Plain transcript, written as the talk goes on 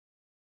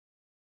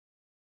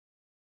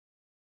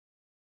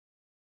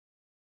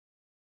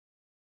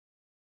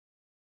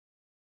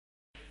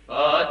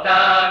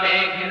পদ্মা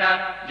মেঘনা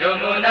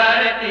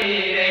যমুনার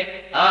তীরে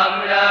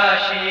আমরা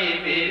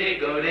শিবির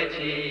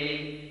গড়েছি,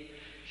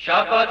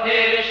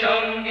 শপথের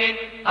সঙ্গীত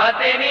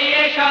হাতে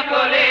নিয়ে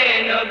সকলে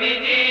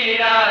নবীজির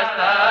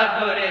রাস্তা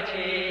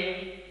ধরেছি।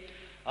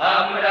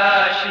 আমরা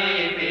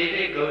শিবির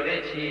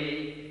গড়েছি,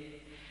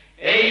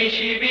 এই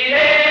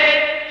শিবিরে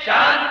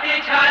শান্তি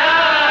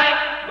ছাড়ায়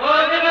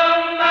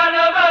মজলুম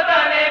মানবতা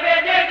নেবে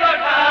যে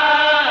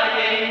কোঠায়।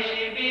 এই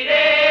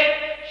শিবিরে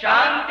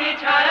শান্তি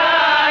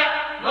ছাড়ায়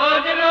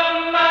মজলুম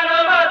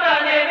মানবতা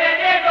নেবে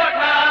যে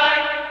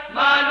কোঠায়।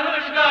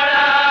 মানুষ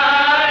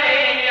গড়ার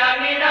এই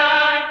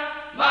আঙিনায়,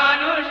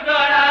 মানুষ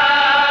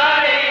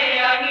গড়ার এই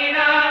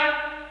আঙিনায়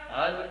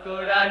আল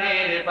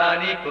কোরআনের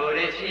বাণী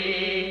পড়েছি,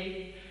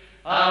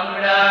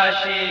 আমরা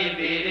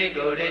শিবির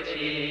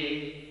গড়েছি।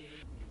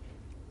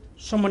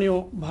 সম্মানীয়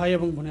ভাই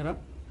এবং বোনেরা,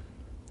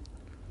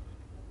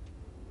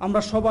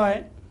 আমরা সবাই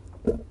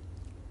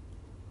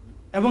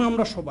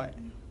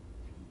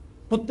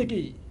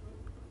প্রত্যেকেই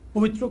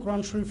পবিত্র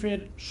কোরআন শরীফের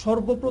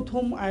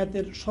সর্বপ্রথম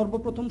আয়াতের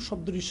সর্বপ্রথম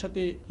শব্দটির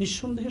সাথে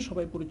নিঃসন্দেহে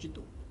সবাই পরিচিত।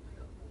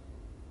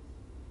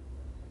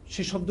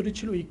 সেই শব্দটি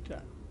ছিল ইকরা,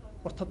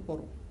 অর্থাৎ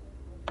পড়ো।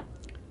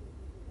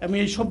 এবং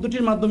এই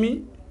শব্দটির মাধ্যমে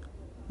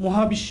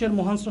মহাবিশ্বের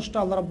মহান স্রষ্টা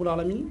আল্লাহ রাব্বুল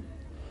আলামিন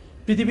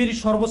পৃথিবীর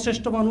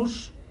সর্বশ্রেষ্ঠ মানুষ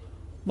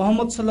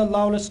মুহাম্মদ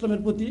সাল্লাল্লাহু আলাইহি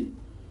ওয়াসাল্লামের প্রতি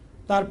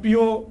তার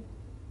প্রিয়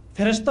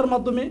ফেরেশতার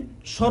মাধ্যমে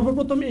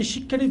সর্বপ্রথম এই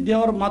শিক্ষাটি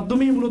দেওয়ার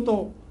মাধ্যমেই মূলত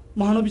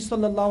মহানবী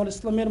সাল্লাল্লাহু আলাইহি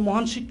ওয়াসাল্লামের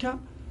মহান শিক্ষা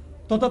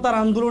তথা তার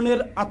আন্দোলনের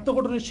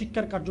আত্মগঠনের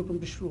শিক্ষার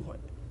কার্যক্রমটি শুরু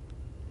হয়।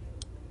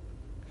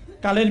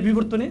 কালের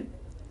বিবর্তনে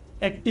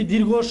একটি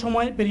দীর্ঘ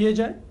সময় পেরিয়ে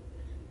যায়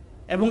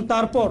এবং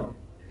তারপর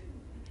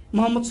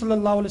মুহাম্মদ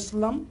সাল্লাল্লাহু আলাইহি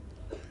ওয়াসাল্লাম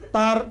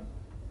তার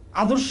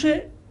আদর্শে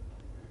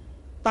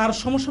তার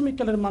সমসাময়িক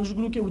কালের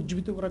মানুষগুলোকে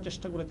উজ্জীবিত করার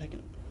চেষ্টা করে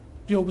থাকেন।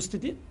 প্রিয়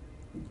উপস্থিতি,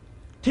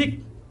 ঠিক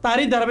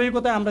তারই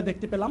ধারাবাহিকতায় আমরা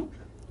দেখতে পেলাম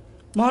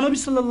মহানবী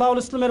সাল্লাল্লাহু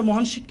আলাইহি ওয়াসাল্লামের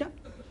মহান শিক্ষা।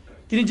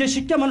 তিনি যে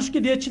শিক্ষা মানুষকে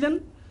দিয়েছিলেন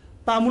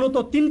তা মূলত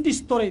তিনটি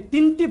স্তরে,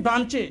 তিনটি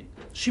ব্রাঞ্চে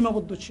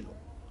সীমাবদ্ধ ছিল।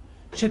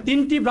 সে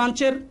তিনটি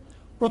ব্রাঞ্চের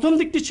প্রথম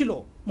দিকটি ছিল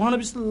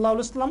মহানবী সাল্লাল্লাহু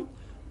আলাইহি ওয়াসাল্লাম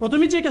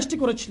প্রথমে যে কাজটি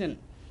করেছিলেন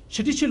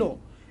সেটি ছিল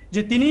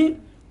যে তিনি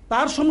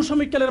তার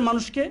সমসাময়িক কালের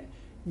মানুষকে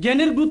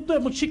জ্ঞানের গুরুত্ব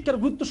এবং শিক্ষার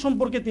গুরুত্ব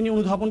সম্পর্কে তিনি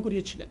অনুধাবন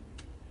করিয়েছিলেন।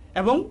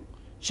 এবং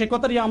সে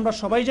কথাটি আমরা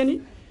সবাই জানি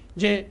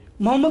যে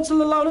মুহাম্মদ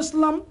সাল্লাল্লাহু আলাইহি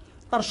ওয়াসাল্লাম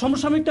তার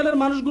সমসাময়িক কালের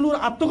মানুষগুলোর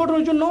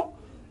আত্মগঠনের জন্য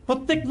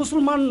প্রত্যেক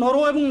মুসলমান নর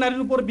এবং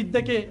নারীর উপর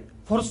বিদ্যাকে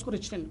ফরজ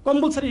করেছিলেন,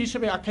 কম্পালসারি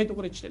হিসেবে আখ্যায়িত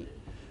করেছিলেন।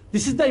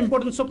 This is the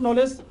importance of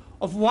knowledge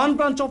of one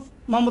branch of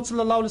Muhammad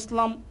সাল্লাল্লাহু আলাইহি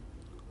ওয়াসাল্লাম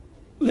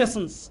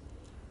লেসন্স।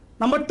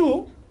 নাম্বার 2,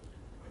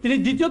 তিনি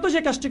দ্বিতীয়ত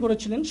যে কাজটি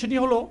করেছিলেন সেটি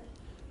হলো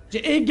যে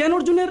এই জ্ঞান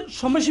অর্জনের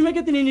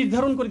সময়সীমাকে তিনি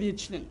নির্ধারণ করে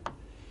দিয়েছিলেন।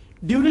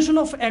 ডিউরেশন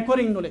অফ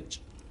অ্যাকোয়ারিং নলেজ,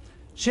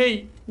 সেই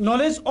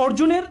নলেজ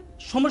অর্জনের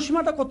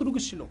সময়সীমাটা কতটুকু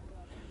ছিল,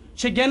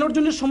 সেই জ্ঞান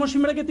অর্জনের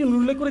সময়সীমাটাকে তিনি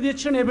উল্লেখ করে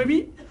দিয়েছিলেন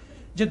এভাবেই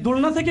যে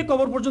দোলনা থেকে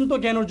কবর পর্যন্ত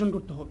জ্ঞান অর্জন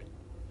করতে হবে।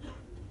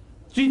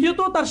 তৃতীয়ত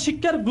তার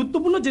শিক্ষার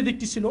গুরুত্বপূর্ণ যে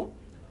দিকটি ছিল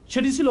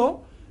সেটি ছিল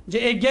যে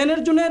এই জ্ঞান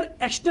অর্জনের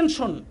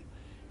extension,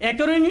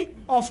 acquiring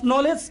of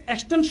knowledge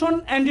extension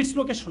and it's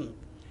location,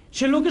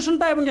 সেই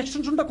লোকেশনটা এবং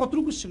এক্সটেনশনটা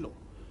কতটুকু ছিল।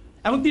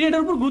 এবং তিনি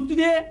এটার উপর গুরুত্ব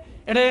দিয়ে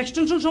এটা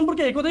এক্সটেনশন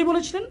সম্পর্কে এই কথাই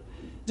বলেছিলেন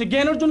যে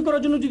জ্ঞান অর্জন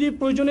করার জন্য যদি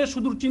প্রয়োজনে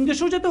সুদূর চীন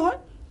দেশেও যেতে হয়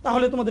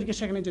তাহলে তোমাদেরকে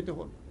সেখানে যেতে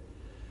হবে।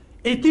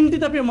 এই তিনটি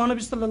ধাপে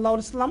মহানবী সাল্লাল্লাহু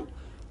আলাইহি ওয়াসাল্লাম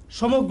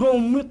সমগ্র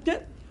উম্মতকে,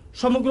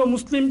 সমগ্র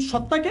মুসলিম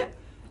সত্তাকে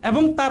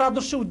এবং তার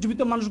আদর্শে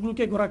উজ্জীবিত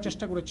মানুষগুলোকে গড়ার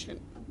চেষ্টা করেছিলেন।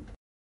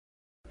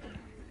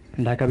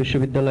 ঢাকা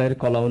বিশ্ববিদ্যালয়ের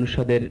কলা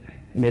অনুষদের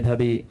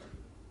মেধাবী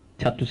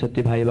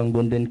ছাত্রছাত্রী ভাই এবং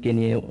বোনদেরকে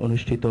নিয়ে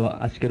অনুষ্ঠিত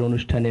আজকের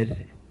অনুষ্ঠানের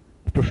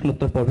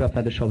প্রশ্নোত্তর পর্বে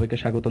আপনাদের সবাইকে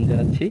স্বাগতম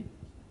জানাচ্ছি।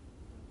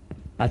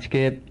 আজকে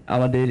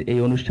আমাদের এই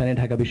অনুষ্ঠানে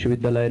ঢাকা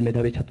বিশ্ববিদ্যালয়ের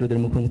মেধাবী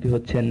ছাত্রদের মুখোমুখি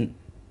হচ্ছেন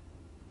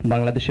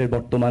বাংলাদেশের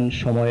বর্তমান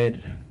সময়ের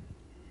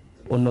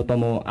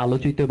অন্যতম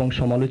আলোচিত এবং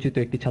সমালোচিত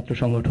একটি ছাত্র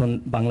সংগঠন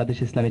বাংলাদেশ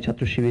ইসলামী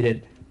ছাত্র শিবিরের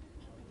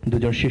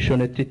দুজন শীর্ষ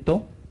নেতৃত্ব।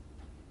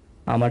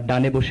 আমার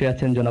ডানে বসে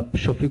আছেন জনাব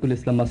শফিকুল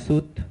ইসলাম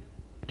মাসুদ,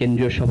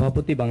 কেন্দ্রীয়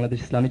সভাপতি বাংলাদেশ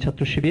ইসলামী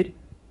ছাত্র শিবির,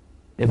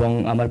 এবং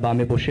আমার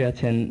বামে বসে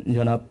আছেন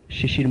জনাব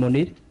শিশির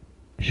মনির,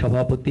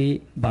 সভাপতি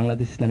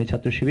বাংলাদেশ ইসলামী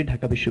ছাত্র শিবির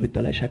ঢাকা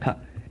বিশ্ববিদ্যালয় শাখা।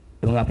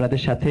 এবং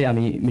আপনাদের সাথে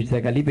আমি মির্জা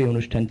গালিব এই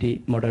অনুষ্ঠানটি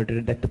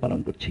মডারেটরের দায়িত্ব পালন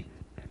করছি।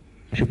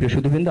 সুপ্রিয়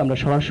সুধীবৃন্দ, আমরা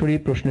সরাসরি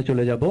প্রশ্নে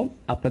চলে যাব।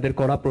 আপনাদের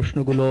করা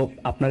প্রশ্নগুলো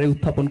আপনারাই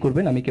উত্থাপন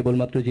করবেন। আমি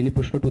কেবলমাত্র যিনি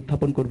প্রশ্নটি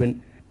উত্থাপন করবেন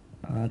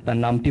তার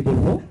নামটি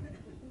বলবো।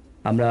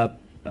 আমরা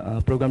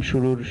প্রোগ্রাম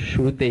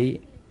শুরুতেই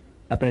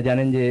আপনারা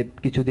জানেন যে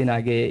কিছুদিন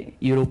আগে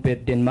ইউরোপের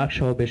ডেনমার্ক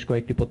সহ বেশ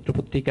কয়েকটি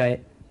পত্রপত্রিকায়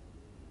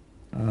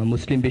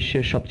মুসলিম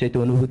বিশ্বের সবচাইতে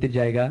অনুভূতির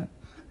জায়গা,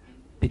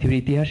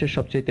 পৃথিবীর ইতিহাসের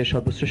সবচাইতে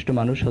সর্বশ্রেষ্ঠ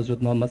মানুষ হযরত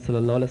মুহাম্মদ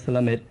সাল্লাল্লাহু আলাইহি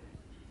সাল্লামের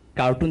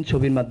কার্টুন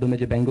ছবির মাধ্যমে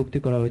যে ব্যঙ্গোক্তি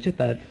করা হয়েছে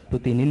তার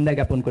প্রতি নিন্দা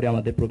জ্ঞাপন করে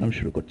আমাদের প্রোগ্রাম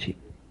শুরু করছি।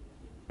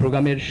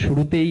 প্রোগ্রামের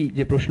শুরুতেই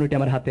যে প্রশ্নটি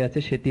আমার হাতে আছে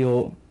সেটিও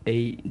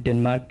এই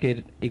ডেনমার্কের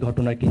এই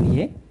ঘটনাকে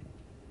নিয়ে।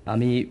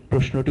 আমি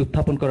প্রশ্নটি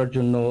উত্থাপন করার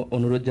জন্য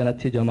অনুরোধ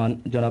জানাচ্ছি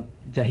জনাব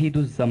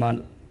জাহিদুজ্জামান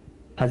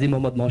হাজী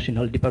মোহাম্মদ মহসিন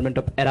হল, ডিপার্টমেন্ট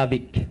অফ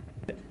অ্যারাবিক।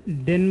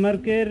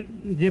 ডেনমার্কের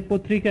যে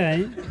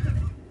পত্রিকায়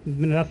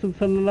রাসূল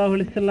সাল্লাল্লাহু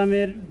আলাইহি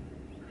সাল্লামের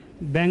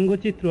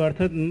ব্যঙ্গচিত্র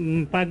অর্থাৎ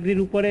পাগড়ির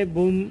উপরে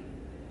বোম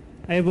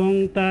এবং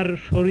তার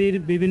শরীর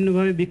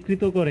বিভিন্নভাবে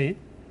বিকৃত করে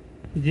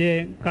যে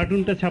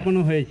কার্টুনটা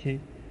ছাপানো হয়েছে,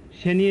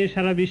 সে নিয়ে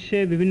সারা বিশ্বে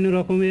বিভিন্ন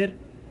রকমের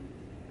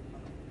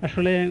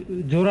আসলে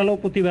জোরালো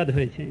প্রতিবাদ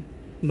হয়েছে।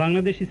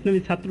 বাংলাদেশ ইসলামী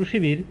ছাত্র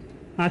শিবির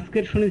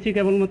আজকের শুনেছি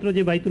কেবলমাত্র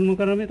যে বাইতুল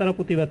মোকাররমে তারা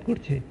প্রতিবাদ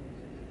করছে,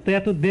 তো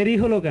এত দেরি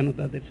হলো কেন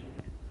তাদের?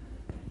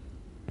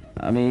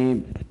 আমি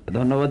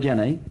ধন্যবাদ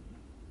জানাই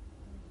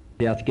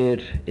যে আজকের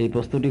এই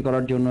প্রস্তুতি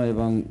করার জন্য,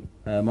 এবং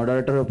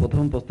মডারেটরও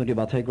প্রথম প্রশ্নটি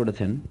বাছাই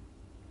করেছেন।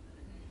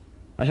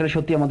 আসলে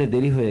সত্যি আমাদের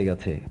দেরি হয়ে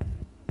গেছে।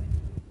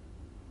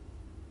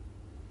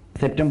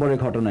 সেপ্টেম্বরের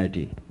ঘটনা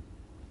এটি।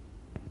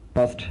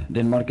 ফার্স্ট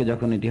ডেনমার্কে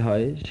যখন এটি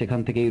হয়, সেখান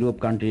থেকে ইউরোপ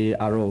কান্ট্রি,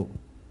 আরও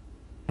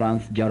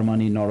ফ্রান্স,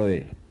 জার্মানি, নরওয়ে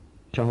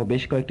সহ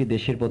বেশ কয়েকটি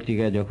দেশের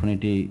পত্রিকায় যখন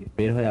এটি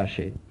বের হয়ে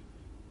আসে,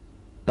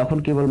 তখন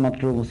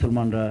কেবলমাত্র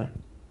মুসলমানরা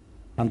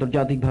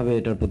আন্তর্জাতিকভাবে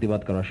এটার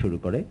প্রতিবাদ করা শুরু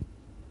করে।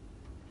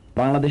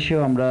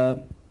 বাংলাদেশেও আমরা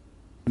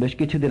বেশ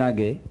কিছুদিন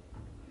আগে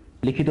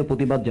লিখিত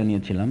প্রতিবাদ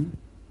জানিয়েছিলাম।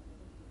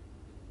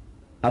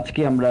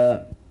 আজকে আমরা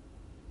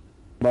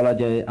বলা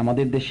যায়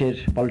আমাদের দেশের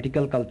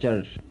পলিটিক্যাল কালচার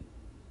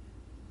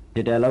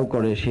যেটা অ্যালাউ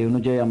করে সেই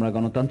অনুযায়ী আমরা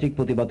গণতান্ত্রিক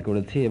প্রতিবাদ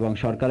করেছি, এবং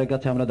সরকারের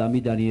কাছে আমরা দাবি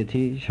জানিয়েছি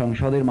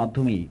সংসদের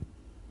মাধ্যমেই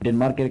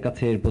ডেনমার্কের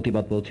কাছে এর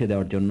প্রতিবাদ পৌঁছে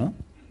দেওয়ার জন্য।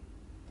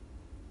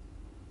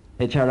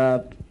 এছাড়া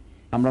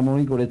আমরা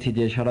মনে করেছি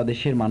যে সারা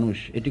দেশের মানুষ,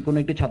 এটি কোনো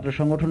একটি ছাত্র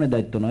সংগঠনের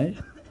দায়িত্ব নয়,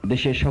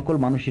 দেশের সকল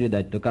মানুষেরই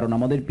দায়িত্ব। কারণ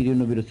আমাদের প্রিয়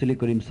নবী রাসূল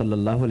করিম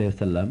সাল্লাল্লাহু আলাইহি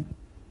ওয়াসাল্লাম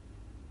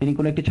তিনি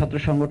কোনো একটি ছাত্র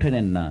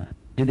সংগঠনের না।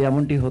 যদি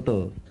এমনটি হতো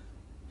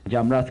যে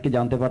আমরা আজকে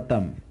জানতে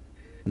পারতাম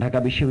ঢাকা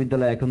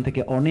বিশ্ববিদ্যালয় এখন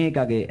থেকে অনেক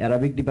আগে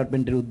অ্যারাবিক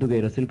ডিপার্টমেন্টের উদ্যোগে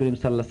রাসূল করিম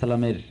সাল্লাল্লাহু আলাইহি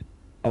সাল্লামের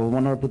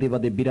অবমাননার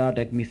প্রতিবাদে বিরাট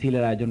এক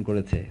মিছিলের আয়োজন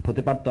করেছে,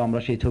 হতে পারতো আমরা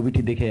সেই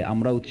ছবিটি দেখে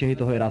আমরা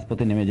উৎসাহিত হয়ে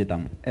রাজপথে নেমে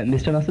যেতাম।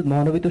 মিস্টার মাসুদ,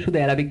 মহানবী তো শুধু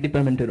অ্যারাবিক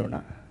ডিপার্টমেন্টেরও না,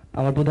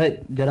 আমার বোধহয়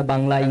যারা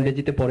বাংলা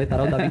ইংরেজিতে পড়ে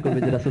তারাও দাবি করবে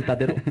যে রাসূল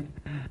তাদেরও।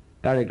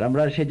 কারেক্ট।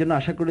 আমরা সেই জন্য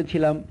আশা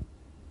করেছিলাম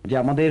যে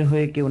আমাদের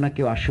হয়ে কেউ না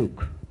কেউ আসুক,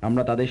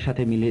 আমরা তাদের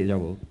সাথে মিলে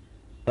যাব।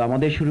 তো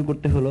আমাদের শুরু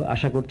করতে হলো।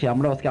 আশা করছি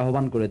আমরা আজকে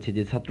আহ্বান করেছি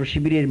যে ছাত্র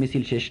শিবিরের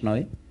মিছিল শেষ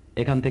নয়,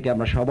 এখান থেকে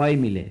আমরা সবাই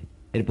মিলে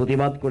এর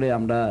প্রতিবাদ করে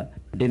আমরা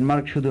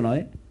ডেনমার্ক শুধু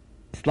নয়,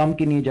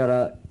 ইসলামকে নিয়ে যারা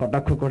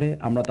কটাক্ষ করে,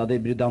 আমরা তাদের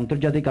বিরুদ্ধে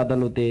আন্তর্জাতিক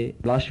আদালতে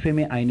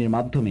ব্লাসফেমি আইনের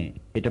মাধ্যমে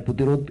এটা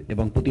প্রতিরোধ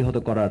এবং প্রতিহত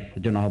করার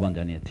জন্য আহ্বান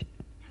জানিয়েছি।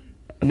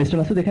 মিস্টার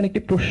মাসুদ, এখানে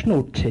একটি প্রশ্ন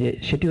উঠছে,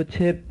 সেটি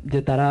হচ্ছে যে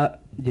তারা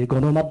যে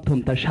গণমাধ্যম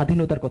তার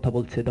স্বাধীনতার কথা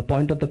বলছে, the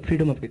point of the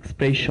freedom of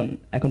expression.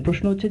 এখন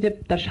প্রশ্ন হচ্ছে যে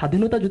তার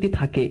স্বাধীনতা যদি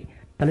থাকে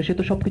তাহলে সে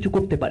তো সবকিছু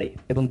করতে পারে,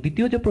 এবং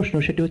দ্বিতীয় যে প্রশ্ন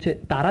সেটি হচ্ছে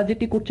তারা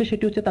যেটি করছে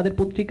সেটি হচ্ছে তাদের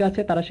পত্রিকা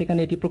আছে, তারা সেখানে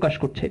এটি প্রকাশ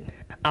করছে।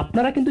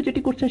 আপনারা কিন্তু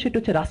যেটি করছেন সেটি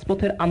হচ্ছে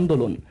রাজপথের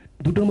আন্দোলন।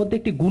 দুটোর মধ্যে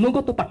একটি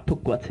গুণগত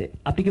পার্থক্য আছে।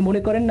 আপনি কি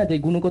মনে করেন না যে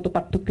গুণগত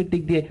পার্থক্যের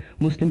দিক দিয়ে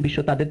মুসলিম বিশ্ব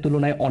তাদের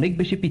তুলনায় অনেক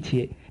বেশি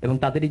পিছিয়ে, এবং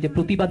তাদের এই যে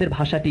প্রতিবাদের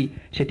ভাষাটি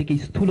সেটিকে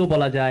স্থূল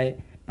বলা যায়,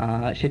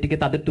 সেটিকে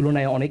তাদের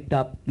তুলনায় অনেকটা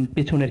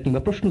পেছনের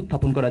কিংবা প্রশ্ন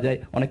উত্থাপন করা যায়,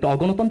 অনেকটা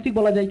অগণতান্ত্রিক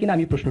বলা যায় কিনা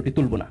আমি প্রশ্নটি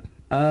তুলব না।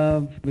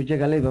 মির্জা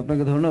গালিব,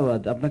 আপনাকে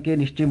ধন্যবাদ। আপনাকে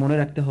নিশ্চয়ই মনে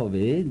রাখতে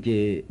হবে যে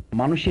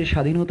মানুষের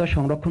স্বাধীনতা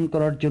সংরক্ষণ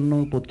করার জন্য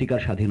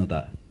পত্রিকার স্বাধীনতা,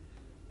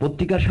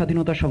 পত্রিকার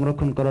স্বাধীনতা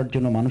সংরক্ষণ করার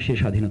জন্য মানুষের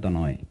স্বাধীনতা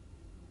নয়।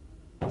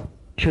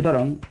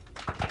 সুতরাং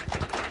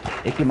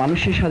একটি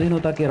মানুষের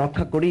স্বাধীনতাকে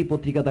রক্ষা করেই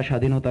পত্রিকা তার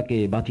স্বাধীনতাকে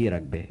বাঁচিয়ে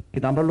রাখবে।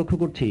 কিন্তু আমরা লক্ষ্য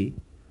করছি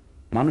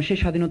মানুষের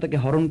স্বাধীনতাকে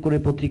হরণ করে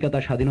পত্রিকা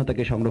তার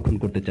স্বাধীনতাকে সংরক্ষণ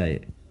করতে চায়।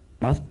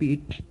 Must be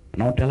it,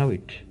 not allow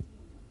ইট।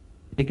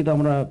 এটা কিন্তু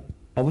আমরা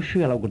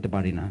অবশ্যই অ্যালাউ করতে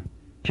পারি না।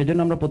 সেজন্য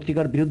আমরা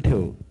পত্রিকার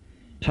বিরুদ্ধেও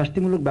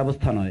শাস্তিমূলক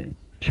ব্যবস্থা নয়,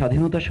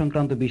 স্বাধীনতা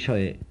সংক্রান্ত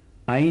বিষয়ে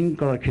আইন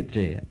করার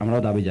ক্ষেত্রে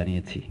আমরাও দাবি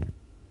জানিয়েছি।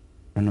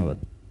 ধন্যবাদ।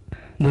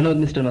 ধন্যবাদ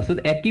মিস্টার মাসুদ।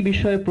 একই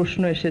বিষয়ে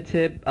প্রশ্ন এসেছে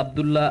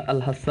আব্দুল্লাহ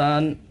আল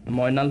হাসান,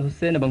 ময়নাল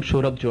হোসেন এবং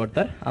সৌরভ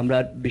জোয়ারদার। আমরা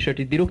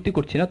বিষয়টি দ্বিরুক্তি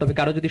করছি না, তবে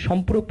কারো যদি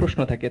সম্পূরক প্রশ্ন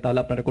থাকে তাহলে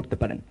আপনারা করতে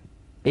পারেন।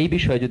 এই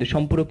বিষয়ে যদি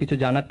সম্পূরক কিছু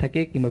জানার থাকে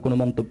কিংবা কোনো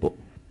মন্তব্য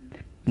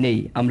নেই,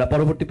 আমরা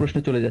পরবর্তী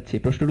প্রশ্নে চলে যাচ্ছি।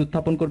 প্রশ্নটি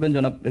উত্থাপন করবেন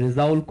জনাব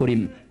রেজাউল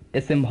করিম,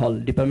 SM হল,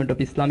 ডিপার্টমেন্ট অফ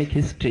ইসলামিক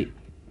হিস্ট্রি।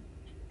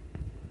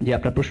 জি,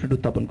 আপনার প্রশ্নটি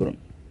উত্থাপন করুন।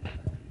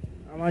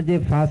 আমার যে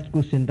ফার্স্ট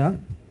কোশ্চেনটা,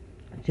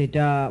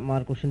 সেটা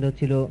আমার কোশ্চেনটা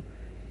ছিল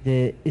যে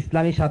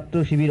ইসলামী ছাত্র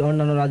শিবির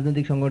অন্যান্য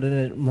রাজনৈতিক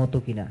সংগঠনের মতো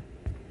কিনা।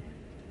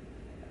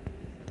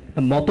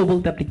 মতো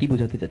বলতে আপনি কি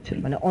বোঝাতে চাচ্ছেন?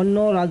 মানে অন্য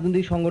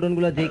রাজনৈতিক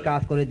সংগঠনগুলো যে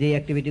কাজ করে, যে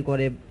অ্যাক্টিভিটি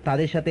করে,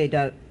 তাদের সাথে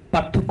এটার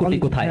পার্থক্যটি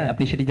কোথায়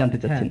আপনি সেটি জানতে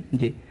চাচ্ছেন?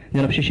 জি,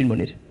 জনাব শিশির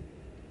মনির।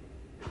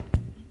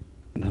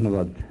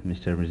 ধন্যবাদ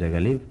মিস্টার মির্জা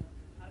গালিব।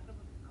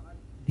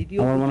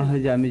 আমার মনে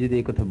হয় যে আমি যদি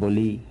এই কথা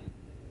বলি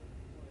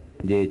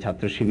যে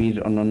ছাত্র শিবির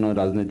অন্যান্য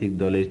রাজনৈতিক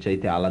দলের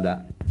চাইতে আলাদা,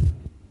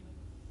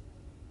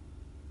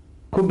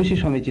 খুব বেশি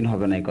সমীচীন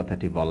হবে না এই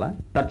কথাটি বলা।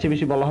 তার চেয়ে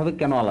বেশি বলা হবে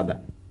কেন আলাদা।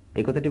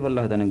 এই কথাটি বললে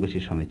হয়তো অনেক বেশি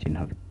সমীচীন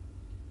হবে।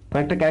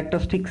 কয়েকটা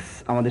ক্যারেক্টারিস্টিক্স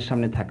আমাদের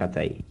সামনে থাকা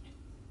চাই।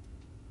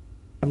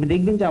 আপনি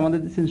দেখবেন যে আমাদের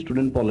দেশে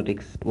student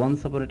politics, once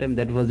upon A time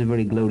that was a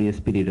very glorious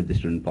period of the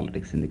student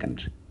politics in the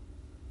country.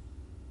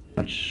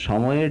 But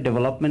সময়ের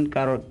ডেভেলপমেন্ট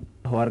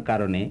হওয়ার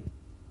কারণে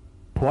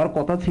হওয়ার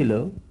কথা ছিল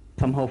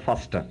সামহাউ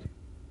ফাস্টার,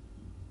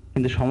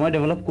 কিন্তু সময়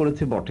ডেভেলপ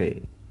করেছে বটে,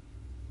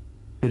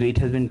 ইট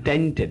হ্যাজ বিন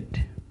টেন্টেড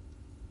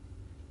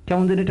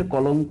কেমন যেন একটা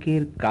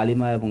কলঙ্কের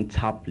কালিমা এবং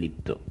ছাপ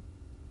লিপ্ত।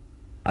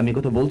 আমি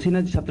কথা বলছি না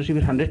যে ছাত্র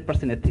শিবির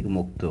 100% এর থেকে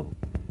মুক্ত।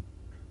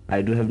 I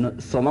do have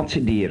so much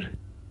dare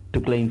to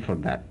claim for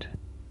that.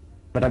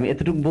 But আমি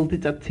এতটুকু বলতে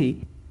চাচ্ছি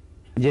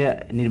যে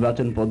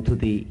নির্বাচন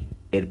পদ্ধতি,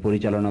 এর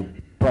পরিচালনা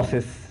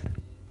প্রসেস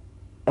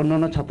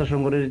অন্যান্য ছাত্র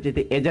সংগঠনের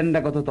যেতে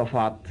এজেন্ডাগত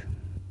তফাৎ,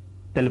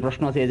 তাহলে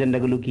প্রশ্ন আছে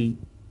এজেন্ডাগুলো কি,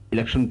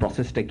 ইলেকশন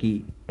প্রসেসটা কি,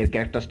 এর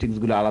ক্যারেক্টারিস্টিক্স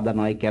গুলো আলাদা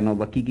নয় কেন,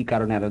 বা কি কি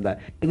কারণে আলাদা,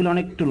 এগুলো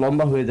অনেক একটু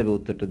লম্বা হয়ে যাবে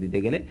উত্তরটা দিতে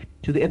গেলে।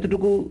 শুধু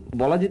এতটুকু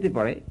বলা যেতে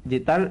পারে যে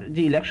তার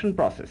যে ইলেকশন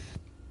প্রসেস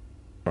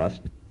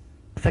ফার্স্ট,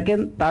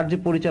 সেকেন্ড তার যে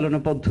পরিচালনা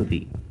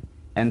পদ্ধতি,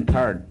 and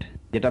third,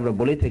 যেটা আমরা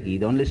বলে থাকি,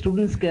 the only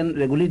students can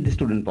regulate the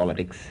student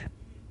politics,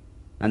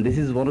 and this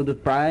is one of the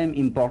prime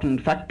important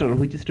factor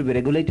which is to be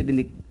regulated in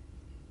the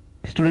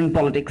student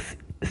politics,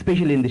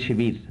 especially in the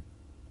শিবির।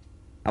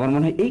 আমার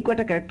মনে হয় এই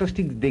কয়টা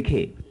characteristics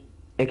দেখে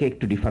একে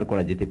একটু ডিফার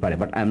করা যেতে পারে,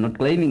 but I am not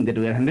claiming that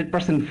we are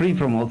 100% free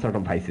from all sort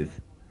of versus.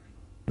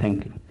 Thank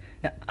you.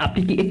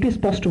 আপনি কি একটু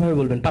স্পষ্টভাবে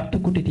বলবেন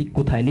পার্থক্যটি ঠিক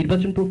কোথায়?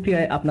 নির্বাচন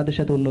প্রক্রিয়ায় আপনাদের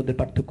সাথে অন্যদের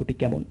পার্থক্যটি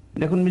কেমন?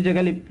 দেখুন মির্জা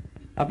গালিব,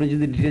 আপনি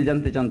যদি ডিটেল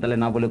জানতে চান তাহলে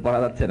না বলে করা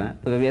যাচ্ছে না,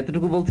 তবে আমি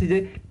এতটুকু বলছি যে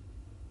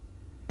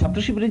ছাত্র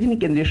শিবিরের যিনি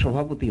কেন্দ্রীয়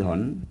সভাপতি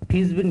হন, he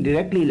is bin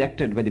directly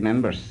elected by the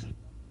members.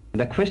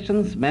 The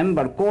questions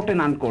member coat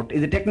and unquote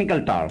is a technical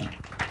term.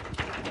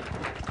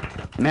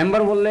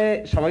 Member বললে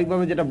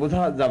স্বাভাবিকভাবে যেটা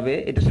বোঝা যাবে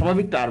এটা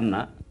স্বাভাবিক টার্ম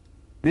না।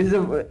 This is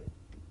a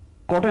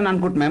coat and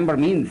unquote member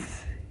means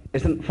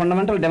it's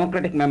fundamental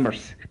Democratic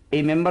members.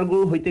 এই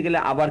মেম্বারগুলো হইতে গেলে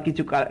আবার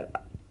কিছু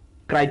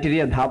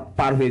ক্রাইটেরিয়া ধাপ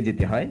পার হয়ে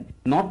যেতে হয়,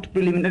 নট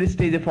প্রিলিমিনারি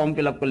স্টেজে ফর্ম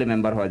ফিল আপ করলে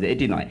মেম্বার হওয়া যায়,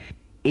 এটি নয়।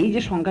 এই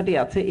যে সংখ্যাটি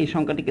আছে, এই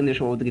সংখ্যাটি কেন্দ্রীয়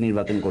সভাপতিকে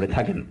নির্বাচন করে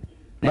থাকেন।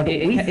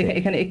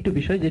 এখানে একটু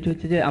বিষয় যেটা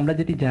হচ্ছে যে আমরা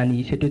যেটি জানি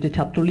সেটা হচ্ছে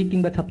ছাত্রলীগ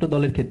কিংবা ছাত্র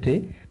দলের ক্ষেত্রে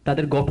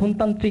তাদের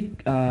গঠনতান্ত্রিক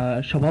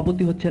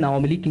সভাপতি হচ্ছেন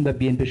আওয়ামী লীগ কিংবা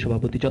বিএনপির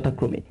সভাপতি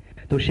যথাক্রমে।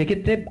 তো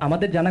সেক্ষেত্রে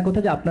আমাদের জানা কথা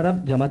যে আপনারা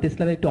জামাত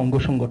ইসলামের একটি অঙ্গ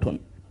সংগঠন,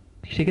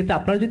 সেক্ষেত্রে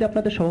আপনারা যদি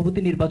আপনাদের সভাপতি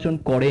নির্বাচন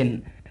করেন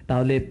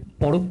তাহলে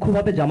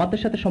পরোক্ষভাবে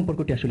জামাতের সাথে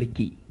সম্পর্কটি আসলে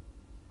কি?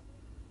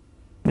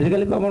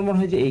 বেসিক্যালি আমার মনে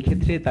হয় যে এই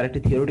ক্ষেত্রে তার একটি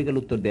থিওরিটিক্যাল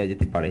উত্তর দেওয়া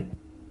যেতে পারে।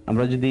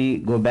 আমরা যদি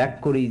গো ব্যাক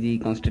করি the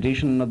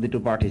constitution of the two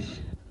parties,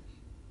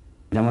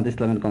 জামাত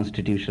ইসলামের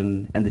কনস্টিটিউশন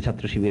এন্ড দি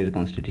ছাত্র শিবিরের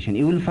constitution,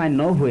 you will find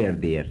know where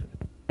there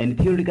any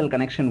theoretical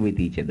connection with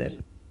each other.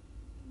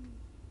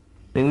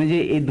 দেখবেন যে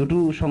এই দুটো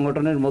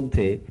সংগঠনের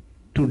মধ্যে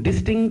টু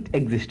ডিস্টিংক্ট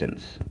এক্সিস্টেন্স,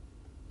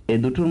 এই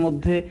দুটোর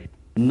মধ্যে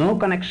no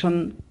connection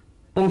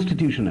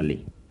constitutionally,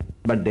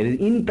 but there is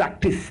in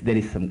practice there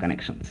is some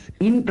connections,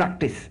 in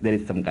practice there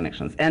is some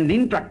connections, and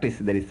in practice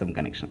there is some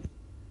connections,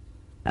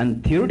 and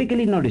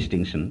theoretically no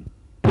distinction,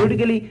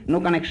 theoretically no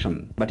connection,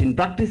 but in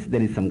practice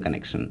there is some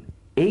connection.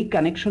 এই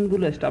connection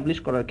গুলো establish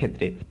করার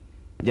ক্ষেত্রে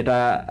যেটা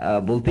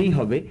বলতেই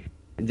হবে,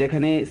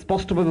 যেখানে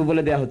স্পষ্টভাবে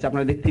বলে দেওয়া হচ্ছে,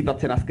 আপনারা দেখতেই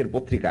পাচ্ছেন আজকের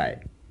পত্রিকায়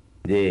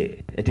যে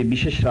এটি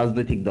বিশেষ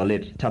রাজনৈতিক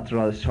দলের ছাত্র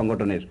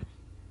সংগঠনের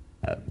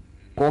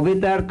কবে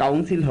তার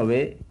কাউন্সিল হবে,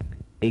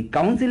 এই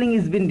counselling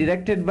is bin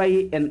directed by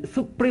N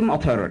supreme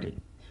authority,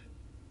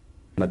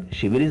 but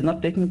Shibir is not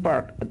taking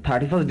part.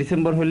 31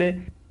 December হলে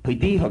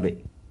হইতেই হবে,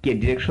 কে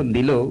ডিরেকশন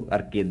দিল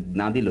আর কে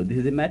না দিল, দিস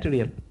ইজ এ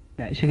ম্যাটেরিয়াল।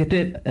 সেক্ষেত্রে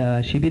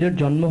শিবিরের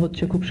জন্ম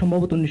হচ্ছে খুব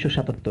সম্ভবত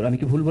 1977, আমি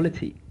কি ভুল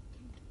বলেছি?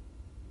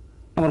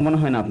 আমার মনে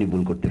হয় না আপনি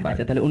ভুল করতে পারেন।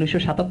 আচ্ছা, তাহলে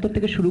 1977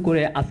 থেকে শুরু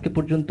করে আজকে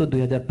পর্যন্ত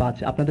 2005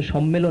 আপনাদের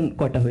সম্মেলন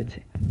কয়টা হয়েছে?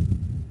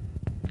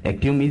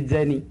 একটিও মিস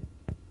যায়নি।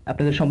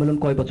 আপনাদের সম্মেলন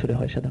কয় বছরে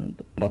হয় সাধারণত?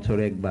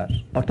 বছরে একবার।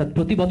 অর্থাৎ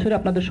প্রতি বছরে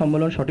আপনাদের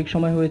সম্মেলন সঠিক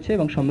সময় হয়েছে,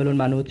 এবং সম্মেলন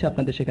মানে হচ্ছে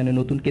আপনাদের সেখানে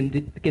নতুন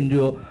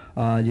কেন্দ্রীয়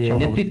যে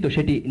নেতৃত্ব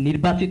সেটি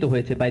নির্বাচিত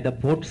হয়েছে বাই দ্য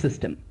ভোট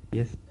সিস্টেম।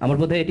 আমার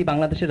বোধহয় এটি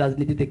বাংলাদেশের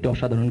রাজনীতিতে একটি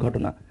অসাধারণ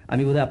ঘটনা।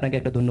 আমি বোধহয় আপনাকে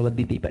একটা ধন্যবাদ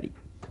দিতেই পারি।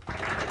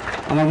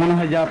 আমার মনে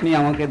হয় যে আপনি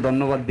আমাকে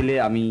ধন্যবাদ দিলে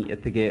আমি এর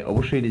থেকে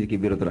অবশ্যই নিজেকে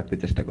বিরত রাখতে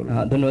চেষ্টা করব।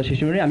 ধন্যবাদ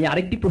শিশুমণি। আমি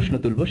আরেকটি প্রশ্ন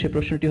তুলবো, সেই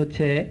প্রশ্নটি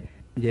হচ্ছে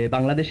যে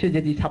বাংলাদেশের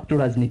যে ছাত্র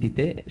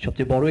রাজনীতিতে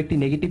সবচেয়ে বড় একটি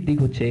নেগেটিভ দিক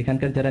হচ্ছে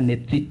এখানকার যারা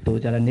নেতৃত্ব,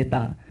 যারা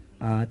নেতা,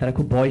 তারা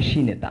খুব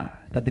বয়সী নেতা।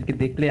 তাদেরকে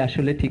দেখলে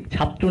আসলে ঠিক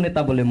ছাত্র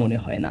নেতা বলে মনে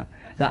হয় না,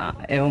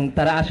 এবং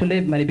তারা আসলে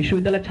মানে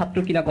বিশ্ববিদ্যালয়ের ছাত্র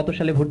কিনা, কত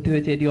সালে ভর্তি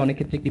হয়েছে, এটি অনেক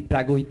ক্ষেত্রে একটি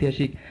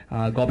প্রাগৈতিহাসিক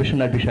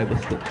গবেষণার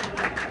বিষয়বস্তু।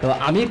 তো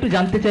আমি একটু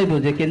জানতে চাইবো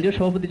যে কেন্দ্রীয়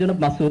সভাপতি জনাব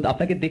মাসুদ,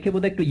 আপনাকে দেখে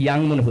বোধহয় একটু ইয়াং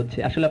মনে হচ্ছে,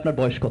 আসলে আপনার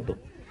বয়স কত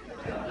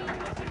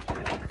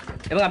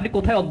এবং আপনি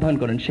কোথায় অধ্যয়ন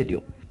করেন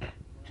সেটিও?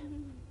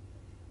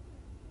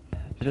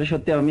 আসলে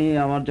সত্যি আমি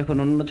আমার যখন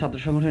অন্য ছাত্র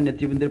সংগঠনের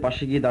নেতৃবৃন্দের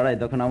পাশে গিয়ে দাঁড়াই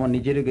তখন আমার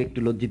নিজেরও একটু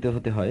লজ্জিত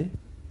হতে হয়।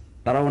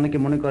 তারা অনেকে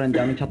মনে করেন যে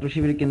আমি ছাত্র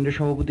শিবিরের কেন্দ্রীয়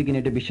সভাপতি কিনা,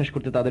 এটা বিশ্বাস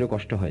করতে তাদেরও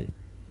কষ্ট হয়।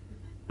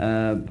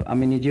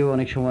 আমি নিজেও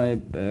অনেক সময়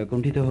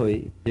কুণ্ঠিত হই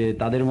যে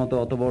তাদের মতো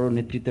অত বড়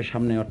নেতৃত্বের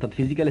সামনে, অর্থাৎ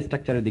ফিজিক্যাল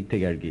স্ট্রাকচারের দিক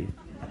থেকে আর কি,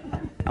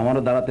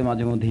 আমারও দাঁড়াতে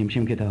মাঝে মধ্যে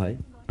হিমশিম খেতে হয়,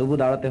 তবু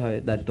দাঁড়াতে হয়,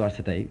 দায়িত্ব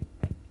আছে তাই।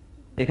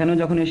 এখানেও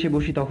যখন এসে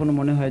বসি তখনও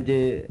মনে হয় যে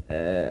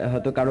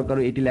হয়তো কারো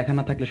কারো এটি লেখা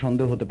না থাকলে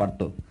সন্দেহ হতে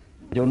পারতো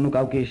যে অন্য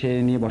কাউকে এসে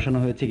নিয়ে বসানো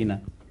হয়েছে কিনা।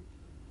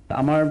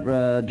 আমার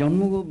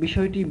জন্ম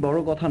বিষয়টি বড়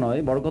কথা নয়,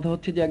 বড় কথা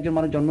হচ্ছে যে একজন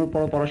মানুষ জন্মের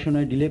পর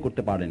পড়াশোনায় ডিলে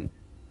করতে পারেন।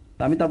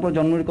 আমি তারপর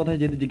জন্মের কথা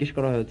যেহেতু জিজ্ঞেস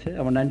করা হয়েছে,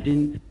 আমার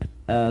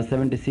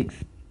 1976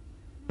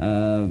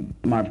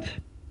 মার্চ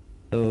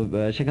তো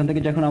সেখান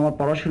থেকে যখন আমার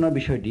পড়াশোনার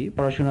বিষয়টি,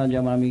 পড়াশোনা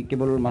যেমন আমি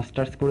কেবল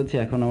মাস্টার্স করেছি,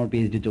 এখন আমার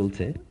পিএইচডি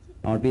চলছে।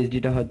 আমার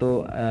পিএইচডিটা হয়তো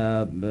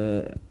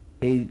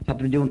এই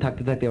ছাত্র জীবন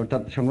থাকতে থাকতে,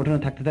 অর্থাৎ সংগঠনে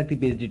থাকতে থাকতে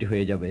পিএইচডিটি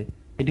হয়ে যাবে।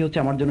 এটি হচ্ছে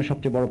আমার জন্য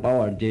সবচেয়ে বড়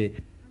পাওয়ার, যে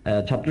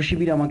ছাত্র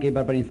শিবির আমাকে এই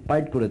ব্যাপারে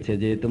ইন্সপায়ার্ড করেছে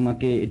যে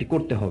তোমাকে এটি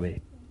করতে হবে।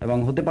 এবং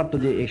হতে পারতো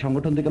যে এই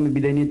সংগঠন থেকে আমি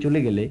বিদায় নিয়ে চলে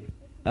গেলে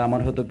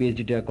আমার হয়তো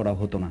পিএইচডিটা করা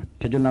হতো না।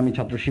 সেজন্য আমি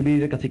ছাত্র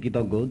শিবিরের কাছে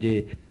কৃতজ্ঞ যে।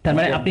 তার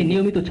মানে আপনি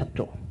নিয়মিত ছাত্র?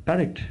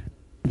 কারেক্ট।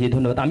 জি,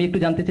 ধন্যবাদ। আমি একটু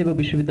জানতে চাইব,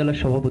 বিশ্ববিদ্যালয়ের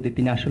সভাপতি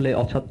তিনি আসলে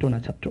অছাত্র না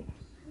ছাত্র?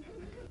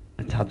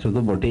 ছাত্র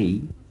তো বটেই,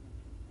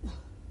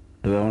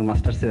 তবে আমার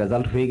মাস্টার্সের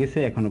রেজাল্ট হয়ে গেছে,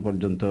 এখনো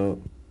পর্যন্ত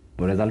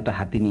রেজাল্টটা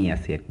হাতে নিয়ে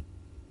আছি আর কি।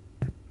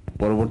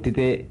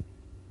 পরবর্তীতে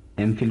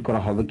এমফিল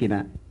করা হবে কিনা,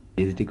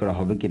 পিএইচডি করা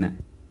হবে কিনা,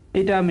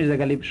 এটা মির্জা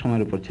গালিব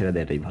সময়ের উপর ছেড়ে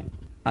দেয়, এটাই ভালো।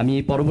 আমি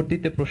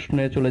পরবর্তীতে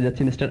প্রশ্নে চলে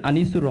যাচ্ছি। Mister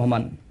Anisur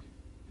Rahman,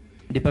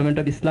 department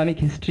of Islamic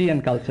history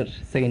and culture,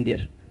 second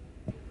year.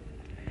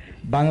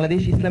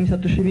 Bangladesh ইসলামী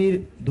ছাত্র শিবির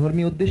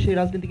ধর্মীয় উদ্দেশ্যে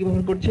রাজনীতিকে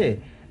ব্যবহার করছে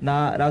না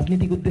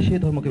রাজনৈতিক উদ্দেশ্যে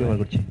ধর্মকে ব্যবহার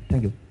করছে?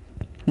 Thank you.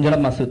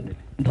 জনাব মাসুদ,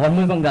 ধর্ম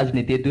এবং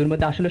রাজনীতি এই দুইয়ের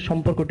মধ্যে আসলে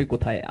সম্পর্কটি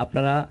কোথায়?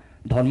 আপনারা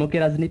ধর্মকে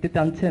রাজনীতিতে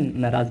আনছেন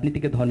না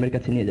রাজনীতিকে ধর্মের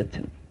কাছে নিয়ে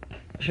যাচ্ছেন?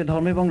 সে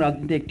ধর্ম এবং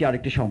রাজনীতি একটি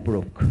আরেকটি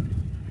সম্পূরক,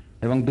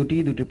 এবং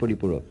দুটি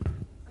পরিপূরক।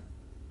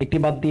 একটি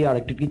বাদ দিয়ে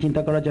আরেকটিকে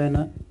চিন্তা করা যায়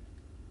না,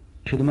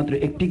 শুধুমাত্র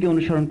একটিকে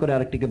অনুসরণ করে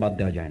আরেকটিকে বাদ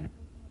দেওয়া যায় না।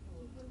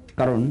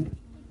 কারণ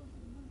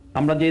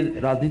আমরা যে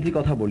রাজনীতির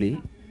কথা বলি,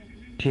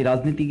 সেই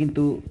রাজনীতি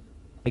কিন্তু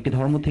একটি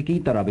ধর্ম থেকেই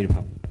তার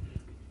আবির্ভাব।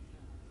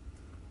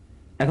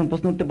 এখন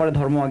প্রশ্ন উঠতে পারে,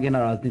 ধর্ম আগে না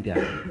রাজনীতি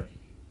আগে?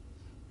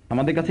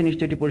 আমাদের কাছে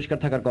নিশ্চয়ই এটি পরিষ্কার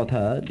থাকার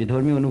কথা যে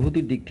ধর্মীয়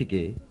অনুভূতির দিক থেকে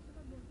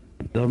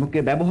ধর্মকে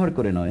ব্যবহার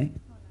করে নয়,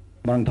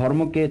 বরং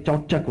ধর্মকে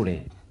চর্চা করে।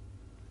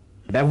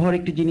 ব্যবহার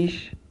একটি জিনিস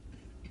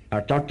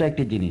আর চর্চা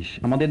একটি জিনিস।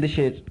 আমাদের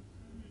দেশের,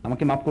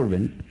 আমাকে মাফ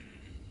করবেন,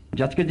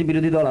 আজকের যে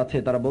বিরোধী দল আছে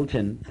তারা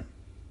বলছেন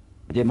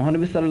যে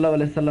মহানবী সাল্লাল্লাহু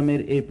আলাইহি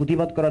সাল্লামের এই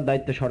প্রতিবাদ করার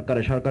দায়িত্ব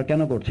সরকারের, সরকার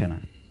কেন করছে না?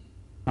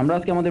 আমরা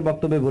আজকে আমাদের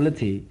বক্তব্যে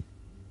বলেছি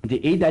যে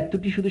এই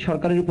দায়িত্বটি শুধু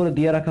সরকারের উপরে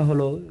দিয়ে রাখা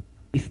হলো,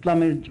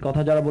 ইসলামের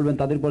কথা যারা বলবেন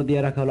তাদের উপর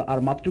দিয়ে রাখা হলো, আর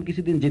মাত্র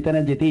কিছুদিন যেতে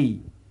না যেতেই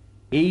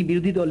এই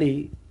বিরোধী দলই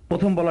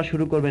প্রথম বলা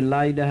শুরু করবেন,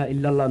 লা ইলাহা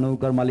ইল্লাল্লাহ,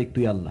 নৌকার মালিক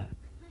তুই আল্লাহ।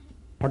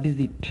 What is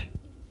it?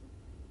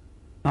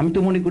 আমি তো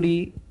মনে করি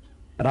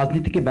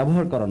রাজনীতিকে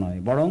ব্যবহার করা নয়,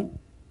 বরং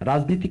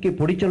রাজনীতিকে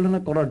পরিচালনা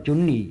করার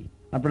জন্যই।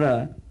 আপনারা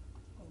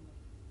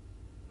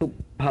খুব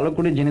ভালো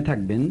করে জেনে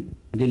থাকবেন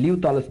যে লিও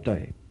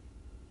টলস্টয়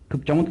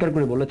খুব চমৎকার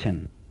করে বলেছেন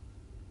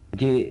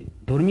যে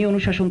ধর্মীয়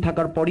অনুশাসন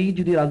থাকার পরেই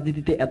যদি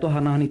রাজনীতিতে এত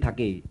হানাহানি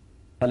থাকে,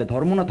 তাহলে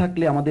ধর্ম না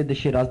থাকলে আমাদের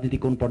দেশে রাজনীতি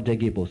কোন পর্যায়ে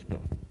গিয়ে পৌঁছতো?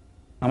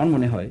 আমার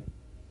মনে হয়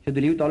শুধু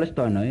লিও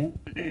টলস্টয় নয়,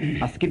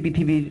 আজকের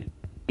পৃথিবীর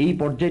এই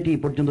পর্যায়টি এই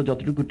পর্যন্ত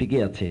যতটুকু টিকে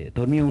আছে,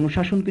 ধর্মীয়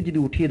অনুশাসনকে যদি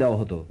উঠিয়ে দেওয়া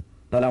হতো,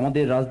 তাহলে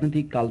আমাদের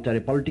রাজনৈতিক কালচারে,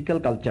 পলিটিক্যাল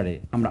কালচারে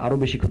আমরা আরো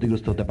বেশি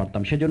ক্ষতিগ্রস্ত হতে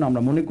পারতাম। সেজন্য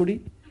আমরা মনে করি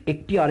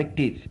একটি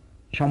আরেকটির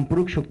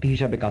সম্পূরক শক্তি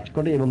হিসাবে কাজ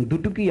করে, এবং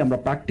দুটোকেই আমরা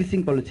প্র্যাকটিসিং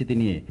পলিসিতে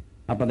নিয়ে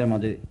আপনাদের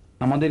মাঝে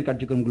আমাদের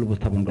কার্যক্রমগুলো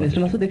উপস্থাপন করি।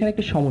 মিস্টার মাসুদ, এখানে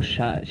একটা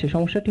সমস্যা, সেই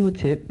সমস্যাটি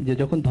হচ্ছে যে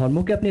যখন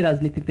ধর্মকে আপনি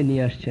রাজনীতিতে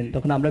নিয়ে আসছেন,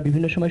 তখন আমরা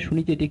বিভিন্ন সময়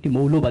শুনি যে এটি একটি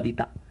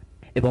মৌলবাদিতা,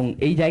 এবং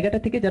এই জায়গাটা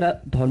থেকে যারা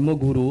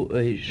ধর্মগুরু,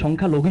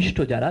 সংখ্যালঘিষ্ঠ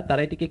যারা,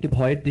 তারা এটিকে একটি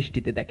ভয়ের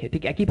দৃষ্টিতে দেখে।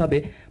 ঠিক একইভাবে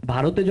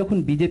ভারতে যখন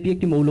বিজেপি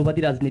একটি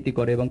মৌলবাদী রাজনীতি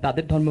করে এবং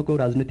তাদের ধর্মকেও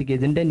রাজনৈতিক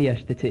এজেন্ডায় নিয়ে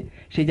আসতেছে,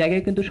 সেই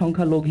জায়গায় কিন্তু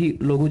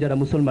সংখ্যালঘু যারা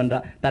মুসলমানরা,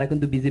 তারা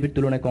কিন্তু বিজেপির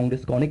তুলনায়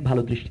কংগ্রেসকে অনেক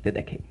ভালো দৃষ্টিতে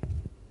দেখে।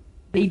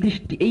 এই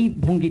দৃষ্টি, এই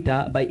ভঙ্গিটা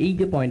বা এই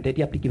যে পয়েন্টটা,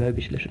 এটি আপনি কিভাবে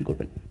বিশ্লেষণ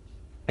করবেন?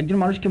 একজন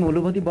মানুষকে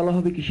মৌলবাদী বলা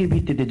হবে কিসের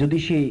ভিত্তিতে? যদি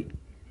সে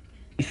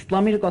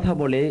ইসলামের কথা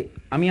বলে,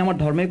 আমি আমার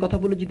ধর্মের কথা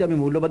বলে যদি আমি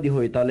মৌলবাদী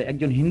হই, তাহলে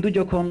একজন হিন্দু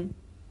যখন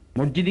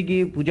মসজিদে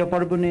গিয়ে পূজা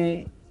পার্বণে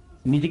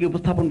নিজেকে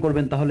উপস্থাপন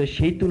করবেন, তাহলে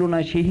সেই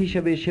তুলনায় সেই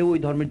হিসাবে সেও ওই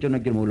ধর্মের জন্য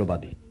একজন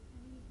মৌলবাদী।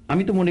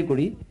 আমি তো মনে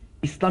করি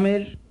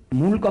ইসলামের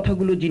মূল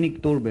কথাগুলো যিনি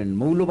তোলবেন,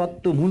 মৌলবাদ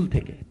তো মূল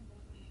থেকে।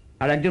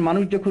 আর একজন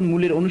মানুষ যখন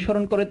মূলের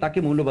অনুসরণ করে তাকে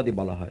মৌলবাদী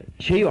বলা হয়।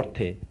 সেই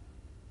অর্থে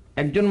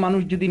একজন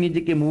মানুষ যদি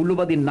নিজেকে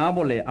মৌলবাদী না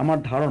বলে, আমার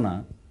ধারণা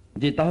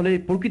যে তাহলে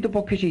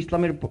প্রকৃতপক্ষে সে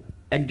ইসলামের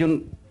একজন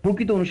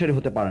প্রকৃত অনুসারী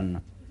হতে পারেন না।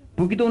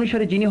 প্রকৃত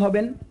অনুসারী যিনি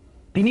হবেন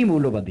তিনি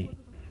মৌলবাদী।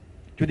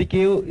 যদি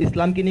কেউ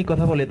ইসলামকে নিয়ে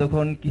কথা বলে,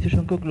 তখন কিছু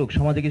সংখ্যক লোক,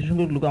 সমাজে কিছু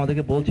সংখ্যক লোক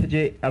আমাদেরকে বলছে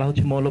যে এরা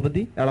হচ্ছে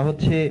মৌলবাদী, এরা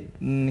হচ্ছে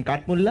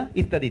কাঠমোল্লা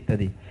ইত্যাদি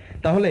ইত্যাদি।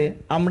 তাহলে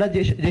আমরা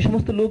যে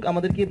সমস্ত লোক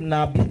আমাদেরকে না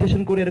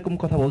বিশ্লেষণ করে এরকম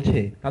কথা বলছে,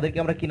 তাদেরকে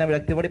আমরা কি নামে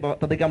রাখতে পারি, বা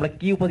তাদেরকে আমরা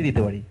কি উপাধি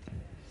দিতে পারি?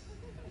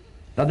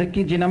 তাদেরকে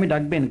যে নামে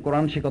ডাকবেন,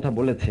 কোরআন সে কথা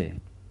বলেছে,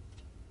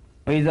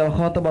 ওয়াইযা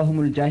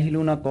খাতাবাহুমুল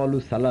জাহিলুনা ক্বালু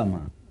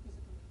সালামা।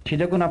 সে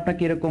যখন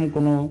আপনাকে এরকম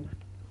কোনো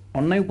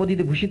অন্যায়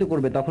উপাধিতে ভূষিত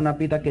করবে, তখন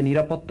আপনি তাকে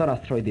নিরাপত্তার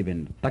আশ্রয় দিবেন,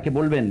 তাকে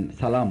বলবেন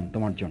সালাম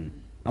তোমার জন্য।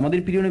 আমাদের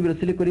প্রিয় নবী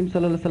রাসূল করিম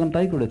সাল্লাল্লাহু আলাইহি সাল্লাম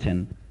তাই করেছেন।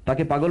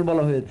 তাকে পাগল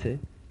বলা হয়েছে,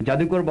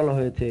 জাদুকর বলা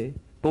হয়েছে,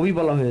 কবি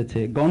বলা হয়েছে,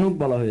 গণক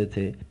বলা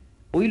হয়েছে।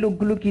 ওই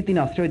লোকগুলো কি তিনি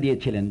আশ্রয়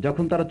দিয়েছিলেন?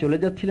 যখন তারা চলে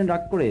যাচ্ছিলেন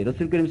রাগ করে,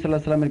 রাসূল করিম সাল্লাল্লাহু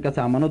আলাইহি সাল্লামের কাছে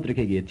আমানত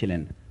রেখে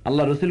গিয়েছিলেন।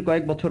 আল্লাহ রাসূল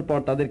কয়েক বছর পর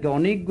তাদেরকে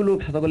অনেকগুলো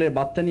ছাগলের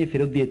বাচ্চা নিয়ে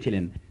ফেরত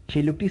দিয়েছিলেন।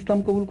 সেই লোকটি ইসলাম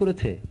কবুল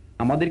করেছে।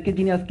 আমাদেরকে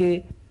যিনি আজকে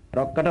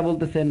রক্কাটা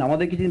বলতেছেন,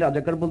 আমাদেরকে যিনি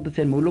রাজাকার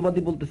বলতেছেন,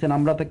 মৌলবাদী বলতেছেন,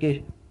 আমরা তাকে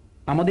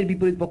আমাদের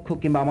বিপরীত পক্ষ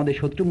কিংবা আমাদের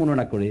শত্রু মনে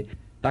না করে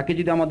তাকে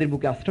যদি আমাদের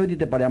বুকে আশ্রয়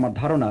দিতে পারে, আমার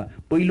ধারণা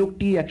ওই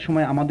লোকটি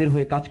একসময় আমাদের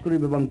হয়ে কাজ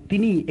করবে এবং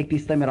তিনি একটি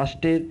ইসলামী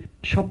রাষ্ট্রের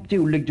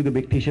সবচেয়ে উল্লেখযোগ্য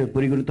ব্যক্তি হিসেবে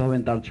পরিগণিত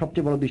হবেন। তার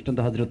সবচেয়ে বড় দৃষ্টান্ত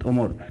হযরত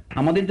ওমর।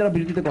 আমাদের যারা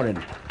বিরোধিতা করেন,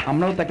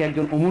 আমরাও তাকে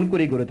একজন ওমর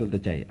করেই গড়ে তুলতে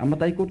চাই, আমরা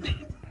তাই করছি।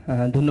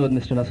 ধন্যবাদ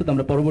মিস্টার মাসুদ।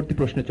 আমরা পরবর্তী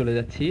প্রশ্নে চলে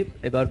যাচ্ছি।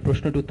 এবার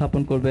প্রশ্নটি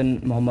উত্থাপন করবেন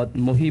Mohammad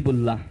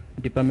Mohibullah,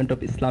 department of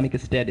Islamic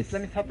studies.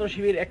 ইসলামী ছাত্র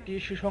শিবির একটি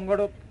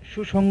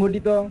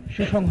সুসংগঠিত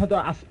সুসংহত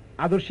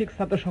আদর্শিক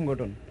ছাত্র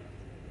সংগঠন।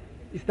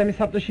 ইসলামী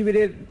ছাত্র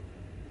শিবিরের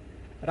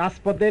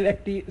রাজপথের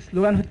একটি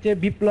স্লোগান হচ্ছে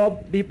বিপ্লব,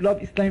 বিপ্লব,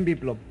 ইসলামী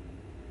বিপ্লব।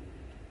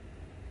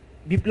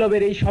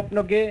 বিপ্লবের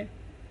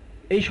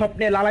এই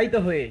স্বপ্নে লালায়িত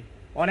হয়ে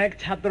অনেক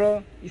ছাত্র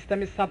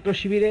ইসলামী ছাত্র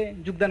শিবিরে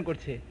যোগদান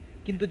করছে,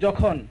 কিন্তু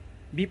যখন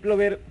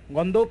বিপ্লবের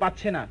গন্ধও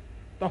পাচ্ছে না,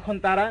 তখন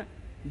তারা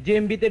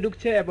জেএমবিতে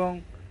ঢুকছে এবং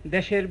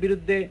দেশের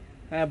বিরুদ্ধে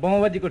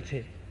বোমাবাজি করছে।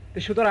 তো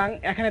সুতরাং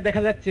এখানে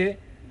দেখা যাচ্ছে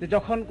যে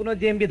যখন কোনো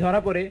জেএমবি ধরা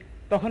পড়ে,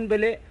 তখন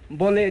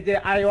বলে যে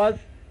I was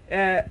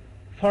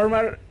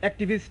former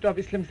activist of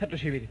ইসলামী ছাত্র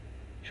শিবির।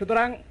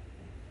 সুতরাং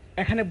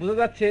এখানে বোঝা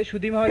যাচ্ছে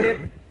সুধী মহলের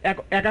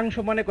একাংশ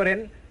মনে করেন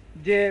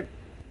যে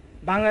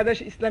বাংলাদেশ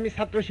ইসলামী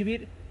ছাত্র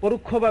শিবির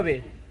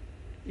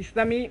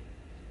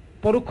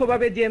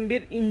পরোক্ষভাবে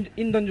জেএমবির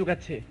ইন্ধন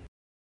যোগাচ্ছে।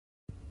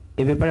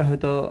 এ ব্যাপারে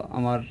হয়তো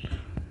আমার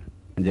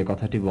যে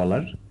কথাটি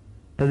বলার,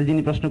 তাদের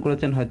যিনি প্রশ্ন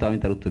করেছেন হয়তো আমি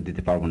তার উত্তর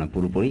দিতে পারবো না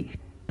পুরোপুরি,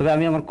 তবে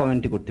আমি আমার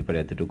কমেন্টই করতে পারি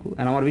এতটুকু।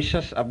 আর আমার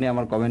বিশ্বাস আপনি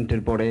আমার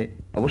কমেন্টের পরে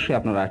অবশ্যই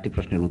আপনার আরেকটি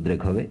প্রশ্নের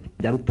উদ্রেক হবে,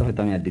 যার উত্তর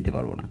হয়তো আমি আর দিতে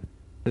পারবো না।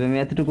 তবে আমি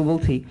এতটুকু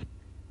বলছি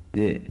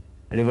যে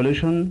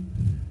রেভলিউশন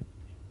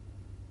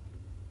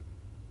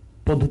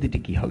পদ্ধতিটি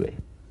কি হবে।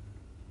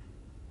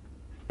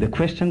 The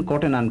question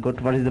coat and unquote,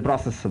 what is the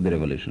process of the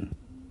revolution.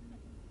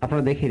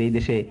 আপনারা দেখেন এই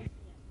দেশে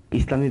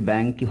ইসলামী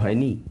ব্যাংক কি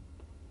হয়নি?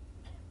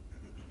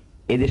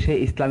 এদেশে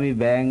ইসলামী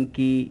ব্যাংক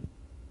কি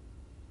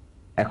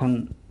এখন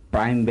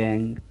prime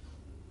bank,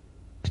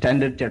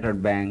 standard chartered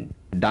bank,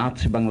 Dutch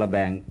Bangla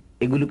bank,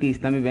 এগুলো কি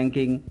ইসলামী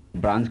ব্যাংকিং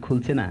ব্রাঞ্চ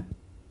খুলছে না?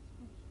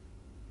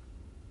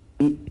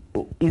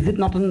 Is it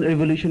not a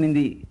revolution in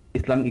the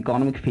Islamic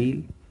economic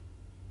field?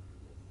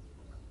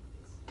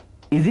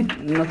 Is it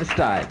not a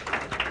style?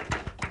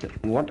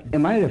 What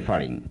am I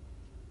referring?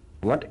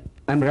 What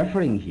I'm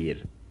referring here,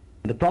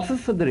 the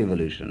process of the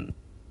revolution.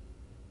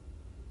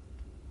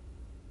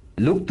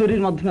 লোক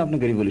তৈরির মাধ্যমে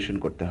আপনাকে revolution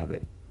করতে হবে।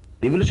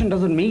 Revolution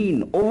doesn't mean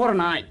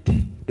overnight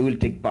you will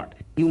take part,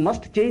 you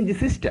must change the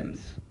systems.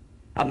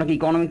 আপনাকে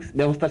economics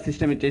ব্যবস্থার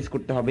সিস্টেমে change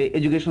করতে হবে,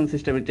 এডুকেশন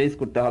সিস্টেমে চেঞ্জ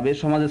করতে হবে,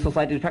 সমাজের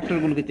সোসাইটির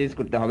ফ্যাক্টরগুলোকে চেঞ্জ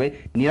করতে হবে,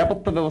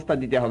 নিরাপত্তা ব্যবস্থা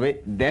দিতে হবে,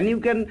 দেন you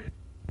can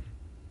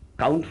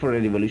count for a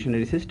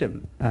revolutionary system.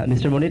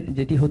 Mister মনির,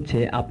 যেটি হচ্ছে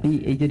আপনি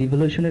এই যে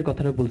রিভলিউশনের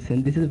কথাটা বলছেন,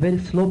 this is very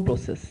slow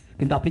process,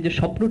 কিন্তু আপনি যে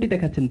স্বপ্নটি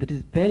দেখাচ্ছেন that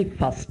is very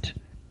fast.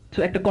 So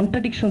একটা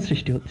কন্ট্রাডিকশন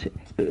সৃষ্টি হচ্ছে।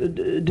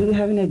 Do you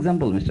have an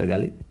example mister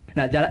Ghalib?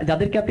 না,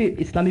 যাদেরকে আপনি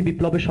ইসলামী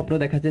বিপ্লবের স্বপ্ন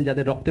দেখাচ্ছেন,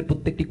 যাদের রক্তের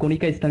প্রত্যেকটি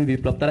কণিকা ইসলামী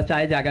বিপ্লব, তারা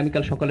চায় যে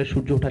আগামীকাল সকালে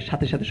সূর্য ওঠার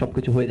সাথে সাথে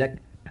সবকিছু হয়ে যাক।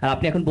 আর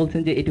আপনি এখন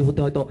বলছেন যে এটি হতে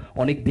হয়তো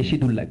অনেক বেশি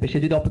দূর লাগবে। সে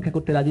যদি অপেক্ষা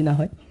করতে রাজি না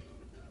হয়,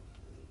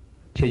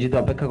 সে যদি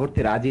অপেক্ষা করতে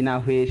রাজি না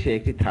হয়ে সে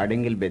একটি থার্ড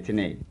অ্যাঙ্গেল বেছে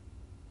নেয়,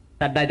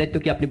 তার দায় দায়িত্ব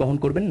কি আপনি বহন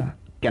করবেন না?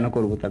 কেন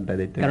করবো তার দায়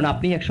দায়িত্ব? কারণ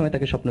আপনি একসময়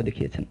তাকে স্বপ্ন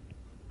দেখিয়েছেন।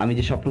 আমি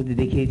যে স্বপ্নটি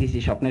দেখিয়েছি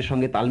সেই স্বপ্নের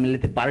সঙ্গে তাল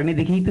মিলাতে পারেনি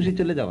দেখেই তো সে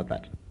চলে যাওয়া।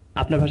 তার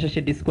আপনার ভাষায়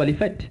সে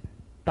ডিসকোয়ালিফাইড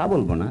তা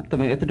বলবো না,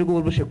 তবে এতটুকু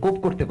বলবো সে কোপ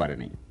করতে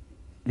পারেনি।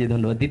 জি,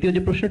 ধন্যবাদ। দ্বিতীয়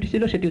যে প্রশ্নটি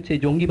ছিল সেটি হচ্ছে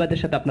এই জঙ্গিবাদের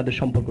সাথে আপনাদের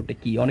সম্পর্কটা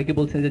কি? অনেকে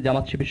বলছেন যে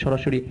জামাত শিবির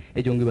সরাসরি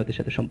এই জঙ্গিবাদের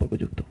সাথে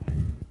সম্পর্কযুক্ত।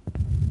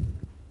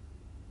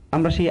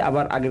 আমরা সেই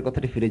আবার আগের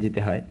কথাটি ফিরে যেতে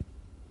হয়,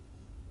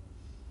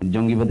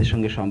 জঙ্গিবাদের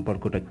সঙ্গে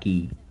সম্পর্কটা কি?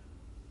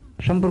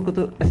 সম্পর্ক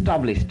তো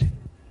এস্টাবলিশড,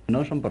 নো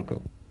সম্পর্ক।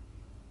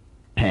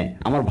 হ্যাঁ,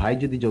 আমার ভাই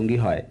যদি জঙ্গি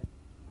হয়,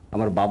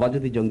 আমার বাবা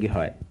যদি জঙ্গি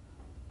হয়,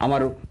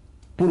 আমার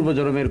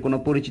পূর্বজন্মের কোনো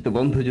পরিচিত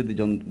বন্ধু যদি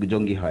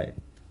জঙ্গি হয়,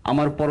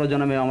 আমার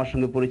পরজন্মে আমার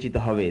সঙ্গে পরিচিত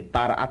হবে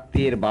তার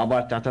আত্মীয়ের বাবা,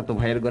 চাচাতো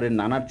ভাইয়ের ঘরের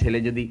নানার ছেলে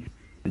যদি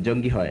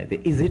জঙ্গি হয়,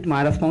 is it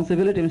my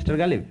responsibility mister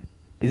Ghalib?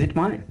 Is it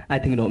my? I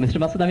think no. Mister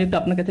Masud, আমি একটু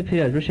আপনার কাছে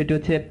ফিরে আসবো। সেটি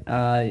হচ্ছে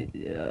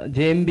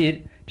জেএমবির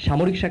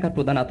সামরিক শাখার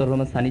প্রধান আতর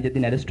রহমান সানি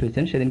যেদিন অ্যারেস্ট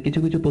হয়েছেন, সেদিন কিছু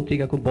কিছু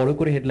পত্রিকা খুব বড়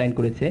করে হেডলাইন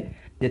করেছে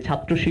যে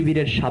ছাত্র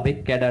শিবিরের সাবেক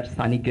ক্যাডার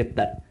সানি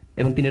গ্রেপ্তার,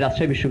 এবং তিনি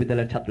রাজশাহী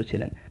বিশ্ববিদ্যালয়ের ছাত্র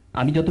ছিলেন।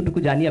 আমি যতটুকু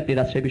জানি আপনি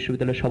রাজশাহী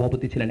বিশ্ববিদ্যালয়ের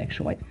সভাপতি ছিলেন এক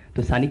সময়। তো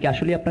সানি কি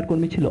আসলে আপনার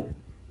কর্মী ছিল?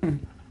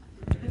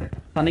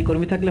 সানি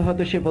কর্মী থাকলে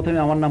হয়তো সে প্রথমে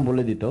আমার নাম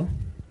বলে দিত।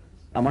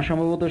 আমার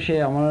সম্ভবত সে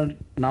আমার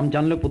নাম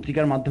জানলেও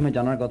পত্রিকার মাধ্যমে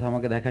জানার কথা,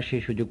 আমাকে দেখার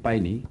সেই সুযোগ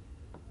পাইনি।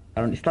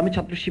 কারণ ইসলামী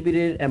ছাত্র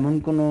শিবিরের এমন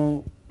কোনো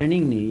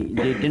ট্রেনিং নেই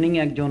যে ট্রেনিং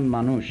একজন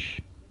মানুষ,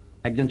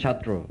 একজন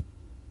ছাত্র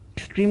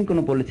এক্সট্রিম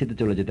কোনো পলিসিতে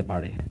চলে যেতে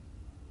পারে।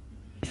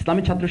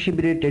 ইসলামী ছাত্র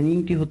শিবিরের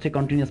ট্রেনিংটি হচ্ছে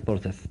কন্টিনিউয়াস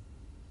প্রসেস।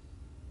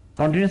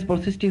 কন্টিনিউয়াস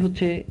প্রসেসটি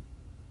হচ্ছে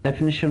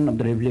ডেফিনিশন অফ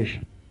দ্য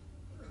রেভলিউশন।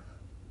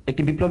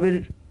 একটি বিপ্লবের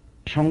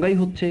সংজ্ঞাই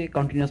হচ্ছে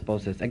কন্টিনিউয়াস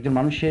প্রসেস, একজন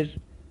মানুষের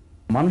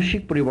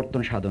মানসিক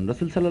পরিবর্তন সাধন।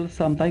 রাসূল সাল্লাল্লাহু আলাইহি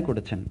ওয়াসাল্লাম তাই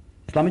করেছেন।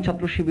 ইসলামী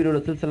ছাত্র শিবির ও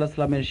রাসূল সাল্লাল্লাহু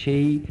আলাইহি ওয়াসাল্লামের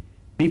সেই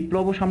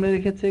বিপ্লবও সামনে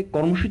রেখেছে,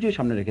 কর্মসূচিও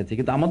সামনে রেখেছে,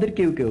 কিন্তু আমাদের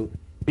কেউ কেউ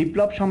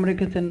বিপ্লব সামনে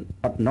রেখেছেন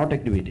বাট নট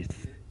অ্যাক্টিভিটিস।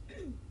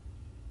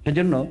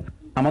 সেজন্য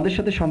আমাদের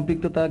সাথে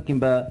সম্পৃক্ততা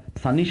কিংবা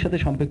সানির সাথে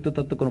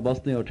সম্পৃক্ততার তো কোনো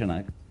প্রশ্নই ওঠে না।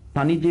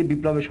 সানি যে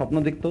বিপ্লবের স্বপ্ন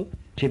দেখতো,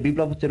 সেই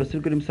বিপ্লব হচ্ছে রাসূল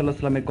করিম সাল্লাল্লাহু আলাইহি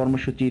ওয়াসাল্লামের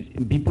কর্মসূচির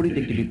বিপরীত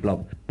একটি বিপ্লব।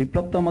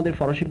 বিপ্লব তো আমাদের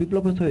ফরাসি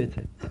বিপ্লব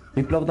হয়েছে,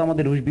 বিপ্লব তো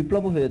আমাদের রুশ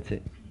বিপ্লব হয়েছে।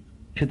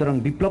 সুতরাং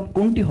বিপ্লব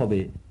কোনটি হবে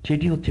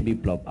সেটি হচ্ছে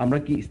বিপ্লব। আমরা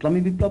কি ইসলামী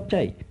বিপ্লব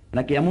চাই,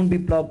 নাকি এমন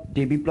বিপ্লব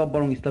যে বিপ্লব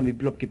বরং ইসলাম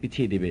বিপ্লবকে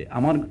পিছিয়ে দেবে?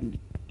 আমার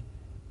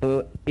তো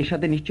এর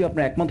সাথে নিশ্চয়ই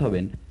আপনারা একমত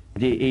হবেন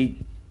যে এই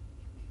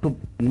খুব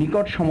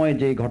নিকট সময়ে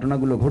যে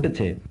ঘটনাগুলো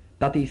ঘটেছে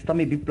তাতে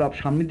ইসলামী বিপ্লব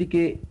সামনের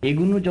দিকে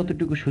এগুনো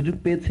যতটুকু সুযোগ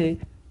পেয়েছে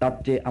তার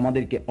চেয়ে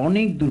আমাদেরকে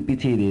অনেক দূর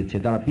পিছিয়ে দিয়েছে।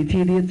 তারা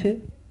পিছিয়ে দিয়েছে,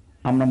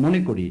 আমরা মনে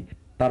করি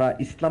তারা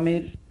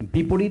ইসলামের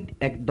বিপরীত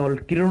একদল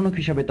ক্রীড়নক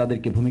হিসাবে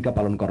তাদেরকে ভূমিকা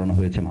পালন করানো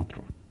হয়েছে মাত্র।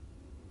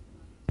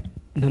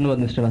 ধন্যবাদ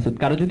মিস্টার মাসুদ।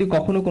 কারো যদি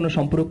কখনো কোনো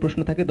সম্পূরক প্রশ্ন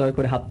থাকে দয়া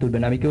করে হাত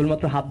তুলবেন। আমি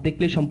কেবলমাত্র হাত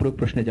দেখলেই সম্পূরক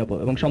প্রশ্নে যাব,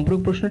 এবং সম্পূরক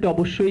প্রশ্নটি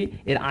অবশ্যই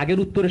এর আগের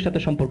উত্তরের সাথে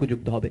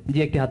সম্পর্কযুক্ত হবে। যে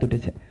একটি হাত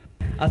উঠেছে।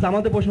 আচ্ছা,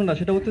 আমাদের প্রশ্নটা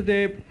সেটা হচ্ছে যে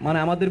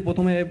আমাদের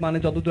প্রথমে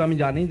যতদূর আমি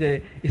জানি যে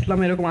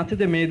ইসলামে এরকম আছে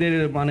যে মেয়েদের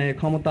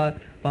ক্ষমতা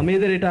বা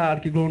মেয়েদের এটা আর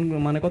কি গ্রহণ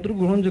কতটুকু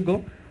গ্রহণযোগ্য,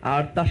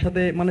 আর তার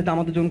সাথে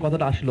জামাতের যখন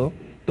কথাটা আসলো,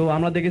 তো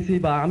আমরা দেখেছি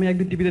বা আমি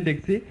একদিন টিভিতে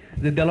দেখছি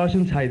যে দেলোয়ার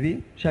হোসেন সাঈদী,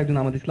 সে একজন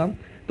জামাত ইসলাম,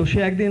 তো সে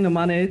একদিন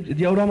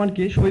জিয়াউর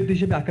রহমানকে শহীদ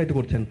হিসেবে আখ্যায়িত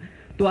করছেন।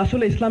 তো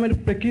আসলে ইসলামের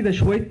প্রেক্ষিতে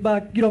শহীদ বা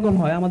কিরকম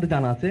হয় আমাদের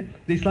জানা আছে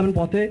যে ইসলামের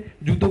পথে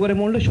যুদ্ধ করে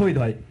মরলে শহীদ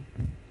হয়।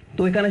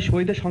 তো এখানে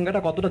শহীদের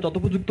সংখ্যাটা কতটা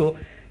যথোপযুক্ত,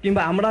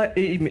 কিংবা আমরা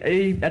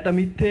এই একটা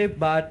মিথ্যে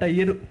বা একটা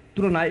ইয়ের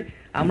তুলনায়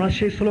আমরা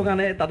সেই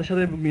স্লোগানে তাদের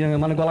সাথে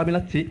গলা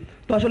মিলাচ্ছি,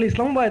 তো আসলে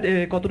ইসলাম বা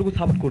কতটুকু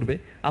সাপোর্ট করবে?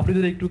 আপনি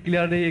যদি একটু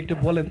ক্লিয়ারলি একটু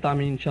বলেন তা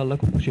আমি ইনশাআল্লাহ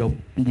খুব খুশি হব।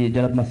 জি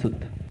জনাব মাসুদ।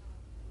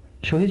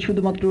 শহীদ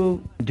শুধুমাত্র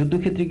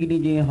যুদ্ধক্ষেত্রে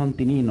গিয়ে যিনি হন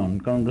তিনিই নন,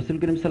 কারণ রাসূল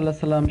করিম সাল্লাল্লাহু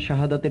আলাইহি সাল্লাম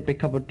শাহাদাতের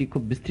প্রেক্ষাপটটি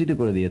খুব বিস্তৃত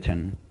করে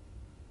দিয়েছেন।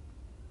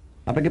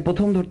 আপনাকে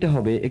প্রথম ধরতে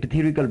হবে একটি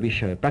থিওরিক্যাল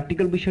বিষয়,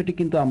 প্র্যাকটিক্যাল বিষয়টি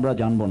কিন্তু আমরা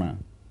জানবো না।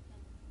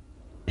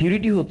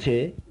 থিওরিটি হচ্ছে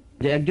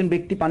যে একজন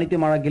ব্যক্তি পানিতে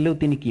মারা গেলেও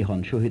তিনি কি হন?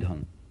 শহীদ হন।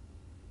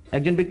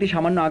 একজন ব্যক্তি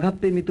সামান্য আঘাত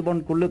পেয়ে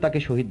মৃত্যুবরণ করলেও তাকে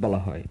শহীদ বলা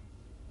হয়।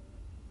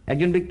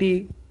 একজন ব্যক্তি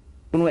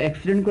কোনো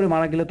অ্যাক্সিডেন্ট করে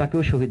মারা গেলে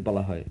তাকেও শহীদ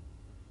বলা হয়।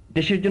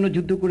 দেশের জন্য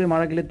যুদ্ধ করে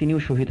মারা গেলে তিনিও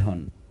শহীদ হন।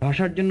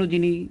 ভাষার জন্য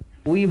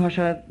ওই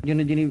ভাষার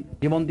জন্য যিনি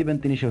জীবন দিবেন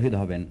তিনি শহীদ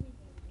হবেন।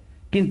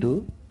 কিন্তু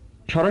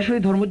সরাসরি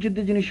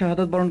ধর্মযুদ্ধে যিনি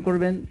শাহাদাত বরণ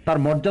করবেন তার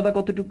মর্যাদা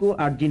কতটুকু,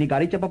 আর যিনি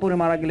গাড়ি চাপা পড়ে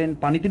মারা গেলেন,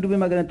 পানিতে ডুবে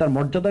মারা গেলেন, তার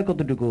মর্যাদা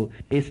কতটুকু,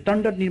 এই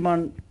স্ট্যান্ডার্ড নির্মাণ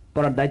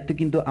করার দায়িত্ব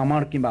কিন্তু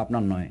আমার কিংবা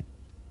আপনার নয়।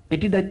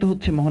 এটি দায়িত্ব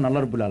হচ্ছে মহান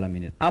আল্লাহ রাব্বুল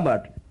আলামিনের। আবার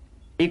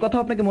এই কথা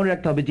আপনাকে মনে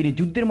রাখতে হবে, যিনি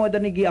যুদ্ধের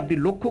ময়দানে গিয়ে আপনি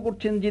লক্ষ্য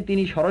করছেন যে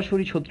তিনি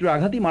সরাসরি শত্রুর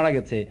আঘাতই মারা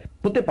গেছে,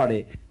 হতে পারে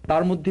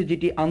তার মধ্যে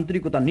যেটি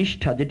আন্তরিকতা,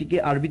 নিষ্ঠা, যেটিকে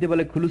আরবিতে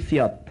বলে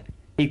খুলুসিয়াত,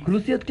 এই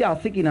খুলুসিয়াতটি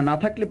আছে কিনা, না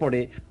থাকলে পরে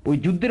ওই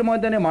যুদ্ধের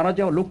ময়দানে মারা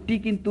যাওয়া লোকটি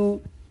কিন্তু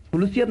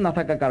খুলুসিয়াত না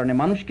থাকার কারণে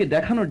মানুষকে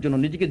দেখানোর জন্য,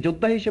 নিজেকে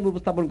যোদ্ধা হিসেবে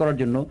উপস্থাপন করার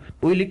জন্য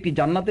ওই লোকটি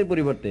জান্নাতের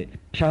পরিবর্তে,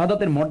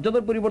 শাহাদাতের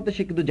মর্যাদার পরিবর্তে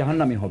সে কিন্তু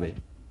জাহান্নামী হবে।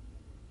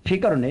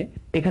 সেই কারণে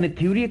এখানে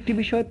থিওরি একটি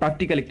বিষয়,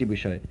 প্র্যাকটিক্যাল একটি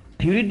বিষয়।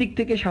 থিওরির দিক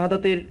থেকে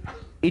শাহাদাতের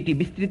এটি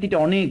বিস্তৃতিটা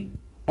অনেক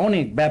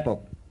অনেক ব্যাপক,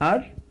 আর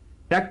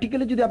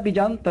প্র্যাকটিক্যালি যদি আপনি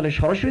যান তাহলে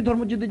সরাসরি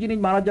ধর্মযুদ্ধে যিনি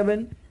মারা যাবেন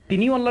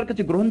তিনিও আল্লাহর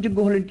কাছে গ্রহণযোগ্য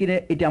হলেন কিনা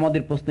এটি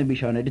আমাদের প্রশ্নের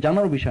বিষয় না, এটি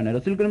জানার বিষয় না।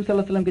 রাসূল করিম সাল্লাল্লাহু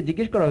আলাইহি ওয়াসাল্লামকে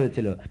জিজ্ঞেস করা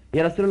হয়েছিল,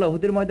 ইয়া রাসূলুল্লাহ,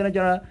 উহুদের ময়দানে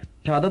যারা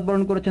শাহাদাত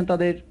বরণ করেছেন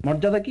তাদের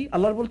মর্যাদা কি?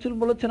 আল্লাহর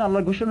বলেছেন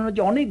আল্লাহর ঘোষণা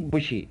অনুযায়ী অনেক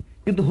বেশি,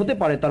 কিন্তু হতে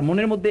পারে তার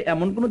মনের মধ্যে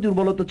এমন কোনো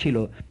দুর্বলতা ছিল,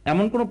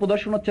 এমন কোনো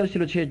প্রদর্শনাচার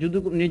ছিল, সে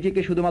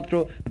নিজেকে শুধুমাত্র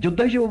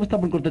যোদ্ধা হিসেবে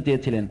উপস্থাপন করতে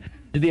চেয়েছিলেন।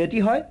 যদি এটি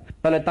হয়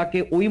তাহলে তাকে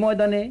ওই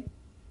ময়দানে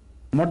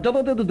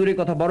মর্যাদাতে তো দূরের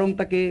কথা, বরং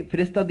তাকে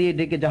ফেরেশতা দিয়ে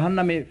ডেকে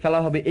জাহান্নামে ফেলা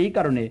হবে, এই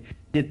কারণে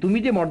যে তুমি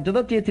যে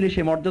মর্যাদা চেয়েছিলে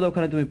সেই মর্যাদা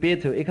ওখানে তুমি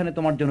পেয়েছো, এখানে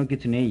তোমার জন্য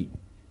কিছু নেই।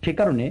 সে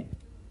কারণে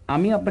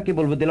আমি আপনাকে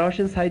বলবো, Delwar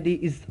Hossain Sayeedi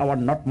is our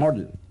not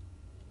model,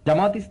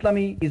 Jamaat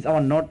Islami is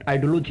our not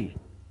ideology,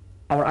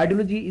 hour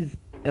ideology is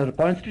our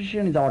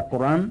constitution, is our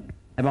কোরআন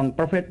এবং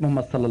প্রফেট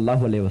মুহাম্মদ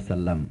সাল্লাল্লাহু আলাইহি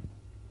ওয়াসাল্লাম।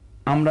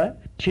 আমরা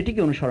সেটিকে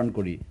অনুসরণ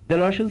করি।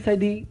 দেলোয়ার হোসেন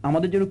সাঈদী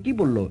আমাদের জন্য কি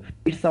বললো?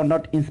 It's hour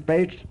not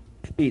inspired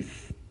speech.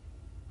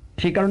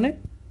 সেই কারণে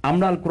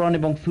আমরা আল কোরআন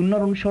এবং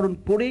সুন্নাহর অনুসরণ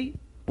করেই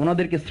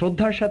ওনাদেরকে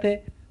শ্রদ্ধার সাথে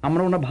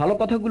আমরা ওনার ভালো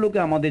কথাগুলোকে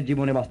আমাদের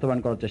জীবনে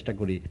বাস্তবায়ন করার চেষ্টা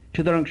করি।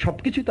 সুতরাং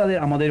সবকিছু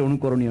আমাদের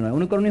অনুকরণীয় নয়।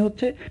 অনুকরণীয়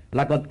হচ্ছে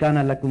লাকাদ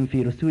কানা লাকুম ফি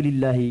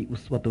রাসূলিল্লাহি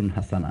উসওয়াতুন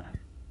হাসানা।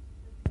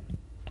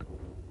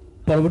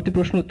 পরবর্তী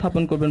প্রশ্ন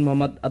উত্থাপন করবেন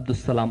মোহাম্মদ আব্দুস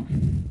সালাম।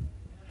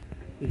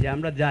 যে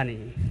আমরা জানি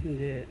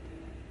যে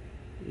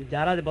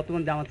যারা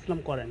বর্তমান জামাত ইসলাম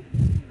করেন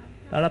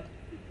তারা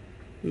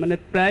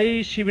প্রায়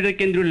শিবিরের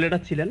কেন্দ্রীয়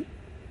লিডার ছিলেন।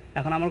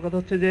 এখন আমার কথা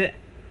হচ্ছে যে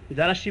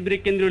যারা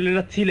শিবিরের কেন্দ্রীয়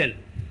লিডার ছিলেন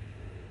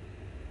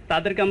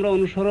তাদেরকে আমরা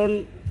অনুসরণ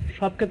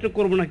সব ক্ষেত্রে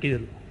করবো না কি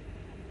জন্য?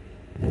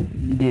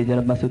 জি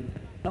জনাব মাসুদ।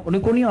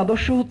 অনুকরণীয়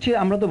আদর্শ হচ্ছে,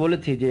 আমরা তো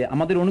বলেছি যে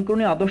আমাদের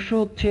অনুকরণীয় আদর্শ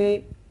হচ্ছে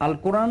আল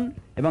কোরআন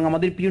এবং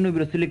আমাদের প্রিয় নবী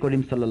রাসূল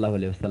করিম সাল্লাল্লাহু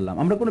আলাইহি ওয়াসাল্লাম।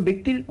 আমরা কোনো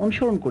ব্যক্তির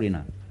অনুসরণ করি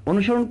না,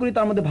 অনুসরণ করি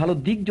তার মধ্যে ভালো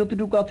দিক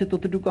যতটুকু আছে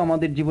ততটুকু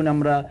আমাদের জীবনে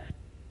আমরা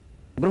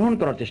গ্রহণ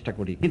করার চেষ্টা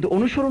করি, কিন্তু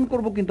অনুসরণ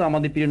করব কিন্তু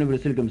আমাদের প্রিয় নবী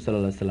রাসূল করিম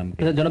সাল্লাল্লাহু আলাইহি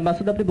ওয়াসাল্লাম। জনাব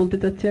মাসুদ, আপনি বলতে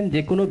চাচ্ছেন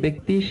যে কোনো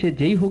ব্যক্তি সে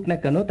যেই হোক না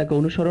কেন তাকে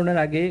অনুসরণের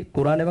আগে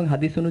কোরআন এবং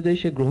হাদিস অনুযায়ী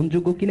সে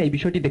গ্রহণযোগ্য কিনা এই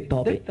বিষয়টি দেখতে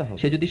হবে।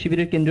 সে যদি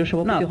শিবিরের কেন্দ্রীয়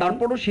সভাপতি,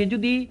 তারপরও সে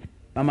যদি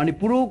মানে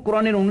পুরো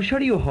কোরআনের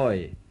অনুসারীও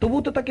হয়,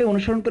 তবুও তো তাকে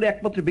অনুসরণ করে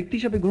একমাত্র ব্যক্তি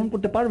হিসাবে গ্রহণ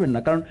করতে পারবেন না,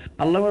 কারণ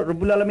আল্লাহ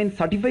রাব্বুল আলামিন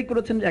সার্টিফাই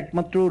করেছেন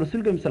একমাত্র রাসূল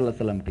করিম সাল্লাল্লাহু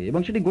আলাইহি সাল্লামকে, এবং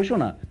সেটি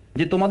ঘোষণা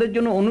যে তোমাদের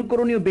জন্য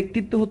অনুকরণীয়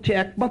ব্যক্তিত্ব হচ্ছে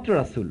একমাত্র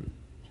রাসূল,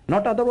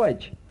 নট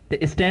আদারওয়াইজ।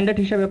 স্ট্যান্ডার্ড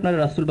হিসাবে আপনারা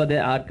রাসূল বাদে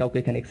আর কাউকে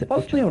এখানে অ্যাকসেপ্ট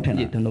প্রশ্নই ওঠে না।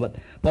 জি ধন্যবাদ।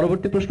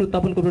 পরবর্তী প্রশ্ন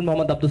উত্থাপন করবেন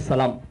মোহাম্মদ আব্দুল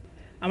সালাম।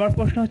 আমার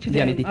প্রশ্ন হচ্ছে যে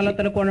আল্লাহ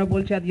তাআলা কোরআনে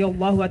বলছে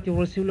আল্লাহু আতিউ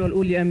রাসূল ওয়াল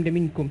উলি আমরি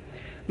মিনকুম,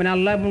 মানে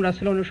আল্লাহ এবং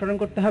রাসূলের অনুসরণ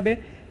করতে হবে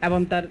এবং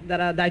তার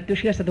যারা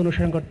দায়িত্বশীল আছে তাদের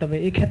অনুসরণ করতে হবে।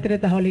 এই ক্ষেত্রে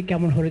তাহলে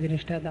কেমন হলো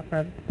জিনিসটা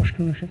আপনার প্রশ্ন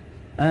অনুসারে?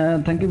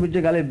 থ্যাংক ইউ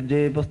বিজয় গালিব, যে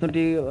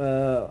প্রশ্নটি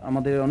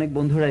আমাদের অনেক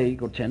বন্ধুরাই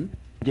করছেন,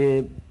 যে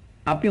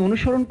আপনি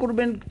অনুসরণ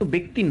করবেন তো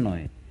ব্যক্তির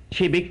নয়,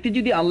 সেই ব্যক্তি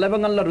যদি আল্লাহ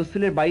এবং আল্লাহ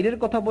রসুলের বাইরের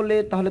কথা বলে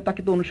তাহলে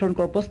তাকে তো অনুসরণ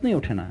করার প্রশ্নই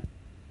ওঠে না।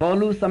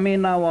 ক্বালু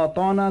সামি'না ওয়া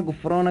আতা'না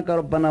গুফরানাকা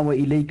রাব্বানা ওয়া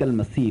ইলাইকাল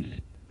মাসির।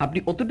 আপনি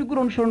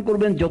অতটুকুর অনুসরণ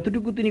করবেন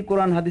যতটুকু তিনি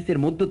কোরআন হাদিসের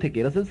মধ্য থেকে,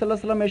 রাসূল সাল্লাল্লাহু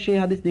আলাইহি ওয়াসাল্লামের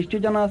সেই হাদিস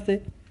নিশ্চয়ই জানা আছে,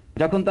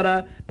 যখন তারা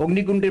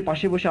অগ্নিকুণ্ডের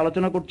পাশে বসে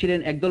আলোচনা করছিলেন,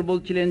 একদল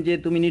বলছিলেন যে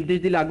তুমি নির্দেশ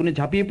দিলে আগুনে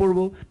ঝাঁপিয়ে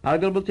পড়বো,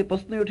 আরেকদল বলছে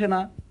প্রশ্নই ওঠে না,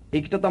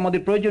 এইটা তো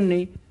আমাদের প্রয়োজন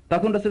নেই।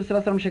 তখন রাসূল সাল্লাল্লাহু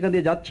আলাইহি ওয়াসাল্লাম সেখান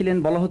দিয়ে যাচ্ছিলেন,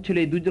 বলা হচ্ছিল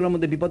এই দুই দলের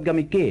মধ্যে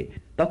বিপদগামী কে?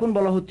 তখন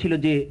বলা হচ্ছিল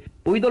যে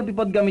ওই দল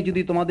বিপদগামী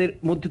যদি তোমাদের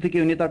মধ্য থেকে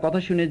ওই নেতার কথা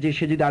শুনে যে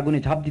সে যদি আগুনে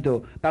ঝাঁপ দিত,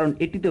 কারণ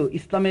এটিতেও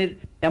ইসলামের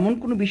এমন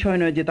কোনো বিষয়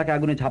নয় যে তাকে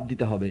আগুনে ঝাঁপ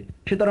দিতে হবে,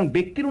 সুতরাং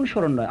ব্যক্তির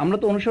অনুসরণ নয়, আমরা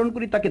তো অনুসরণ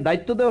করি তাকে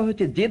দায়িত্ব দেওয়া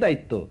হয়েছে, যে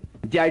দায়িত্ব,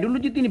 যে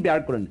আইডিওলজি তিনি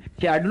বেয়ার করেন,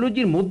 সেই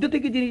আইডিওলজির মধ্যে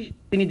থেকে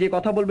তিনি যে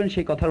কথা বলবেন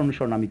সেই কথার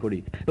অনুসরণ আমি করি।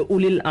 তো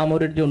উলিল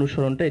আমরের যে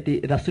অনুসরণটা এটি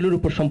রাসূলের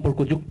উপর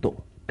সম্পর্কযুক্ত,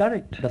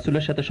 কারেক্ট,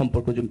 রাসূলের সাথে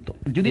সম্পর্কযুক্ত,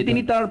 যদি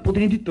তিনি তার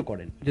প্রতিনিধিত্ব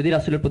করেন, যদি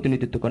রাসূলের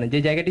প্রতিনিধিত্ব করেন। যে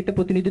জায়গাটিতে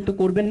প্রতিনিধিত্ব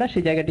করবেন না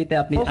সেই জায়গাটিতে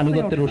আপনি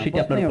আনুগত্যের রশিটি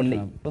আপনার উপর নেই।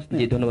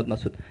 জি ধন্যবাদ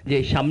মাসুদ। যে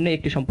সামনে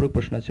একটি সম্পর্ক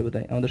প্রশ্ন আছে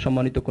বোধহয় আমাদের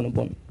সম্মানিত কোনো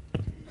বোন।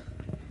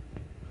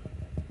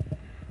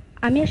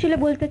 আমি আসলে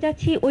বলতে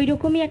চাচ্ছি ওই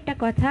রকমই একটা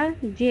কথা,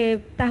 যে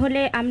তাহলে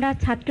আমরা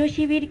ছাত্র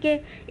শিবিরকে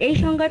এই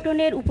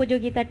সংগঠনের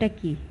উপযোগিতাটা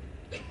কি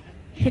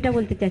সেটা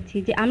বলতে চাচ্ছি,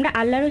 যে আমরা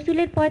আল্লাহ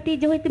রসুলের পথই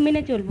যেহেতু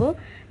মেনে চলবো,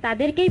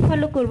 তাদেরকেই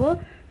ফলো করব,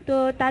 তো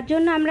তার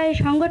জন্য আমরা এই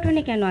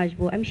সংগঠনে কেন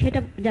আসবো, আমি সেটা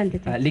জানতে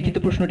চাই। লিখিত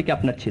প্রশ্নটি কি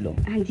আপনার ছিল?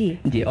 জি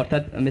জি,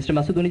 অর্থাৎ মিস্টার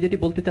মাসুদ উনি যেটি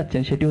বলতে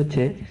চাচ্ছেন সেটি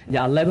হচ্ছে যে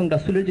আল্লাহ এবং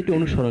রাসূলের যেটি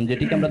অনুসরণ,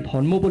 যেটিকে আমরা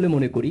ধর্ম বলে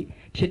মনে করি,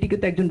 সেটিকে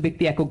তো একজন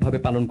ব্যক্তি এককভাবে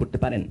পালন করতে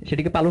পারেন।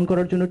 সেটিকে পালন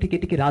করার জন্য ঠিক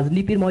এটিকে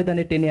রাজনীতির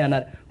ময়দানে টেনে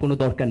আনার কোনো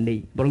দরকার নেই,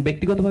 বরং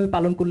ব্যক্তিগতভাবে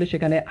পালন করলে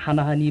সেখানে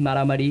হানাহানি,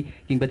 মারামারি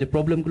কিংবা যে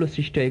প্রবলেমগুলো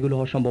সৃষ্টি হয় এগুলো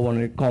হওয়ার সম্ভাবনা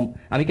অনেক কম।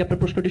 আমি কি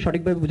আপনার প্রশ্নটি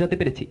সঠিকভাবে বুঝাতে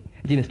পেরেছি?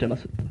 জি মিস্টার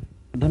মাসুদ।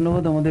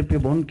 ধন্যবাদ আমাদের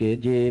প্রিয় বোনকে।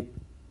 যে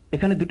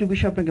এখানে দুটো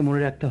বিষয় আপনাকে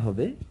মনে রাখতে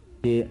হবে,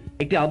 যে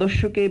একটি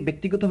আদর্শকে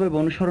ব্যক্তিগতভাবে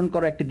অনুসরণ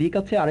করা একটি দিক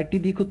আছে, আরেকটি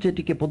দিক হচ্ছে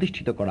এটিকে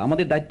প্রতিষ্ঠিত করা।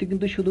 আমাদের দায়িত্ব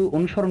কিন্তু শুধু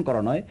অনুসরণ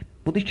করা নয়,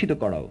 প্রতিষ্ঠিত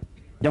করাও।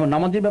 যেমন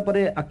নামাজের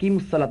ব্যাপারে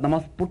আকিমুস-সালাত,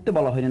 নামাজ পড়তে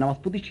বলা হয়নি, নামাজ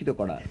প্রতিষ্ঠিত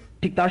করা,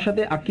 ঠিক তার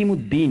সাথে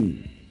আকিমুদ্দিন,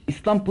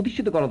 ইসলাম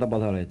প্রতিষ্ঠিত করাটা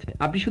বলা হয়েছে।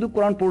 আপনি শুধু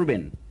কোরআন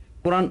পড়বেন,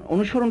 কোরআন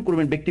অনুসরণ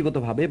করবেন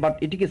ব্যক্তিগতভাবে, বাট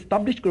এটিকে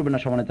এস্টাবলিশ করবেন না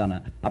সমানে তা না।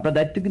 আপনার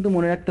দায়িত্ব কিন্তু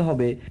মনে রাখতে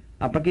হবে,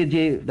 আপনাকে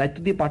যে দায়িত্ব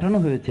দিয়ে পাঠানো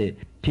হয়েছে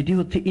সেটি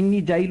হচ্ছে ইন্নী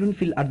জাইলুন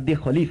ফিল আরদি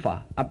খলিফা,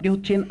 আপনি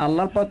হচ্ছেন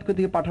আল্লাহর পক্ষ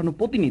থেকে পাঠানো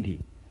প্রতিনিধি।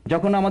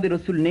 যখন আমাদের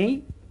রসুল নেই,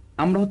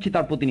 আমরা হচ্ছি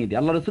তার প্রতিনিধি।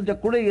 আল্লাহ রসুল যা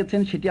করে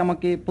গেছেন সেটি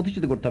আমাকে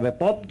প্রতিষ্ঠিত করতে হবে।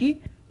 পথ কি?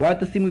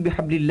 ওয়াতাসিমু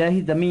বিহাবলিল্লাহি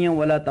জামিআন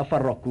ওয়ালা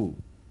তাফাররাকু,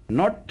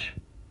 নট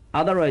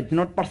আদারওয়াইজ,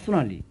 নট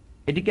পার্সোনালি।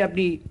 এটিকে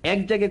আপনি এক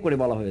জায়গায় করে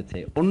বলা হয়েছে,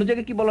 অন্য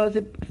জায়গায় কি বলা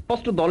হয়েছে?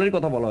 স্পষ্ট দলের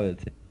কথা বলা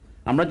হয়েছে।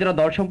 আমরা যারা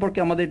দল সম্পর্কে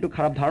আমাদের একটু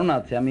খারাপ ধারণা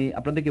আছে, আমি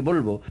আপনাদেরকে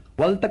বলবো,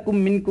 ওয়ালতাকুম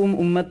মিনকুম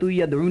উম্মাতু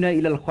ইয়াদউনা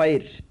ইলাল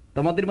খায়র,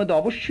 তোমাদের মধ্যে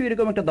অবশ্যই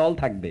এরকম একটা দল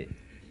থাকবে।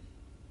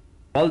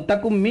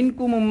 ওয়ালতাকুম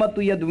মিনকুম উম্মাতু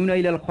ইয়াদউনা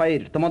ইলাল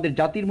খায়র, তোমাদের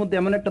জাতির মধ্যে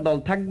এমন একটা দল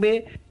থাকবে,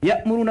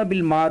 ইয়া'মুরুনা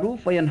বিল মারুফ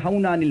ওয়া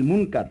ইয়ানহাউনা আনিল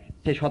মুনকার,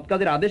 সে সৎ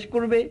কাজের আদেশ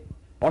করবে,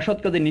 অসৎ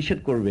কাজের নিষেধ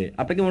করবে।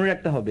 আপনাকে মনে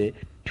রাখতে হবে,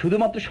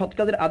 শুধুমাত্র সৎ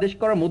কাজের আদেশ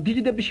করার মধ্যে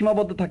যদি আপনি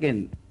সীমাবদ্ধ থাকেন,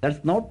 দ্যাটস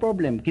নট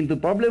প্রবলেম। কিন্তু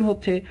প্রবলেম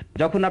হচ্ছে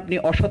যখন আপনি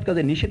অসৎ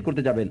কাজে নিষেধ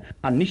করতে যাবেন,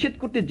 আর নিষেধ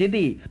করতে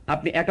যেতেই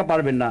আপনি একা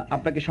পারবেন না,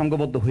 আপনাকে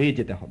সংঘবদ্ধ হয়ে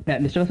যেতে হবে।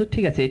 হ্যাঁ মিস্টার মাসুদ,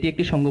 ঠিক আছে, এটি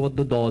একটি সংঘবদ্ধ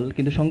দল,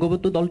 কিন্তু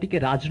সংঘবদ্ধ দলটিকে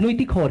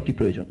রাজনৈতিক হওয়ার কি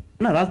প্রয়োজন?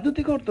 না,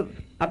 রাজনৈতিক হওয়ার তো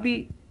আপনি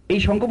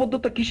এই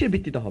সংঘবদ্ধতা কিসের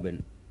ভিত্তিতে হবেন?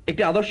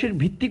 একটি আদর্শের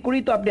ভিত্তি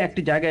করেই তো আপনি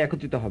একটি জায়গায়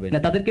একত্রিত হবেন না।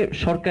 তাদেরকে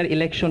সরকার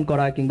ইলেকশন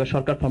করা কিংবা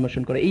সরকার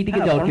ফরমেশন করা এই দিকে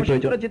যাওয়ার কি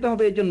প্রয়োজন? যেতে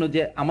হবে এই জন্য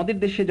যে আমাদের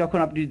দেশে যখন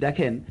আপনি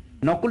দেখেন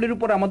নকলের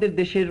উপর আমাদের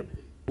দেশের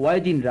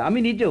ওয়াইজিনরা, আমি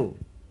নিজেও,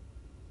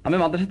 আমি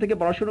মাদ্রাসা থেকে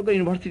পড়াশোনা করে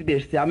ইউনিভার্সিটিতে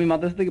এসেছি, আমি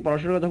মাদ্রাসা থেকে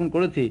পড়াশোনা যখন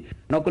করেছি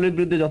নকলের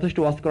বিরুদ্ধে যথেষ্ট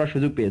ওয়াজ করার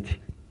সুযোগ পেয়েছি।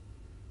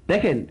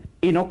 দেখেন,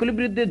 এই নকলের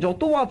বিরুদ্ধে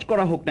যত ওয়াজ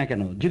করা হোক না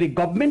কেন, যদি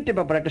গভর্নমেন্টের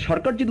ব্যাপারে একটা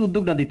সরকার যদি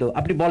উদ্যোগ না দিত,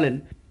 আপনি বলেন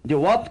যে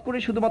ওয়াজ করে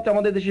শুধুমাত্র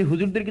আমাদের দেশের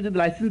হুজুরদেরকে যদি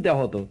লাইসেন্স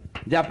দেওয়া হতো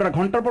যে আপনারা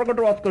ঘন্টার পর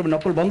ঘন্টা ওয়াজ করবেন,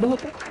 নকল বন্ধ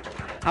হতো?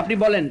 আপনি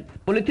বলেন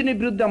পলিথিনের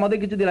বিরুদ্ধে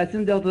আমাদেরকে যদি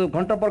লাইসেন্স দেওয়া হতো,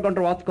 ঘন্টার পর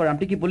ঘন্টা ওয়াজ করেন,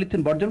 আপনি কি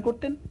পলিথিন বর্জন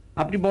করতেন?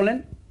 আপনি বলেন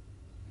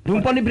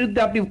ধূমপানের বিরুদ্ধে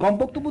আপনি কম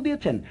বক্তব্য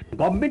দিয়েছেন।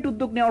 গভর্নমেন্ট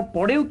উদ্যোগ নেওয়ার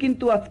পরেও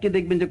কিন্তু আজকে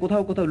দেখবেন যে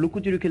কোথাও কোথাও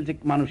লুকোচুরি খেলছে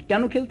মানুষ।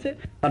 কেন খেলছে?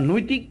 তার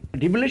নৈতিক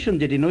রিভলিউশন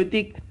যেটি,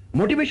 নৈতিক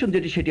মোটিভেশন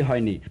যেটি, সেটি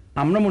হয়নি।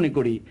 আমরা মনে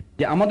করি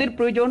যে আমাদের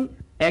প্রয়োজন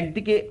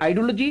একদিকে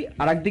আইডিওলজি,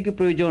 আর একদিকে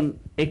প্রয়োজন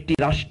একটি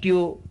রাষ্ট্রীয়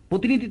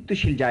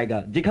প্রতিনিধিত্বশীল জায়গা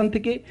যেখান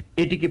থেকে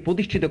এটিকে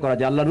প্রতিষ্ঠিত করা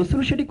যায়। আল্লাহ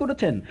রসুল সেটি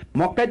করেছেন।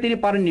 মক্কায় তিনি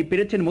পারেননি,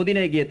 পেরেছেন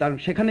মদিনায় গিয়ে, তার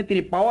সেখানে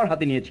তিনি পাওয়ার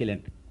হাতে নিয়েছিলেন।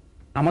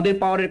 আমাদের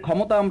পাওয়ারের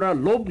ক্ষমতা আমরা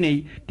লোভ নেই,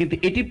 কিন্তু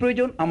এটি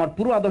প্রয়োজন আমার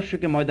পুরো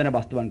আদর্শকে ময়দানে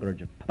বাস্তবায়ন করার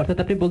জন্য। অর্থাৎ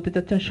আপনি বলতে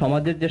চাচ্ছেন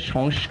সমাজের যে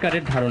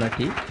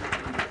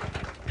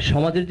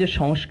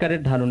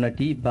সংস্কারের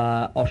ধারণাটি বা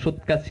অসৎ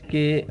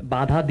কাজকে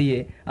বাধা দিয়ে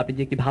আপনি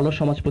যে একটি ভালো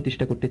সমাজ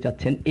প্রতিষ্ঠা করতে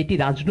চাচ্ছেন, এটি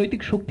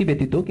রাজনৈতিক শক্তি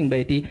ব্যতীত কিংবা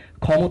এটি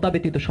ক্ষমতা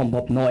ব্যতীত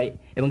সম্ভব নয়,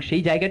 এবং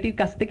সেই জায়গাটির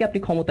কাছ থেকে আপনি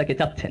ক্ষমতাকে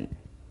চাচ্ছেন।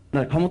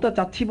 না, ক্ষমতা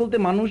চাচ্ছি বলতে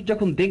মানুষ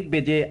যখন দেখবে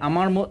যে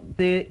আমার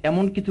মধ্যে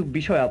এমন কিছু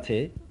বিষয় আছে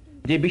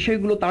যে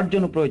বিষয়গুলো তার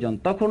জন্য প্রয়োজন,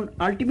 তখন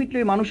আলটিমেটলি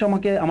মানুষ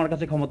আমার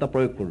কাছে ক্ষমতা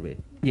প্রয়োগ করবে।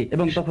 জি,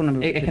 এবং তখন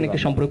এখানে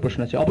একটা সম্পর্ক প্রশ্ন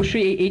আছে,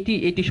 অবশ্যই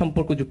এটি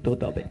সম্পর্ক যুক্ত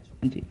হতে হবে।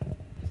 জি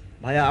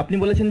ভাইয়া, আপনি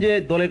বলেছেন যে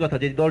দলের কথা,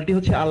 যে দলটি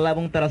হচ্ছে আল্লাহ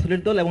এবং তার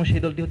রাসূলের দল, এবং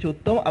সেই দলটি হচ্ছে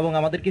উত্তম, এবং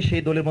আমাদেরকে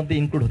সেই দলের মধ্যে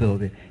ইনক্লুড হতে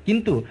হবে।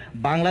 কিন্তু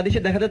বাংলাদেশে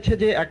দেখা যাচ্ছে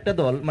যে একটা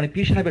দল, মানে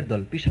পীর সাহেবের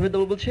দল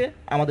বলছে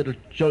আমাদের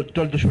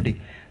দল তো সঠিক,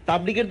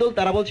 তাবলিগের দল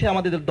তারা বলছে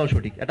আমাদের দল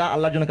সঠিক, এটা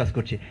আল্লাহর জন্য কাজ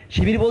করছে,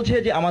 শিবির বলছে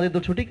যে আমাদের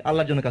দল সঠিক,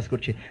 আল্লাহর জন্য কাজ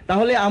করছে।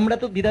 তাহলে আমরা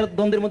তো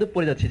দ্বিধাদ্বন্দ্বের মধ্যে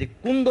পড়ে যাচ্ছি যে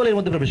কোন দলের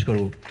মধ্যে প্রবেশ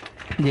করবো।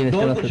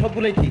 দল তো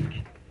সবগুলোই ঠিক।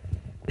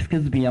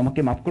 এক্সকিউজ মি, আমাকে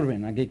মাফ করবেন,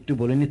 আগে একটু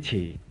বলে নিচ্ছি।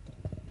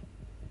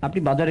 আপনি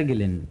বাজারে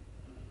গেলেন,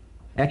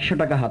 100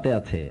 টাকা হাতে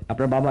আছে,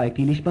 আপনার বাবা একটি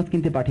ইলিশ মাছ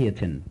কিনতে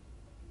পাঠিয়েছেন,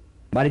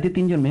 বাড়িতে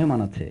 3 জন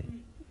মেহমান আছে,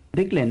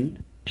 দেখলেন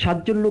 7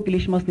 জন লোক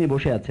ইলিশ মাছ নিয়ে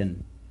বসে আছেন।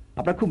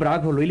 আপনার খুব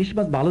রাগ হলো, ইলিশ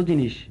মাছ ভালো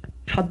জিনিস,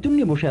 7 জন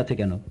নিয়ে বসে আছে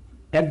কেন?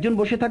 একজন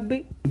বসে থাকবে,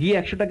 গিয়ে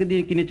 100 টাকা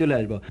দিয়ে কিনে চলে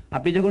আসবো।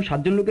 আপনি যখন 7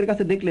 জন লোকের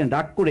কাছে দেখলেন,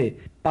 রাগ করে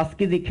 5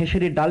 কেজি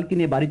খেসারির ডাল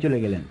কিনে বাড়ি চলে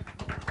গেলেন।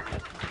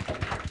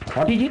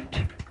 What is it?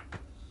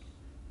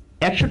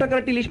 100 টাকার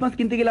একটি ইলিশ মাছ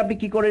কিনতে গেলে আপনি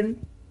কি করেন?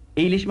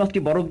 এই ইলিশ মাছটি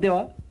বরফ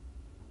দেওয়া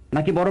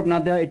নাকি বরফ না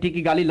দেওয়া, এটি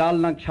কি গালি লাল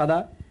না সাদা,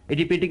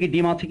 এটি পেটে কি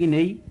ডিম আছে কি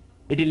নেই,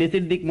 এটি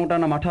লেজের দিক মোটা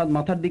না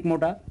মাথার দিক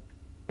মোটা,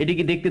 এটি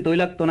কি দেখতে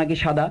তৈলাক্ত নাকি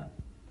সাদা।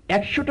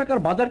 100 টাকার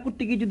বাজার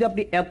করতে গিয়ে যদি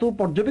আপনি এত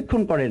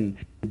পর্যবেক্ষণ করেন,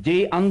 যে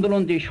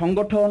আন্দোলন, যে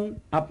সংগঠন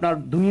আপনার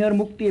দুনিয়ার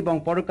মুক্তি এবং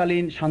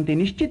পরকালীন শান্তি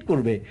নিশ্চিত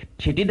করবে,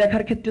 সেটি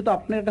দেখার ক্ষেত্রে তো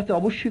আপনার কাছে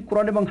অবশ্যই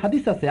কোরআন এবং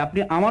হাদিস আছে। আপনি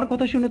আমার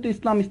কথা শুনে তো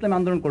ইসলাম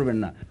আন্দোলন করবেন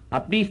না,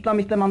 আপনি ইসলাম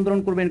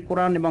আন্দোলন করবেন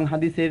কোরআন এবং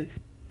হাদিসের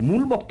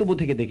মূল বক্তব্য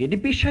থেকে দেখে। এটি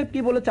পীর সাহেব কি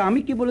বলেছে, আমি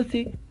কি বলেছি,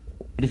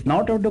 it is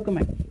not our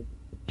document.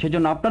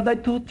 সেজন্য আপনার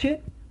দায়িত্ব হচ্ছে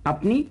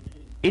আপনি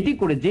এটি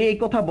করে, যে এই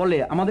কথা বলে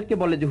আমাদেরকে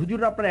বলে যে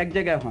হুজুররা আপনারা এক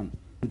জায়গায় হন,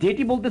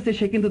 যেটি বলতেছে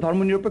সে কিন্তু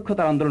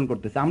ধর্মনিরপেক্ষতার আন্দোলন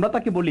করতেছে। আমরা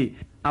তাকে বলি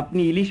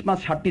আপনি ইলিশ মাছ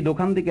 60টি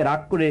দোকান থেকে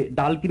রাগ করে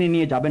ডাল কিনে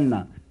নিয়ে যাবেন না,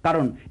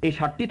 কারণ এই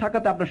 60টি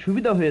থাকাতে আপনার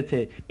সুবিধা হয়েছে,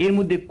 এর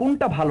মধ্যে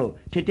কোনটা ভালো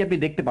সেটি আপনি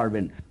দেখতে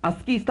পারবেন।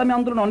 আজকে ইসলামী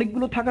আন্দোলন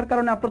অনেকগুলো থাকার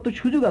কারণে আপনার তো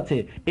সুযোগ আছে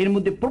এর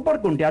মধ্যে প্রপার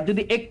কোনটি। আর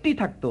যদি একটি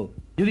থাকতো,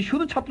 যদি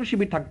শুধু ছাত্র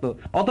শিবির থাকতো,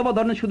 অথবা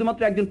ধরেন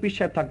শুধুমাত্র একজন পীর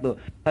সাহেব থাকতো,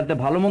 তাতে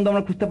ভালো মন্দ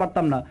আমরা খুঁজতে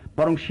পারতাম না,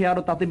 বরং সে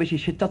আরো তাতে বেশি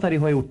স্বেচ্ছাচারী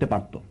হয়ে উঠতে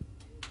পারতো।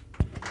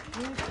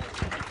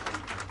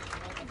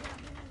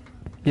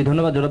 জি,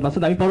 ধন্যবাদ জনাব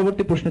মাসুদ। আমি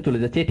পরবর্তী প্রশ্নে চলে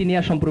যাচ্ছি, এটি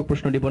নিয়ে সম্পর্ক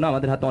প্রশ্ন দিব না,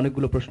 আমাদের হাতে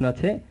অনেকগুলো প্রশ্ন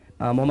আছে।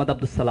 মোহাম্মদ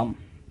আব্দুস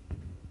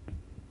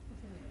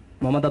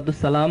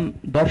সালাম,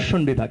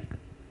 দর্শন বিভাগ।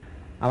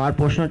 আমার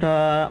প্রশ্নটা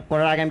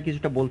করার আগে আমি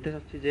কিছুটা বলতে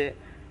চাচ্ছি যে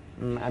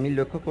আমি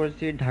লক্ষ্য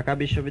করেছি ঢাকা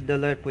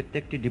বিশ্ববিদ্যালয়ের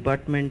প্রত্যেকটি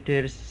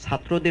ডিপার্টমেন্টের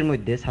ছাত্রদের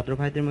মধ্যে, ছাত্র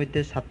ভাইদের মধ্যে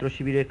ছাত্র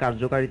শিবিরের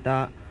কার্যকারিতা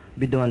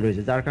বিদ্যমান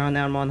রয়েছে, যার কারণে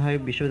আমার মনে হয়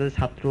বিশ্ববিদ্যালয়ের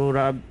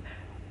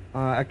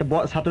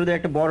ছাত্রদের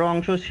একটা বড়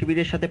অংশ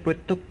শিবিরের সাথে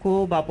প্রত্যক্ষ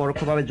বা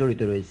পরোক্ষভাবে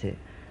জড়িত রয়েছে।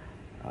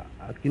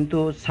 কিন্তু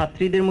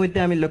ছাত্রীদের মধ্যে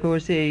আমি লক্ষ্য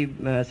করেছি এই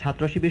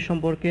ছাত্র শিবির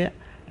সম্পর্কে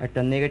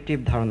একটা নেগেটিভ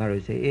ধারণা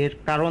রয়েছে। এর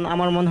কারণ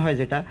আমার মনে হয়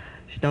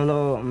সেটা হলো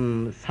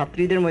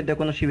ছাত্রীদের মধ্যে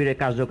কোনো শিবিরের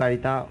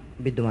কার্যকারিতা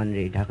বিদ্যমান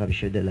নেই ঢাকা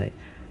বিশ্ববিদ্যালয়ে।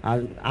 আর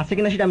আছে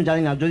কিনা সেটা আমি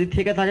জানি না, যদি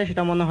থেকে থাকে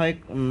সেটা মনে হয়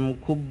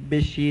খুব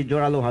বেশি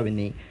জোরালোভাবে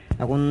নেই।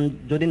 এখন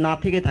যদি না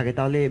থেকে থাকে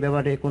তাহলে এ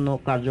ব্যাপারে কোনো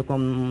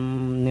কার্যক্রম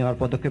নেওয়ার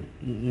পদক্ষেপ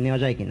নেওয়া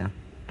যায় কিনা।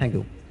 Thank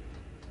you.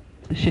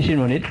 শিশির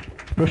মনির,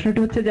 প্রশ্নটি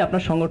হচ্ছে যে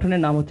আপনার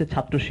সংগঠনের নাম হচ্ছে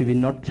ছাত্র শিবির,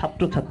 নট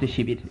ছাত্রছাত্রী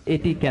শিবির,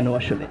 এটি কেন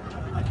আসলে?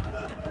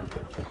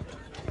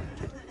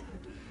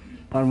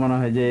 আমার মনে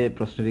হয় যে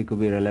প্রশ্নটি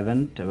খুবই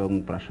রেলেভেন্ট এবং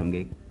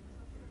প্রাসঙ্গিক।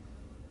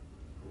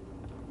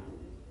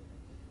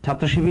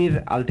 ছাত্র শিবির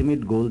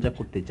আলটিমেট গোল যা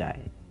করতে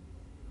চায়,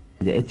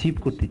 যে অ্যাচিভ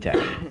করতে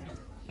চায়,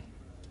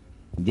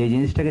 যে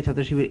জিনিসটাকে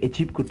ছাত্র শিবির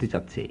অ্যাচিভ করতে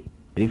চাচ্ছে,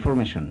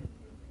 রিফরমেশন,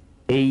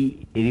 এই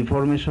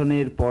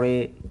রিফরমেশনের পরে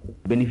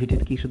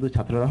বেনিফিটেড কি শুধু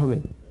ছাত্ররা হবে?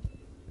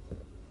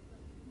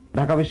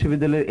 ঢাকা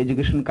বিশ্ববিদ্যালয়ের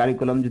এডুকেশন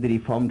কারিকুলাম যদি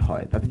রিফর্মড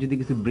হয়, তাতে যদি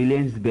কিছু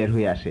ব্রিলিয়েন্টস বের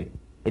হয়ে আসে,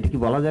 এটা কি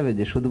বলা যাবে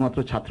যে শুধুমাত্র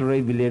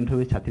ছাত্ররাই ব্রিলিয়েন্ট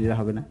হবে, ছাত্রীরা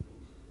হবে না?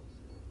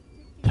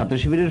 ছাত্র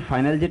শিবিরের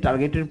ফাইনাল যে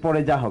টার্গেটের পরে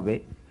যা হবে,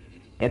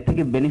 এর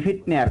থেকে বেনিফিট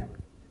নেয়ার,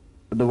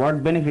 দ্য ওয়ার্ড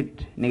বেনিফিট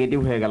নেগেটিভ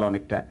হয়ে গেল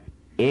অনেকটা,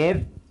 এর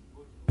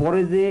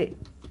পরে যে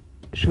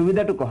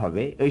সুবিধাটুকু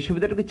হবে, ওই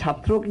সুবিধাটুকু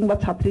ছাত্র কিংবা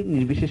ছাত্রী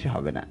নির্বিশেষে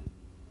হবে না,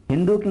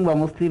 হিন্দু কিংবা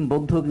মুসলিম,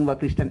 বৌদ্ধ কিংবা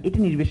খ্রিস্টান, এটি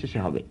নির্বিশেষে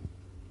হবে,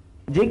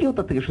 যে কেউ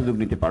তার থেকে সুযোগ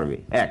নিতে পারবে।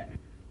 এক।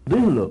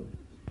 দুই হলো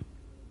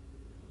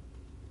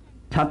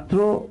ছাত্র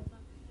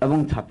এবং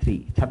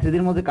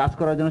ছাত্রীদের মধ্যে কাজ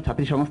করার জন্য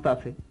ছাত্রী সংস্থা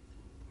আছে।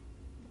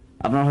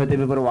 আপনারা হয়তো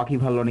ব্যাপারে ওয়াকিফ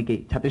হল অনেকেই,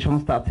 ছাত্রী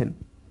সংস্থা আছেন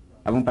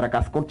এবং তারা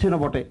কাজ করছেনও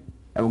বটে,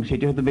 এবং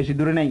সেটি হয়তো বেশি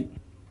দূরে নেই।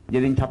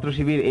 যেদিন ছাত্র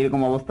শিবির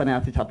এরকম অবস্থানে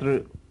আছে,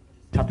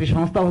 ছাত্রী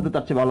সংস্থাও হয়তো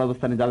তার চেয়ে ভালো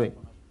অবস্থানে যাবে।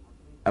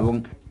 এবং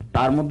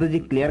তার মধ্যে যে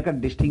ক্লিয়ার কাট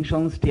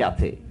ডিস্টিংশনসটি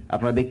আছে,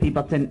 আপনারা দেখতেই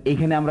পাচ্ছেন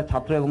এখানে আমরা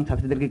ছাত্র এবং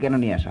ছাত্রীদেরকে কেন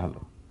নিয়ে আসা হলো?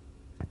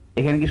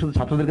 এখানে কি শুধু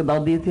ছাত্রদেরকে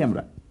দাওয়াত দিয়েছি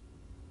আমরা?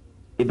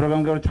 এই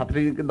প্রোগ্রামকে আমরা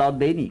ছাত্রীদেরকে দাওয়াত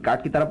দেইনি? কার্ড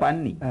কি তারা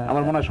পাননি?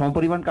 আমার মনে হয়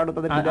সমপরিমাণ কার্ডও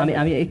তাদের।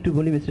 আমি একটু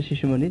বলি মিস্টার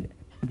শিশুমণির,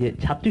 যে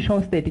ছাত্রী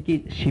সংস্থা এটি কি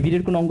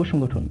শিবিরের কোনো অঙ্গ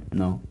সংগঠন?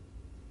 নো,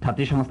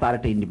 ছাত্রী সংস্থা আর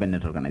একটা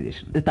ইন্ডিপেন্ডেন্ট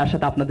অর্গানাইজেশন। তার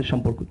সাথে আপনাদের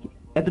সম্পর্ক কি?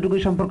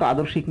 এতটুকুই সম্পর্ক,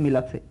 আদর্শিক মিল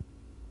আছে।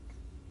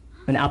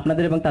 মানে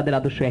আপনাদের এবং তাদের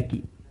আদর্শ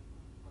একই,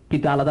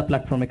 কিন্তু আলাদা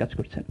প্ল্যাটফর্মে কাজ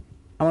করছেন।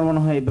 আমার মনে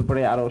হয় এই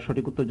ব্যাপারে আরো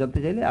সঠিক উত্তর জানতে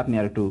চাইলে আপনি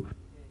আর একটু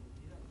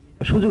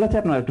সুযোগ আছে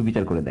আপনার একটু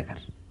বিচার করে দেখার।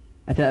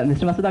 আচ্ছা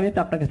মিস্টার মাসুদ, আমি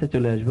একটু আপনার কাছে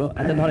চলে আসবো।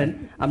 আচ্ছা ধরেন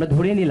আমরা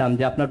ধরে নিলাম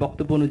যে আপনার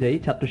বক্তব্য অনুযায়ী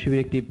ছাত্র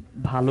শিবির একটি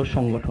ভালো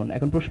সংগঠন।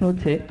 এখন প্রশ্ন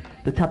হচ্ছে,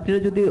 তো ছাত্রীরা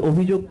যদি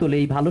অভিযোগ তোলে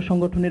এই ভালো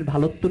সংগঠনের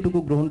ভালোত্বটুকু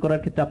গ্রহণ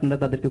করার ক্ষেত্রে আপনারা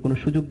তাদেরকে কোনো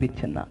সুযোগ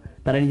দিচ্ছেন না,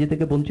 তারা নিজে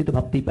থেকে বঞ্চিত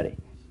ভাবতেই পারে।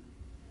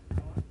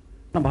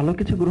 না, ভালো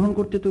কিছু গ্রহণ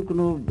করতে তো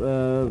কোনো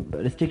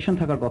রেস্ট্রিকশন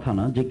থাকার কথা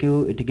না, যে কেউ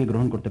এটিকে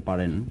গ্রহণ করতে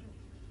পারেন।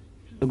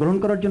 তো গ্রহণ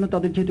করার জন্য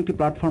তাদের যেহেতু একটি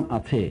প্ল্যাটফর্ম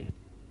আছে,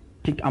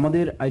 ঠিক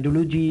আমাদের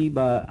আইডিওলজি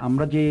বা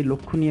আমরা যে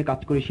লক্ষ্য নিয়ে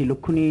কাজ করি সেই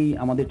লক্ষ্য নিয়েই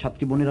আমাদের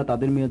ছাত্রী বোনেরা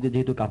তাদের মেয়েদের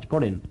যেহেতু কাজ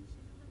করেন,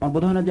 আমার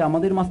বোধ হয় না যে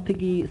আমাদের মাঝ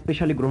থেকেই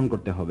স্পেশালি গ্রহণ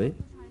করতে হবে।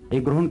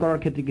 এই গ্রহণ করার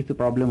ক্ষেত্রে কিছু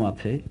প্রবলেম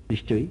আছে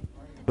নিশ্চয়ই।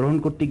 গ্রহণ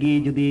করতে গিয়ে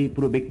যদি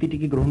পুরো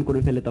ব্যক্তিটিকে গ্রহণ করে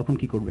ফেলে তখন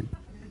কি করবেন?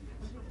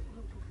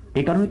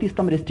 এই কারণে তো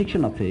ইসলাম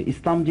রেস্ট্রিকশন আছে।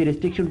 ইসলাম যে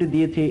রেস্ট্রিকশনটি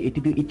দিয়েছে এটি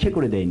তো ইচ্ছে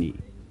করে দেয়নি।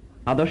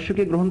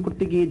 আদর্শকে গ্রহণ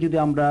করতে গিয়ে যদি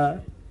আমরা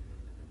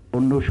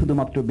অন্য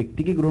শুধুমাত্র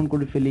ব্যক্তিকে গ্রহণ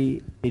করে ফেলি,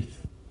 ইটস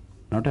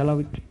নট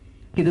অ্যালাউড।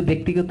 কিন্তু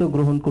ব্যক্তিগত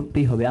গ্রহণ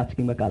করতেই হবে আজ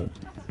কিংবা কাল,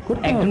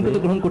 একজনকে তো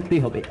গ্রহণ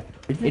করতেই হবে।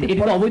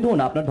 এটা অবৈধ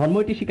না, আপনার ধর্ম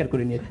এটি স্বীকার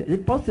করে নিয়েছে।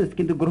 প্রসেস,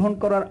 কিন্তু গ্রহণ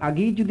করার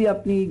আগেই যদি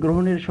আপনি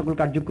গ্রহণের সকল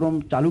কার্যক্রম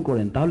চালু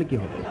করেন তাহলে কি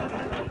হবে?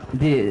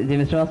 যে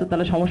মিস্টার মাসুদ,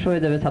 তাহলে সমস্যা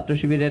হয়ে যাবে। ছাত্র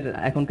শিবিরের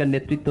এখনকার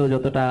নেতৃত্ব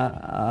যতটা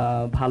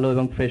ভালো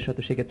এবং ফ্রেশ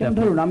হতো সেক্ষেত্রে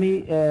ধরুন আমি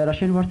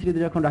রাজশাহী ইউনিভার্সিটিতে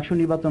যখন রাষ্ট্র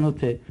নির্বাচন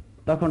হচ্ছে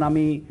তখন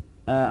আমি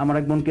আমার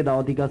এক বোনকে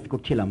দাওয়াতি কাজ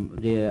করছিলাম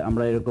যে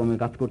আমরা এরকম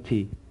কাজ করছি।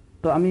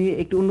 তো আমি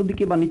একটু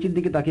অন্যদিকে বা নিচের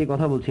দিকে তাকিয়ে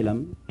কথা বলছিলাম।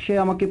 সে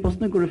আমাকে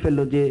প্রশ্ন করে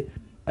ফেললো যে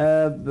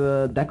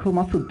দেখো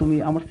মাসুদ, তুমি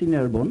আমার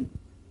সিনিয়র বোন,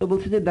 তো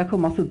বলছে যে দেখো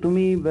মাসুদ,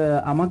 তুমি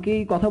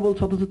আমাকেই কথা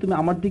বলছো অথচ তুমি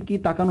আমার দিকে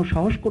তাকানো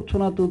সাহস করছো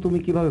না, তো তুমি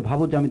কিভাবে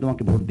ভাবো যে আমি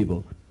তোমাকে ভোট দিব?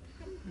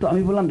 তো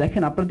আমি বললাম,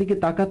 দেখেন আপনার দিকে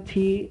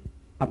তাকাচ্ছি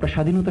আপনার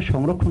স্বাধীনতা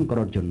সংরক্ষণ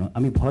করার জন্য,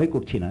 আমি ভয়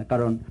করছি না,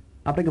 কারণ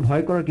আপনাকে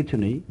ভয় করার কিছু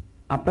নেই।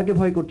 আপনাকে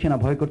ভয় করছি না,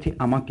 ভয় করছি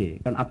আমাকে,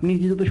 কারণ আপনি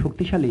যেহেতু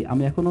শক্তিশালী,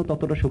 আমি এখনো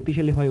ততটা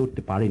শক্তিশালী হয়ে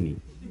উঠতে পারিনি।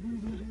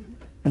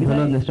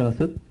 ধন্যবাদ মিস্টার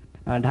মাসুদ।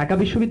 ঢাকা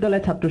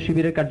বিশ্ববিদ্যালয়ের ছাত্র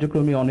শিবিরের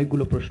কার্যক্রমে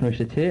অনেকগুলো প্রশ্ন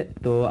এসেছে,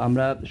 তো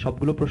আমরা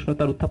সবগুলো প্রশ্ন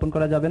তার উত্থাপন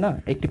করা যাবে না।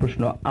 একটি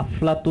প্রশ্ন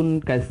আফলাতুন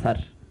কায়সার,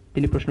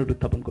 তিনি প্রশ্নটি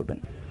উত্থাপন করবেন।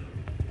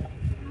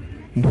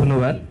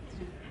 ধন্যবাদ।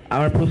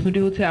 আমার প্রশ্নটি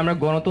হচ্ছে, আমরা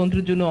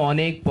গণতন্ত্রের জন্য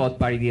অনেক পথ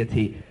পাড়ি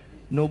দিয়েছি।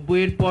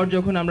 90-এর পর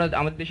যখন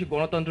আমাদের দেশে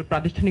গণতন্ত্র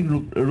প্রাতিষ্ঠানিক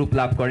রূপ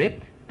লাভ করে,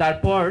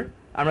 তারপর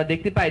আমরা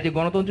দেখতে পাই যে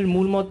গণতন্ত্রের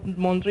মূল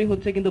মন্ত্রই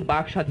হচ্ছে কিন্তু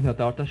বাক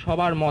স্বাধীনতা, অর্থাৎ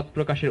সবার মত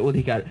প্রকাশের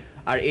অধিকার।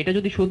 আর এটা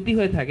যদি সত্যি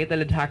হয়ে থাকে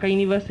তাহলে ঢাকা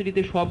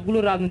ইউনিভার্সিটিতে সবগুলো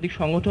রাজনৈতিক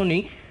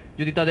সংগঠনই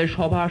যদি তাদের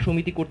সভা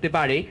সমিতি করতে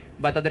পারে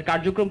বা তাদের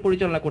কার্যক্রম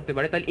পরিচালনা করতে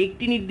পারে, তাহলে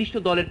একটি নির্দিষ্ট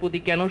দলের প্রতি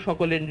কেন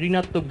সকলের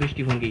ঋণাত্মক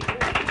দৃষ্টিভঙ্গি?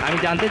 আমি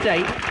জানতে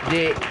চাই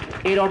যে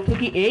এর অর্থ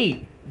কি এই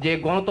যে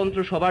গণতন্ত্র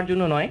সবার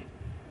জন্য নয়?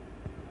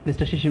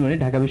 মিস্টার শিশিরমণি,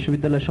 ঢাকা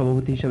বিশ্ববিদ্যালয়ের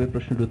সভাপতি হিসেবে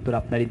প্রশ্নের উত্তর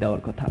আপনারই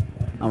দেওয়ার কথা।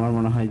 আমার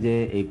মনে হয় যে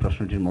এই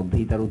প্রশ্নটির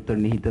মধ্যেই তার উত্তর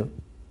নিহিত।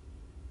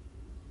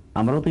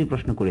 আমরাও তো এই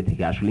প্রশ্ন করে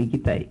থাকি, আসলেই কি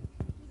তাই?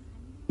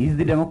 Is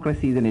the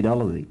democracy is an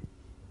ideology?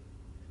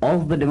 Or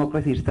the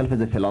democracy itself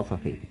is a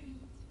philosophy?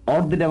 Or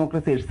the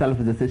democracy itself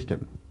is a system?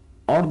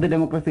 Or the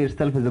democracy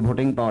itself is a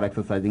voting power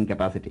exercising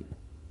capacity?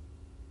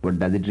 What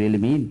does it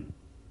really mean?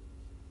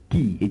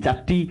 কি এই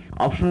চারটি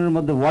অপশনের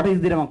মধ্যে what is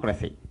the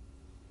democracy?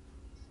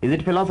 Is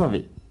it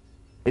philosophy?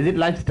 Is it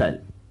lifestyle?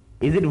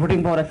 Is it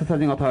voting power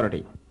exercising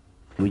authority?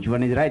 Which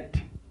one is right?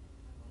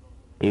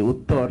 এই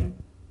উত্তর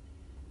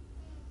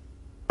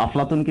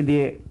আফলাতুনকে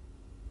দিয়ে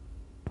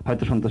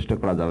হয়তো সন্তুষ্ট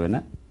করা যাবে না,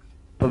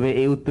 তবে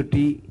এই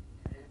উত্তরটি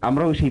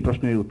আমরাও সেই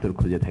প্রশ্নের উত্তর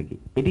খুঁজে থাকি।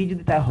 এটি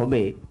যদি তা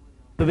হবে,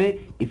 তবে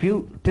ইফ ইউ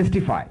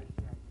টেস্টিফাই,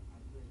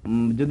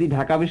 যদি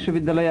ঢাকা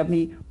বিশ্ববিদ্যালয়ে আপনি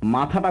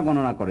মাথাটা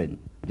গণনা করেন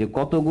যে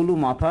কতগুলো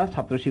মাথা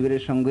ছাত্র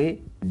শিবিরের সঙ্গে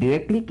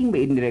ডিরেক্টলি কিংবা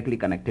ইনডিরেক্টলি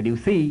কানেক্টেড, ইউ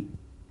সি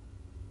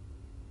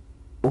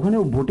ওখানে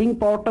ভোটিং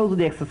পাওয়ারটাও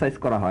যদি এক্সারসাইজ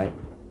করা হয়,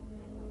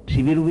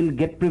 শিবির will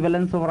get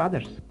prevalence over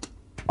others.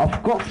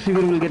 Of course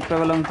Shibir will get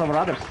prevalence over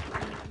others.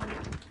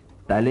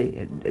 তাহলে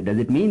does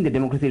it mean that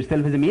democracy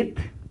itself is a myth?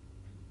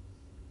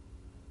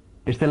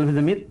 Itself is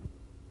a myth?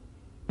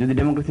 যদি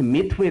democracy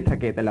myth হয়ে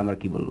থাকে তাহলে আমরা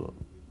কি বলবো?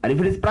 আর if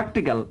it is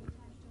practical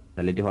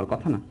তাহলে এটি হওয়ার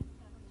কথা না।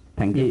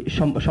 Thank you.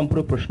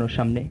 সম্পূরক প্রশ্ন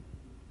সামনে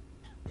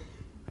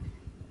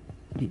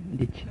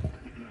দিচ্ছি।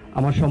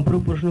 আমার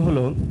সম্পূরক প্রশ্ন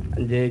হলো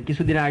যে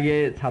কিছুদিন আগে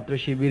ছাত্র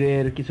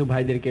শিবিরের কিছু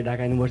ভাইদেরকে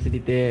ঢাকা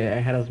ইউনিভার্সিটিতে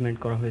হ্যারাসমেন্ট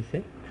করা হয়েছে।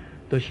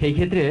 তো সেই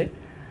ক্ষেত্রে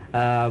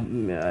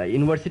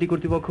ইউনিভার্সিটি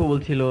কর্তৃপক্ষ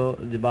বলছিল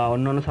বা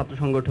অন্যান্য ছাত্র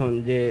সংগঠন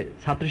যে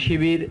ছাত্র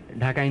শিবির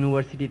ঢাকা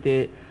ইউনিভার্সিটিতে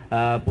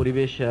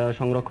পরিবেশ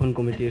সংরক্ষণ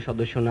কমিটির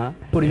সদস্য না,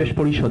 পরিবেশ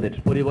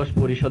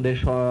পরিষদের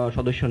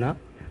সদস্য না,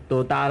 তো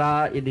তারা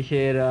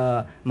এদেশের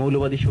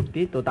মৌলবাদী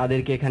শক্তি, তো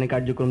তাদেরকে এখানে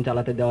কার্যক্রম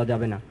চালাতে দেওয়া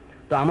যাবে না।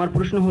 তো আমার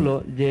প্রশ্ন হলো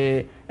যে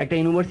একটা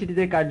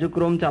ইউনিভার্সিটিতে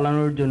কার্যক্রম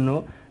চালানোর জন্য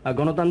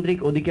গণতান্ত্রিক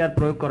অধিকার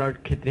প্রয়োগ করার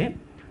ক্ষেত্রে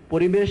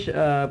পরিবেশ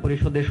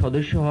পরিষদের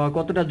সদস্য হওয়া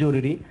কতটা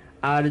জরুরি,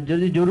 আর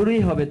যদি জরুরি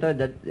হবে তা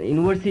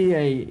ইউনিভার্সিটি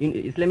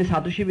ইসলামী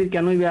ছাত্র শিবির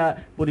কেনই বা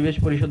পরিবেশ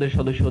পরিষদের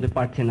সদস্য হতে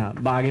পারছে না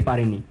বা আগে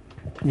পারেনি?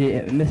 যে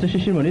মিস্টার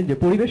শিশির মনির, যে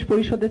পরিবেশ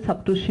পরিষদের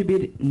ছাত্র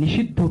শিবির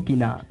নিষিদ্ধ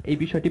কিনা এই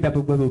বিষয়টি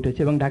ব্যাপকভাবে উঠেছে,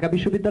 এবং ঢাকা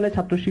বিশ্ববিদ্যালয়ের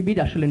ছাত্র শিবির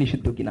আসলে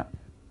নিষিদ্ধ কিনা।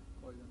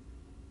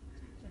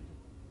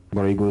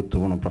 বড়ই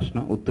গুরুত্বপূর্ণ প্রশ্ন,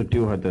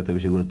 উত্তরটিও হয়তো এত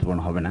বেশি গুরুত্বপূর্ণ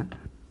হবে না,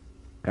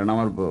 কারণ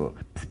আমার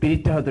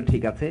স্পিরিটটা হয়তো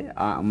ঠিক আছে,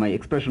 মাই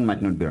expression might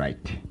not be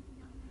right.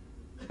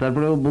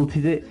 তারপরেও বলছি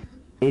যে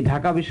এই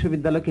ঢাকা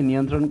বিশ্ববিদ্যালয়কে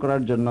নিয়ন্ত্রণ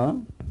করার জন্য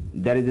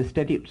there is a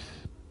statutes,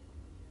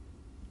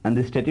 and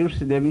the statutes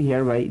they be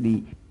here by the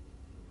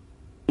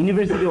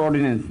University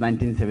Ordinance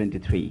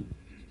 1973.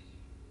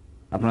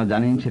 আপনারা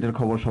জানেন, সেটার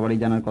খবর সবারই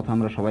জানার কথা,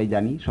 আমরা সবাই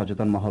জানি,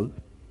 সচেতন মহল।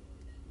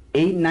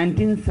 এই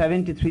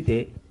 1973-তে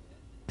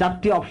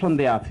 4টি অপশন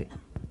দেয়া আছে,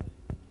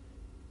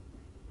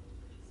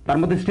 তার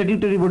মধ্যে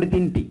স্ট্যাটিউটরি বডি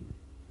 3টি।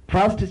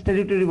 First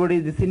statutory body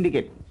is the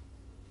syndicate,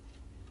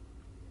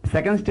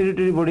 second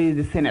statutory body is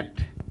the senate,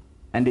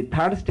 and the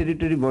third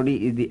statutory body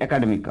is the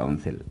academic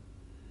council.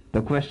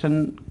 The question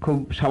খুব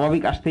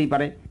স্বাভাবিক আসতেই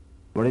পারে,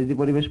 what is the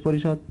পরিবেশ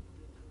পরিষদ,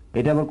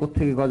 এটা আবার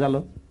কোত্থেকে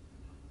গজালো?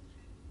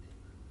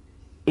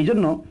 এই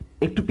জন্য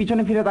একটু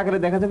পিছনে ফিরে তাকালে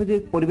দেখা যাবে যে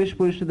পরিবেশ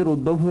পরিষদের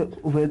উদ্ভব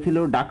হয়েছিল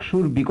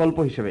ডাকসুর বিকল্প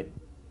হিসেবে।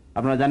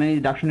 আপনারা জানেন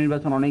এই ডাকসু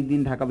নির্বাচন অনেকদিন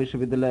ঢাকা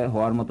বিশ্ববিদ্যালয়ে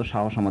হওয়ার মতো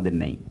সাহস আমাদের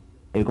নেই,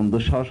 এরকম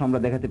দুঃসাহস আমরা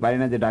দেখাতে পারি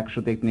না যে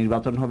ডাকসুতে এক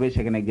নির্বাচন হবে,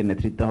 সেখানে একজন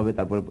নেতৃত্ব হবে,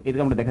 তারপর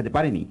এরকম আমরা দেখাতে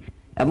পারিনি।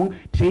 এবং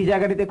সেই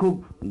জায়গাটিতে খুব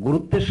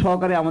গুরুত্বের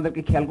সহকারে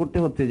আমাদেরকে খেয়াল করতে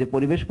হচ্ছে যে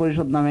পরিবেশ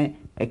পরিষদ নামে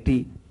একটি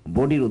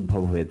বডির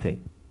উদ্ভব হয়েছে।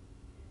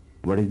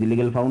 What is the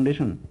legal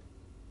foundation?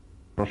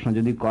 প্রশ্ন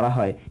যদি করা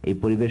হয় এই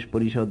পরিবেশ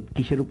পরিষদ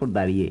কিসের উপর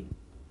দাঁড়িয়ে,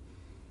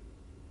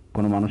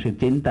 কোন মানুষের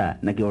চিন্তা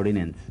নাকি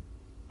অর্ডিন্যান্স?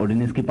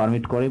 অর্ডিন্যান্স কি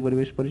পারমিট করে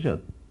পরিবেশ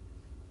পরিষদ?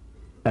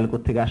 তাহলে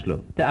কোথেকে আসলো?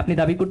 আপনি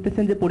দাবি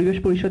করতেছেন যে পরিবেশ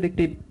পরিষদ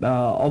একটি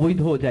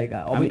অবৈধ জায়গা,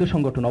 অবৈধ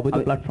সংগঠন, অবৈধ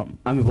প্ল্যাটফর্ম।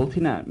 আমি বলছি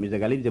না মির্জা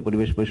গালিব যে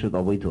পরিবেশ পরিষদ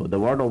অবৈধ। দ্য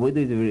ওয়ার্ড অবৈধ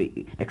is a very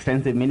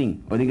extensive meaning,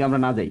 ওইদিকে আমরা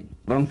না যাই,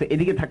 বরং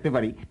এদিকে থাকতে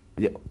পারি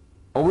যে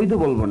অবৈধ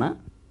বলবো না,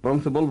 বরং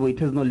বলবো it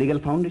has no legal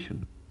foundation.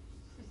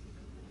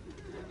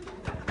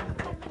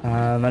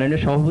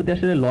 মাননীয় সভাপতি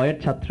আসলে লয়ের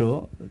ছাত্র,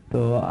 তো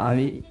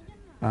আমি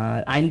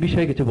আইন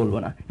বিষয়ে কিছু বলবো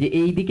না, যে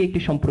এই দিকে একটি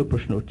সম্পূরক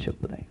প্রশ্ন উঠছে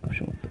বোধহয়।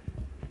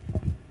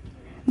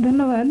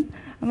 ধন্যবাদ।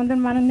 আমাদের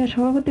মাননীয়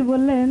সভাপতি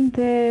বললেন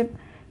যে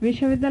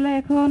বিশ্ববিদ্যালয়ে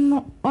এখন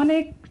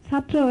অনেক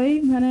ছাত্রই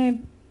মানে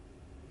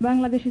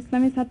বাংলাদেশ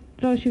ইসলামী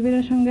ছাত্র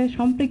শিবিরের সঙ্গে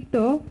সম্পৃক্ত,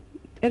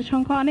 এর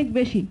সংখ্যা অনেক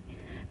বেশি।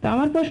 তো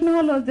আমার প্রশ্ন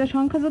হলো যে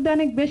সংখ্যা যদি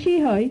অনেক বেশি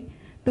হয়,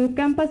 তো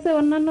ক্যাম্পাসে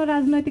অন্যান্য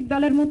রাজনৈতিক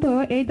দলের মতো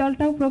এই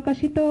দলটাও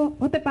প্রকাশিত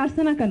হতে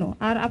পারছে না কেন?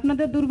 আর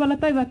আপনাদের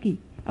দুর্বলতাই বা কি,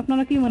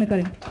 আপনারা কি মনে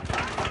করেন?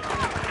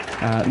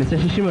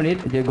 মিস্টার শিশির মনির,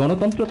 যে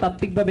গণতন্ত্র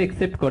তাত্ত্বিকভাবে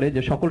একসেপ্ট করে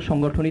যে সকল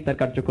সংগঠনই তার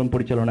কার্যক্রম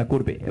পরিচালনা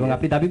করবে, এবং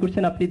আপনি দাবি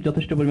করছেন আপনি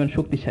যথেষ্ট পরিমাণ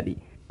শক্তিশালী,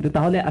 কিন্তু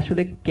তাহলে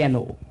আসলে কেন?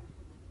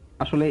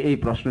 আসলে এই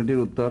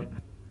প্রশ্নটির উত্তর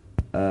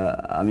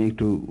আমি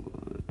একটু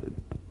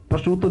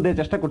প্রশ্নের উত্তর দেওয়ার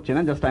চেষ্টা করছি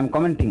না, just I am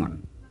commenting on.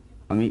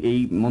 আমি এই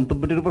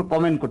মন্তব্যটির উপর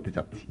কমেন্ট করতে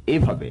চাচ্ছি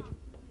এইভাবে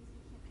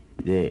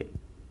যে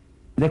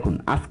দেখুন,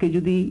 আজকে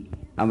যদি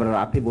আমরা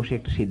রাতে বসে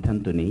একটা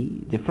সিদ্ধান্ত নিই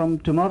যে from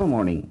tomorrow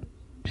morning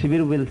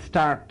Shibir will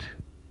start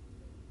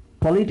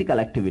political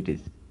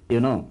activities,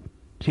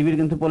 শিবির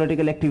কিন্তু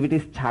পলিটিক্যাল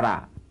অ্যাক্টিভিটিস ছাড়া,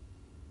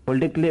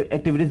 political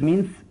activities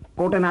means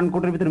court and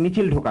আনকোর্টের ভিতরে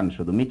মিছিল ঢোকান,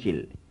 শুধু মিছিল,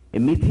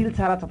 এই মিছিল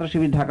ছাড়া ছাত্র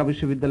শিবির ঢাকা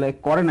বিশ্ববিদ্যালয়ে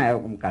করে না,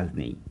 এরকম কাজ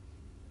নেই।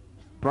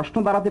 প্রশ্ন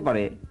দাঁড়াতে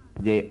পারে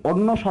যে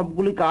অন্য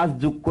সবগুলি কাজ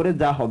যোগ করে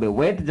যা হবে,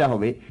 ওয়েট যা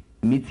হবে,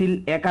 মিছিল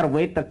এক আর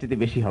ওয়েট তার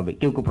চেয়ে বেশি হবে,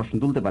 কেউ কেউ প্রশ্ন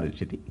তুলতে পারেন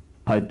সেটি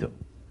হয়তো,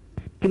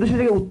 কিন্তু সে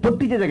জায়গায়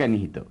উত্তরটি যে জায়গায়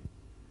নিহিত।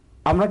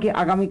 আমরা কি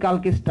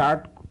আগামীকালকে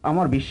স্টার্ট,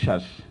 আমার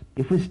বিশ্বাস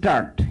if we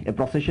start A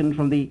procession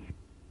from the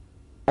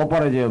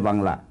অপরাজেয়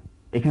বাংলা,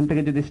 এখান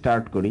থেকে যদি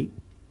স্টার্ট করি,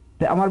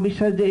 তো আমার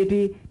বিশ্বাস যে এটি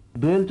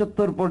দোয়েল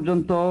চত্বর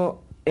পর্যন্ত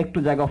একটু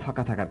জায়গা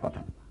ফাঁকা থাকার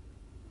কথা।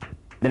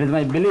 That is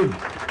my believe,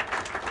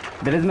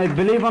 that is my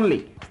believe only.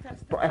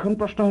 এখন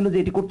প্রশ্ন হলো যে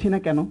এটি করছি না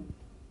কেন,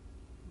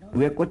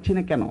 উই আর করছি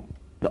না কেন?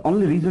 দ্য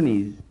অনলি রিজন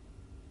ইজ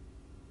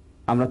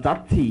আমরা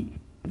চাচ্ছি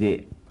যে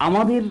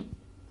আমাদের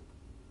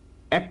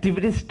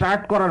অ্যাক্টিভিটি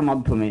স্টার্ট করার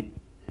মাধ্যমে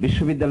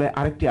বিশ্ববিদ্যালয়ে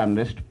আরেকটি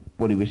আনরেস্ট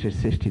পরিবেশের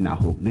সৃষ্টি না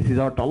হোক। This is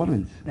our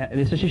tolerance.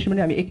 Mister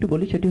শিশিরমণি, আমি একটু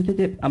বলি, সেটি হচ্ছে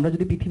যে আমরা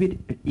যদি পৃথিবীর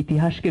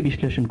ইতিহাসকে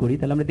বিশ্লেষণ করি,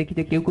 তাহলে আমরা দেখি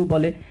যে কেউ কেউ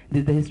বলে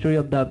this the history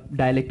of the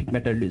dialectic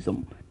ম্যাটারিয়ালিজম,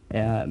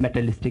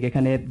 ম্যাটারিয়ালিস্টিক,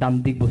 এখানে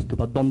দান্দিক বস্তু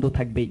বা দ্বন্দ্ব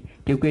থাকবেই।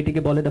 কেউ কেউ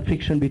এটিকে বলে the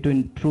friction between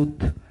truth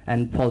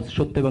and false,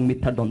 সত্য এবং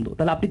মিথ্যার দ্বন্দ্ব।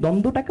 তাহলে আপনি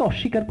দ্বন্দ্বটাকে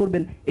অস্বীকার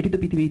করবেন, এটি তো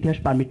পৃথিবীর ইতিহাস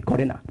পারমিট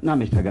করে না। না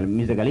মিস্টার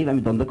গালিব,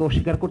 আমি দ্বন্দ্বকে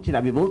অস্বীকার করছি না,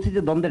 আমি বলছি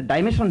যে দ্বন্দ্বের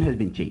dimension has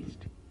been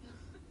changed.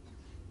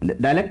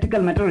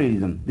 Dialectical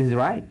materialism, this is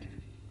right,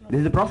 this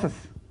is the process,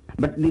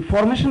 but the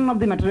formation of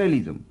the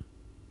materialism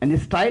and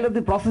the style of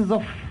the process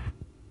of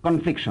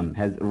confliction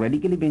has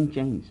radically been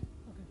changed.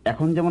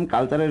 এখন যেমন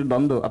কালচারের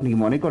দ্বন্দ্ব, আপনি কি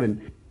মনে করেন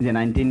যে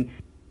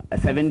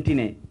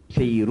 1917-এ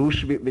সেই রুশ,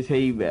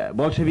 সেই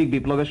বলশেভিক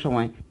বিপ্লবের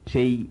সময়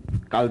সেই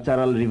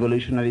কালচারাল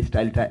রিভলিউশনারি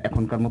স্টাইলটা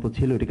এখনকার মতো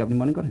ছিল, এটাকে আপনি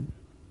মনে করেন?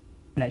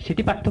 না,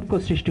 সেটি পার্থক্য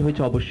সৃষ্টি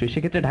হয়েছে অবশ্যই।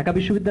 সেক্ষেত্রে ঢাকা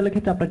বিশ্ববিদ্যালয়ের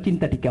ক্ষেত্রে আপনার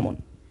চিন্তাটি কেমন?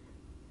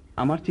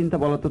 আমার চিন্তা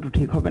বলা তো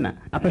ঠিক হবে না,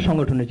 আপনার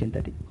সংগঠনের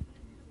চিন্তাটি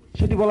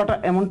সেটি বলাটা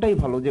এমনটাই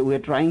ভালো যে we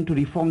are trying to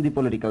reform the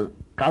political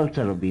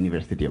culture of the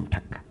university of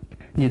Dhaka.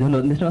 জি,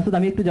 ধন্যবাদ মিস্টার মাসুদ।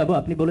 আমি একটু যাবো,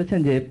 আপনি বলেছেন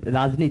যে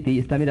রাজনীতি,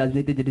 ইসলামী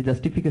রাজনীতি যেটি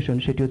জাস্টিফিকেশন,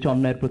 সেটি হচ্ছে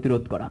অন্যায়ের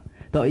প্রতিরোধ করা।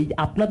 তো এই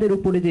আপনাদের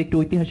উপরে যে একটি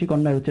ঐতিহাসিক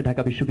অন্যায় হচ্ছে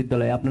ঢাকা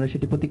বিশ্ববিদ্যালয়ে, আপনারা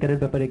সেটি প্রতিকারের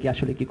ব্যাপারে কি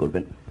আসলে কি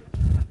করবেন?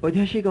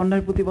 ঐতিহাসিক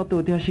অন্যায়ের প্রতিবাদ তো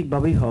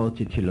ঐতিহাসিকভাবেই হওয়া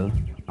উচিত ছিল,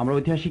 আমরা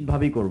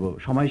ঐতিহাসিকভাবেই করব,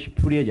 সময়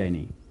ফুরিয়ে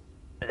যায়নি।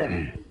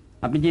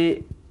 আপনি যে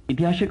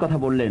ইতিহাসের কথা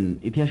বললেন,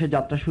 ইতিহাসের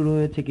যাত্রা শুরু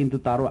হয়েছে কিন্তু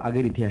তারও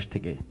আগের ইতিহাস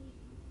থেকে,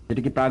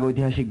 যেটাকে প্রাগ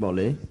ঐতিহাসিক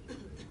বলে।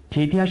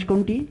 সেই ইতিহাস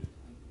কোনটি?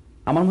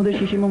 আমার মধ্যে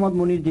শিশির মোহাম্মদ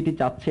মনির যেটি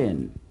চাচ্ছেন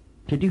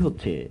সেটি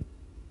হচ্ছে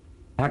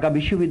ঢাকা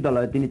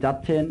বিশ্ববিদ্যালয় তিনি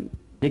চাচ্ছেন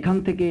যেখান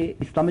থেকে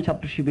ইসলামী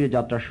ছাত্র শিবিরের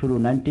যাত্রা শুরু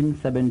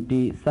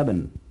 1977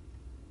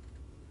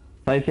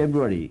 6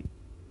 ফেব্রুয়ারি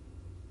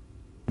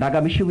ঢাকা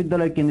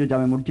বিশ্ববিদ্যালয়ের কেন্দ্রীয়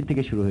জামে মসজিদ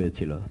থেকে শুরু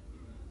হয়েছিল।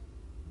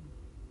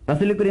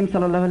 রাসূল করিম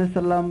সাল্লাল্লাহু আলাইহি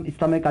সাল্লাম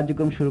ইসলামের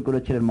কার্যক্রম শুরু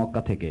করেছিলেন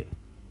মক্কা থেকে,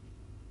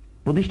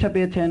 প্রতিষ্ঠা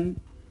পেয়েছেন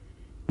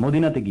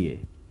মদিনাতে গিয়ে,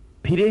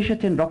 ফিরে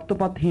এসেছেন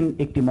রক্তপাতহীন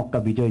একটি মক্কা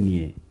বিজয়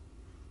নিয়ে।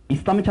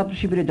 ইসলামী ছাত্র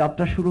শিবিরের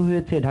যাত্রা শুরু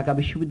হয়েছে ঢাকা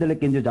বিশ্ববিদ্যালয়ের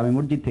কেন্দ্রীয় জামে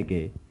মসজিদ থেকে,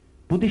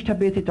 প্রতিষ্ঠা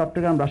পেয়েছে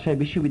চট্টগ্রাম রাজশাহী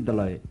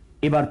বিশ্ববিদ্যালয়,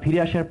 এবার ফিরে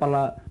আসার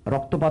পালা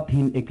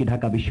রক্তপাতহীন একটি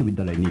ঢাকা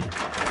বিশ্ববিদ্যালয় নিয়ে।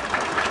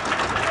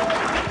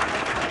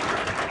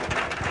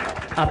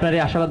 আপনার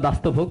এই আশাবাদ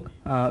বাস্তব হোক।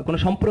 কোন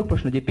সম্পূরক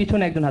প্রশ্ন, যে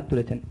পিছনে একজন হাত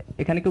তুলেছেন,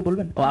 এখানে কেউ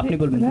বলবেন? ও, আপনি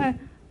বলবেন।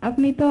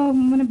 আপনি তো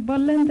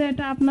বললেন যে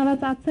এটা আপনারা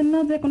চাচ্ছেন না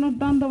যে কোনো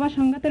দ্বন্দ্ব বা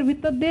সংঘাতের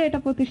ভিতর দিয়ে এটা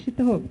প্রতিষ্ঠিত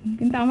হোক,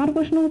 কিন্তু আমার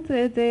প্রশ্ন হচ্ছে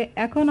যে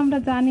এখন আমরা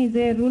জানি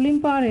যে রুলিং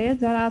পাওয়ারে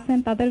যারা আছেন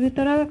তাদের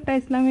ভিতরেও একটা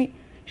ইসলামী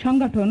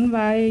সংগঠন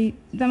বা এই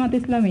জামাত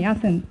ইসলামী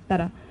আছেন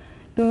তারা।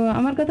 তো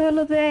আমার কথা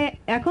হলো যে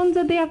এখন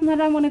যদি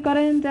আপনারা মনে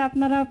করেন যে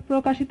আপনারা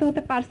প্রকাশিত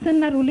হতে পারছেন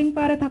না রুলিং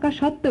পাওয়ারে থাকা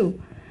সত্ত্বেও,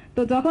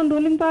 তো যখন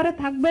রুলিং পাওয়ারে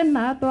থাকবেন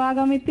না, তো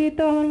আগামীতে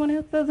তো আমার মনে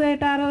হচ্ছে যে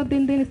এটা আরো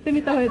দিন দিন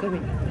স্তীমিত হয়ে যাবে।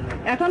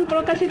 এখন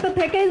প্রকাশিত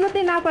থেকেই যদি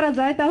না করা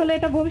যায় তাহলে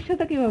এটা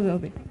ভবিষ্যতে কিভাবে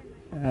হবে?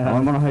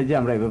 আমার মনে হয় যে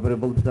আমরা এই ব্যাপারে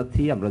বলতে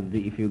চাচ্ছি, আমরা যদি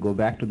if you go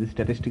back to the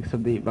statistics of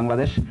the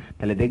Bangladesh,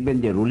 তাহলে দেখবেন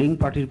যে রুলিং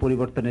পার্টির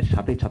পরিবর্তনের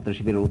সাথে ছাত্র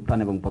শিবিরের উত্থান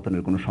এবং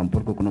পতনের কোনো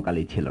সম্পর্ক কোনো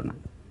কালেই ছিল না।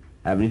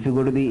 If you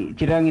go to the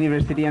Chittagong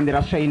University and the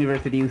Rajshahi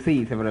University, you see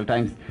several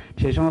times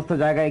সেই সমস্ত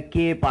জায়গায়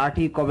কে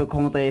পার্টি কবে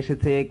ক্ষমতায়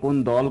এসেছে, কোন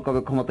দল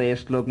কবে ক্ষমতায়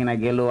এসলো কিনা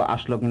গেল,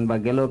 আসলো কিংবা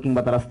গেল,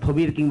 কিংবা তারা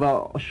স্থবির কিংবা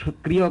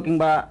সক্রিয়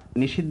কিংবা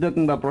নিষিদ্ধ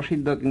কিংবা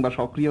প্রসিদ্ধ কিংবা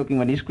সক্রিয়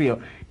কিংবা নিষ্ক্রিয়,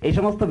 এই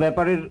সমস্ত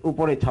ব্যাপারের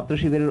উপরে ছাত্র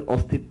শিবিরের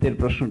অস্তিত্বের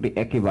প্রশ্নটি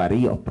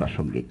একেবারেই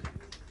অপ্রাসঙ্গিক।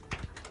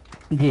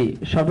 জি,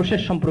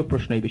 সর্বশেষ সম্পূরক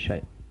প্রশ্ন এই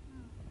বিষয়ে।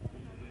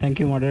 Thank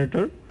you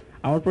moderator.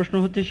 আমার প্রশ্ন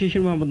হচ্ছে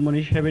শিশির মোহাম্মদ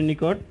মনির সাহেবের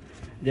নিকট,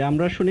 যে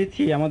আমরা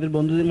শুনেছি আমাদের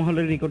বন্ধুদের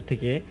মহলের নিকট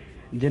থেকে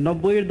যে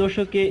 90-এর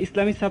দশকে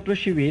ইসলামী ছাত্র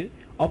শিবির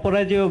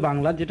অপরাজেয়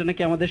বাংলা, যেটা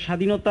নাকি আমাদের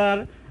স্বাধীনতার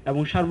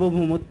এবং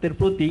সার্বভৌমত্বের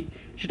প্রতীক,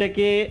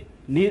 সেটাকে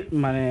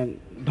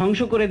ধ্বংস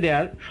করে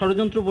দেওয়ার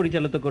ষড়যন্ত্র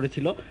পরিচালিত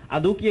করেছিল।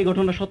 আদৌ কি এই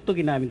ঘটনা সত্য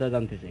কিনা আমি তা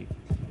জানতে চাই।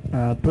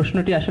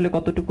 প্রশ্নটি আসলে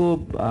কতটুকু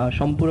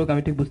সম্পূরক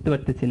আমি ঠিক বুঝতে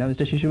পারতেছি না।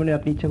 মিস্টার শিশির মনি,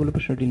 আপনি ইচ্ছা করলে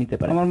প্রশ্নটি নিতে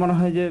পারেন। আমার মনে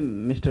হয় যে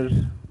মিস্টার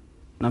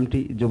নামটি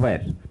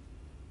জুবায়ের,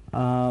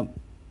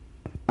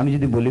 আমি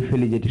যদি বলে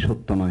ফেলি যে এটি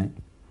সত্য নয়,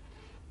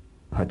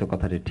 হয়তো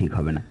কথাটা ঠিক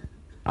হবে না।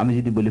 আমি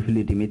যদি বলে ফেলি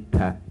এটি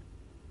মিথ্যা,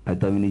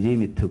 হয়তো আমি নিজেই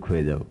মিথ্যুক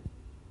হয়ে যাব।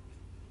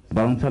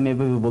 বরং আমি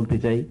এভাবে বলতে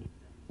চাই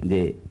যে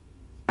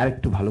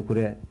আরেকটু ভালো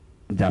করে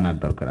জানার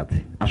দরকার আছে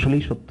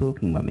আসলেই সত্য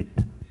কিংবা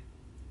মিথ্যা।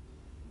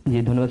 জি,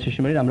 ধন্যবাদ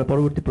শিশির মনির। আমরা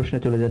পরবর্তী প্রশ্নে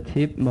চলে যাচ্ছি।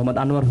 Mohammad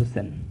Anwar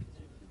Hossain,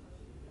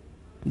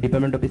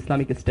 department of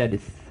Islamic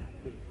studies.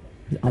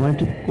 আমার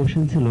একটা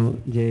কোশ্চেন ছিল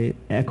যে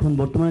এখন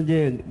বর্তমানে যে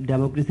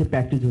ডেমোক্রেসি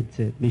প্র্যাকটিস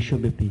হচ্ছে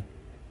বিশ্বব্যাপী,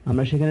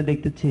 আমরা সেখানে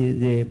দেখতেছি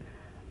যে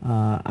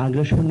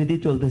আগ্রাসন নীতি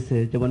চলতেছে।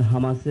 যেমন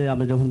হামাসে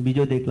আমরা যখন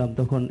বিজয় দেখলাম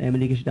তখন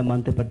আমেরিকা সেটা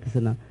মানতে পারতেছে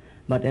না,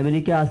 বাট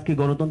আমেরিকা আজকে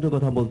গণতন্ত্রের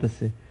কথা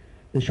বলতেছে।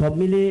 তো সব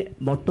মিলিয়ে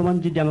বর্তমান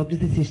যে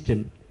ডেমোক্রেসি সিস্টেম,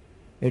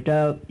 এটা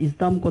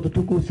ইসলাম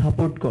কতটুকু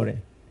সাপোর্ট করে,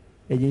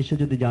 এই জিনিসটা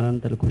যদি জানান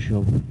তাহলে খুশি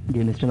হব। জি,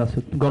 মিস্টার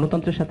মাসুদ,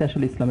 গণতন্ত্রের সাথে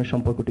আসলে ইসলামের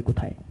সম্পর্কটি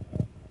কোথায়?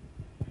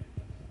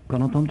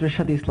 গণতন্ত্রের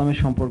সাথে ইসলামের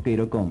সম্পর্ক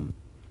এরকম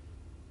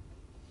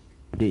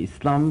যে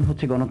ইসলাম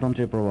হচ্ছে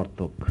গণতন্ত্রের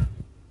প্রবর্তক,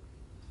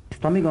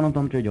 ইসলামী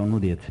গণতন্ত্রের জন্ম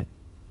দিয়েছে।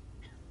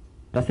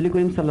 রাসূল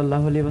করিম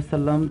সাল্লাল্লাহু আলাইহি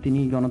ওয়াসাল্লাম তিনি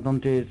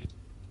গণতন্ত্রের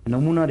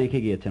নমুনা রেখে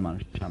গিয়েছেন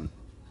মানুষের সামনে।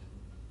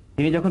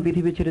 তিনি যখন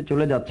পৃথিবী ছেড়ে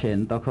চলে যাচ্ছেন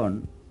তখন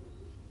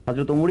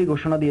হযরত ওমরই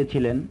ঘোষণা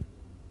দিয়েছিলেন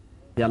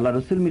যে আল্লাহ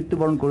রাসূল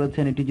মৃত্যুবরণ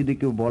করেছেন, এটি যদি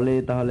কেউ বলে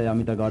তাহলে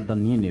আমি তার গর্দান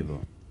নিয়ে নেব।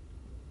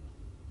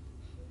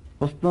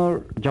 প্রশ্নের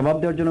জবাব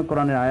দেওয়ার জন্য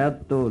কোরআনের আয়াত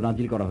তো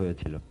নাজিল করা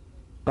হয়েছিল,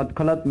 কদ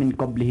খালাত মিন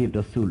ক্বাবলিহি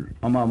রাসূল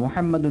ওমা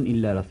মুহাম্মাদুন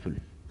ইল্লা রাসূল।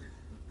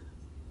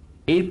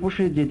 এই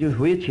প্রশ্নে যে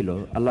হয়েছিল,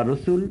 আল্লাহ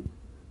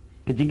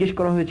রাসূলকে জিজ্ঞেস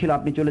করা হয়েছিল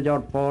আপনি চলে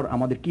যাওয়ার পর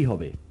আমাদের কি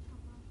হবে।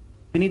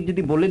 তিনি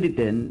যদি বলে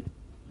দিতেন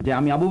যে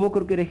আমি আবু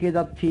বকরকে রেখে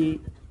যাচ্ছি,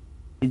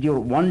 ইজ ইউর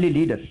ওনলি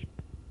লিডার,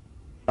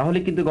 তাহলে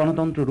কিন্তু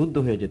গণতন্ত্র রুদ্ধ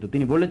হয়ে যেত।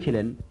 তিনি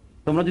বলেছিলেন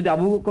তোমরা যদি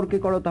আবু বকরকে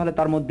করো তাহলে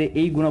তার মধ্যে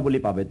এই গুণাবলী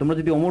পাবে, তোমরা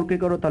যদি ওমরকে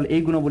করো তাহলে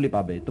এই গুণাবলী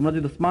পাবে, তোমরা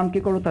যদি উসমানকে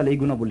করো তাহলে এই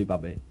গুণাবলী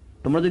পাবে,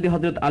 তোমরা যদি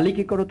হযরত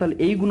আলীকে করো তাহলে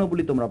এই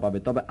গুণাবলী তোমরা পাবে।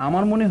 তবে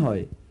আমার মনে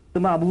হয়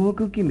তোমরা আবু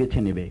বকরকে বেছে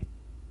নেবে।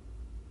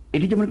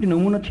 এটি যেমন একটি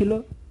নমুনা ছিল,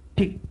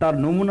 ঠিক তার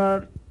নমুনার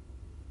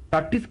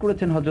প্র্যাকটিস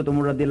করেছেন হযরত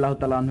ওমর রাদিয়াল্লাহু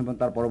তাআলা আনহু এবং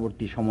তার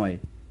পরবর্তী সময়ে,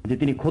 যে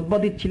তিনি খুতবা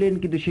দিচ্ছিলেন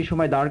কিন্তু সেই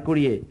সময় দাঁড়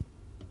করিয়ে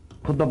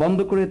খুতবা বন্ধ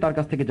করে তার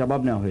কাছ থেকে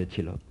জবাব নেওয়া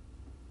হয়েছিল।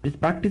 It is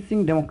practising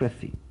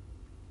democracy.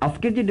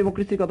 আজকের যে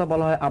ডেমোক্রেসির কথা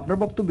বলা হয়,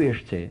 আপনার বক্তব্যে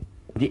এসছে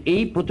যে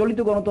এই প্রচলিত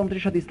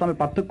গণতন্ত্রের সাথে ইসলামের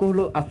পার্থক্য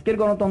হলো, আজকের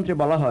গণতন্ত্রে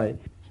বলা হয়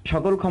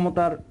সকল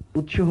ক্ষমতার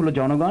উৎস হলো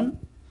জনগণ,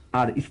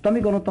 আর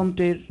ইসলামী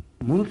গণতন্ত্রের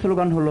মূল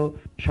স্লোগান হলো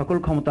সকল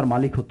ক্ষমতার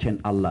মালিক হচ্ছেন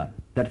আল্লাহ।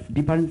 That's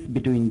difference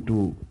between two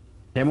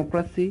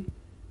democracy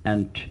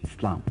and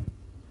ইসলাম।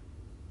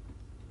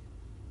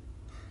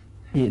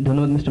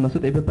 ধন্যবাদ মিস্টার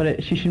মাসুদ। এই ব্যাপারে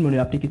শিশির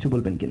মনির আপনি কিছু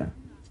বলবেন কিনা?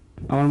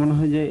 আমার মনে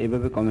হয় যে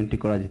এভাবে কমেন্টই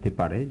করা যেতে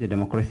পারে যে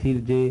ডেমোক্রেসির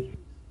যে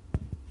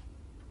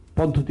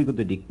পদ্ধতিগত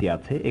দিকটি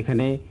আছে,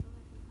 এখানে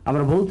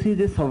আমরা বলছি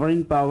যে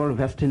sovereign power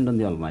vested on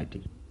the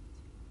Almighty,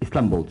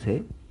 ইসলাম বলছে,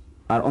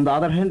 আর অন দ্য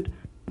আদার হ্যান্ড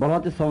বলা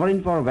হচ্ছে সভারেন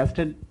পাওয়ার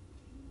ভেস্টেড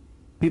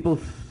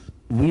পিপলস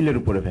উইলের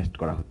উপরে ভেস্ট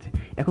করা হচ্ছে।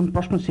 এখন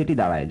প্রশ্ন সেটি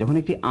দাঁড়ায়, যখন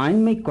একটি আইন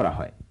মেক করা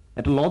হয়,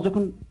 একটা ল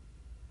যখন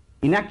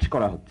ইনঅ্যাক্ট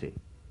করা হচ্ছে,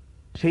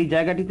 সেই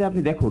জায়গাটিতে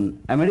আপনি দেখুন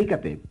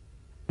আমেরিকাতে,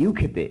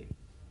 ইউকেতে,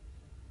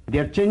 দে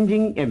আর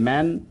changing a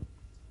man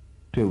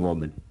to a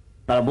woman.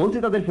 তারা বলছে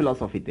তাদের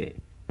ফিলসফিতে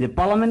যে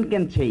পার্লামেন্ট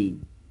ক্যান চেঞ্জ,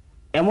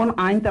 এমন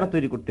আইন তারা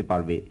তৈরি করতে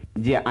পারবে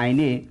যে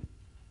আইনে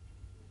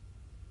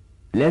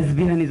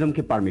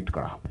লেসবিয়ানিজমকে পারমিট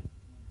করা হবে।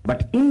 But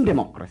in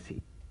democracy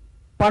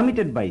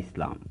permitted by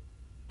Islam,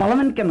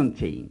 parliament can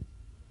change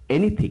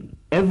anything,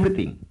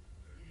 everything.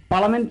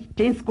 Parliament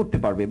change করতে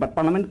পারবে, but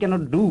parliament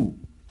cannot do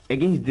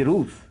against the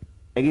rules,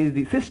 against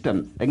the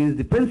systems, against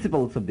the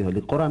principles of the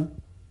Holi Quran.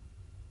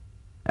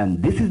 And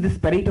this is the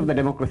spirit of the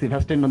democracy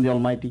vested on the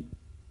Almighty.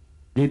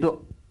 যেহেতু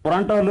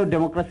কোরআনটা হলো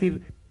ডেমোক্রেসির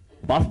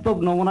বাস্তব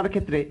নমুনার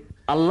ক্ষেত্রে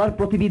আল্লাহর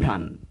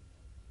প্রতিবিধান,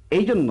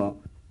 এই জন্য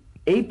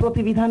এই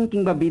প্রতিবিধান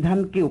কিংবা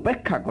বিধানকে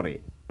উপেক্ষা করে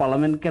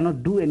পার্লামেন্ট কেন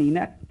ডু এন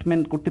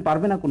ইনঅ্যাক্টমেন্ট করতে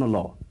পারবে না কোনো ল,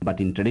 but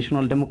in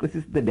traditional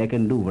democracies they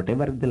can do what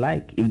ever they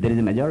like if there is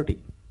a majority.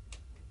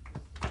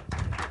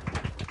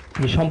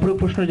 এই সম্পূরক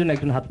প্রশ্নের জন্য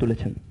একজন হাত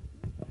তুলেছেন।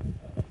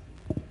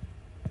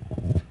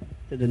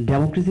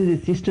 ডেমোক্রেসি যে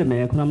সিস্টেমে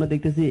এখন আমরা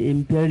দেখতেছি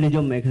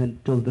ইম্পিরিয়ালিজম এখানে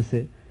চলতেছে,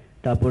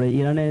 তারপরে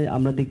ইরানে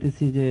আমরা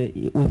দেখতেছি যে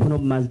ওয়েপন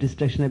অফ মাস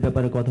ডিস্ট্রাকশনের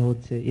ব্যাপারে কথা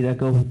হচ্ছে,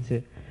 ইরাকেও হচ্ছে।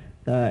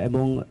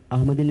 এবং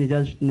আহমেদি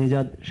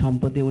নিজাদ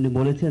সম্প্রতি উনি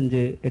বলেছেন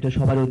যে এটা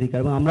সবার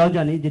অধিকার, এবং আমরাও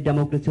জানি যে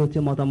ডেমোক্রেসি হচ্ছে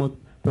মতামত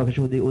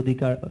প্রকাশের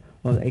অধিকার,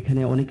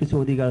 এখানে অনেক কিছু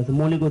অধিকার আছে,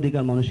 মৌলিক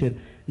অধিকার মানুষের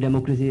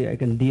ডেমোক্রেসি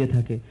এখানে দিয়ে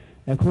থাকে।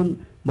 এখন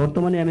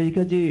বর্তমানে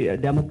আমেরিকা যে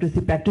ডেমোক্রেসি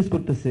প্র্যাকটিস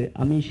করতেছে,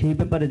 আমি সেই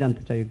ব্যাপারে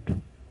জানতে চাই একটু।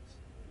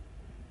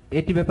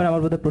 এটি ব্যাপারে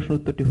আমার বোধহয় প্রশ্ন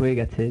উত্তরটি হয়ে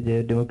গেছে যে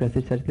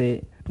ডেমোক্রেসির সাথে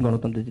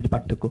গণতন্ত্রের যে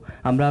পার্থক্য।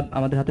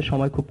 আমাদের হাতে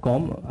সময় খুব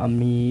কম,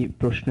 আমি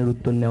প্রশ্নের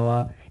উত্তর নেওয়া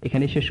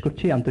এখানেই শেষ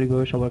করছি।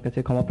 আন্তরিকভাবে সবার কাছে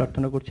ক্ষমা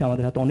প্রার্থনা করছি।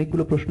 আমাদের হাতে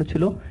অনেকগুলো প্রশ্ন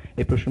ছিল,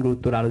 এই প্রশ্নগুলোর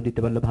উত্তর আরো দিতে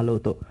পারলে ভালো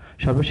হতো।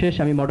 সর্বশেষ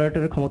আমি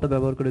মডারেটরের ক্ষমতা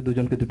ব্যবহার করে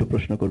দুজনকে দুটো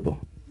প্রশ্ন করব।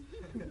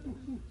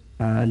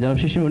 জনাব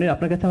শিশির মনির,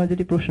 আপনার কাছে আমার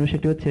যেটি প্রশ্ন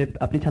সেটি হচ্ছে,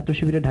 আপনি ছাত্র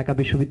শিবিরের ঢাকা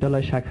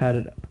বিশ্ববিদ্যালয় শাখার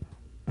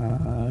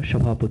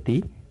সভাপতি,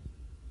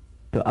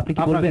 তো আপনি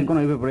কি বলবেন? কোনো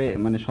এই ব্যাপারে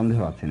মানে সন্দেহ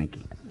আছে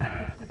নাকি?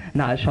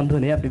 না, সন্দেহ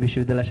নেই, আপনি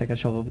বিশ্ববিদ্যালয় শাখার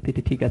সভাপতি,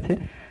 ঠিক আছে।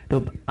 তো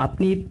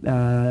আপনি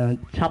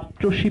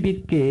ছাত্র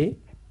শিবিরকে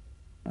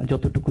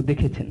যতটুকু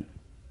দেখেছেন,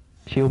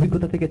 সেই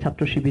অভিজ্ঞতা থেকে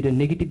ছাত্র শিবিরের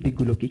নেগেটিভ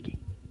দিকগুলো কি কি?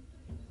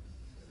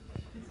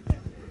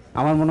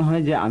 আমার মনে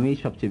হয় যে আমি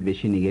সবচেয়ে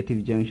বেশি নেগেটিভ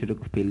যে আমি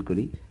সেটুকু ফিল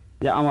করি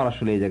যে আমার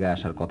আসলে এই জায়গায়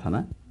আসার কথা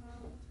না।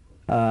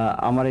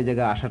 আমার এই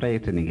জায়গায় আসাটাই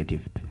একটা negative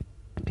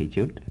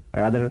attitude.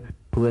 Rather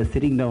who are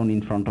sitting down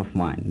in front of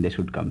mind they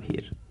should come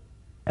here.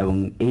 এবং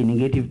এই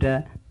নেগেটিভটা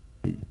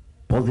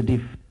পজিটিভ,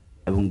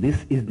 এবং this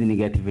is the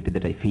negativity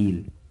that I feel.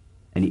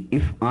 And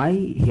if I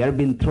here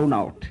been thrown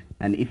out,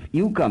 and if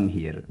you come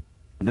here,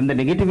 then the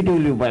negativity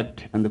will be wiped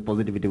and the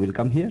positivity will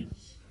come here.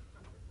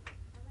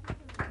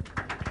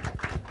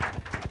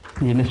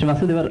 Mister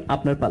Masud, এবার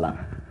আপনার পালা।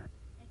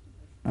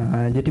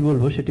 যেটি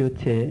বলবো সেটি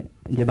হচ্ছে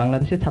যে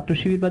বাংলাদেশের ছাত্র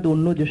শিবির বাদে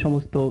অন্য যে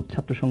সমস্ত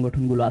ছাত্র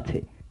সংগঠনগুলো আছে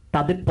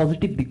তাদের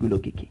পজিটিভ দিকগুলো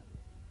কি কি?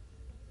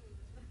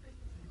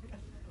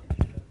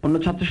 অন্য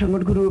ছাত্র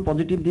সংগঠনগুলোর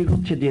পজিটিভ দিক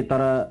হচ্ছে যে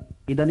তারা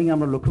ইদানিং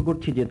আমরা লক্ষ্য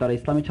করছি যে তারা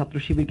ইসলামী ছাত্র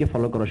শিবিরকে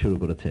ফলো করা শুরু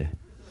করেছে।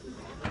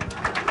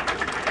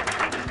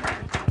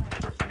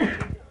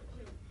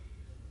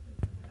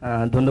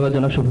 ধন্যবাদ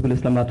জনাব শফিকুল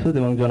ইসলাম মাসুদ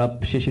এবং জনাব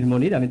শিশির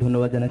মনির। আমি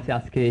ধন্যবাদ জানাচ্ছি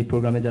আজকে এই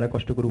প্রোগ্রামে যারা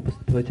কষ্ট করে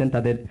উপস্থিত হয়েছেন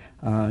তাদের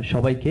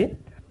সবাইকে।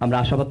 আমরা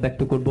আশাবাদ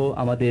ব্যক্ত করব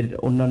আমাদের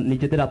অন্যান্য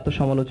নিজেদের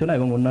আত্মসমালোচনা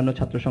এবং অন্যান্য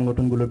ছাত্র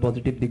সংগঠনগুলোর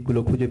পজিটিভ দিকগুলো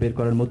খুঁজে বের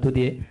করার মধ্য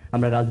দিয়ে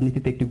আমরা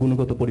রাজনীতিতে একটি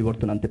গুণগত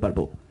পরিবর্তন আনতে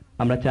পারবো।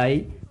 আমরা চাই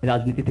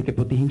রাজনীতি থেকে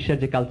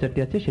প্রতিহিংসার যে কালচারটি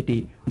আছে সেটি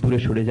দূরে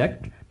সরে যাক।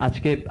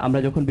 আজকে আমরা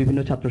যখন বিভিন্ন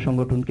ছাত্র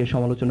সংগঠনকে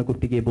সমালোচনা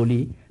করতে গিয়ে বলি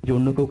যে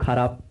অন্য কেউ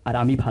খারাপ আর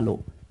আমি ভালো,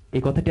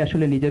 এই কথাটি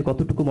আসলে নিজের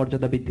কতটুকু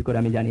মর্যাদা বৃদ্ধি করে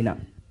আমি জানি না।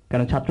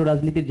 কারণ ছাত্র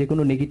রাজনীতির যে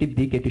কোনো নেগেটিভ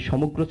দিক এটি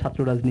সমগ্র ছাত্র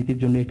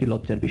রাজনীতির জন্য একটি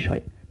লজ্জার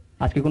বিষয়।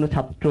 আজকে কোনো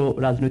ছাত্র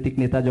রাজনৈতিক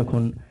নেতা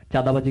যখন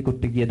চাঁদাবাজি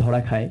করতে গিয়ে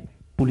ধরা খায়,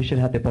 পুলিশের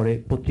হাতে পড়ে,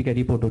 পত্রিকায়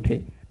রিপোর্ট ওঠে,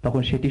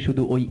 তখন সেটি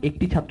শুধু ওই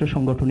একটি ছাত্র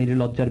সংগঠনের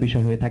লজ্জার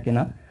বিষয় হয়ে থাকে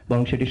না,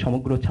 বরং সেটি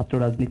সমগ্র ছাত্র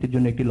রাজনীতির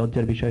জন্য একটি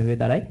লজ্জার বিষয়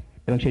হয়ে দাঁড়ায়।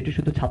 এবং সেটি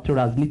শুধু ছাত্র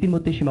রাজনীতির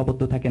মধ্যে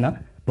সীমাবদ্ধ থাকে না,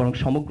 বরং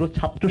সমগ্র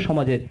ছাত্র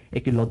সমাজের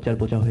একটি লজ্জার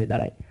বোঝা হয়ে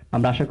দাঁড়ায়।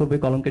 আমরা আশা করব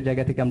কলঙ্কের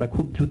জায়গা থেকে আমরা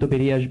খুব দ্রুত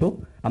বেরিয়ে আসব।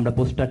 আমরা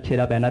পোস্টার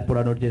ছেঁড়া, ব্যানার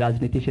পোড়ানোর যে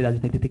রাজনীতি, সেই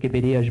রাজনীতি থেকে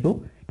বেরিয়ে আসব।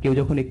 কেউ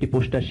যখন একটি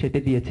পোস্টার সেটে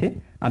দিয়েছে,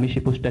 আমি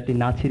সেই পোস্টারটি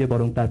না ছিঁড়ে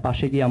বরং তার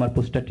পাশে গিয়ে আমার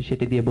পোস্টারটি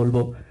সেটে দিয়ে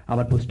বলবো,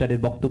 আমার পোস্টারের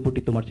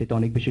বক্তব্যটি তোমার চেয়ে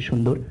অনেক বেশি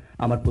সুন্দর,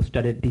 আমার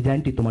পোস্টারের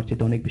ডিজাইনটি তোমার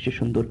চেয়ে অনেক বেশি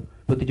সুন্দর।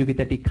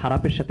 প্রতিযোগিতাটি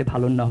খারাপের সাথে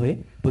ভালো না হয়ে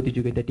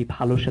প্রতিযোগিতাটি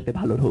ভালোর সাথে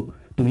ভালোর হোক।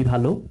 তুমি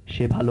ভালো,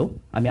 সে ভালো,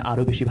 আমি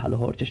আরো বেশি ভালো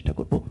হওয়ার চেষ্টা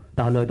করব।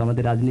 তাহলে হয়তো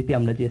আমাদের রাজনীতি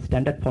আমরা যে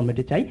স্ট্যান্ডার্ড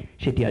ফরম্যাটে চাই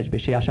সেটি আসবে।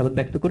 সেই আশাবাদ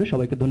ব্যক্ত করে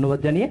সবাইকে ধন্যবাদ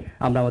জানিয়ে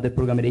আমরা আমাদের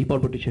প্রোগ্রামের এই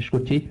পর্বটি শেষ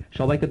করছি।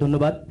 সবাইকে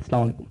ধন্যবাদ।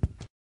 আসসালামু আলাইকুম।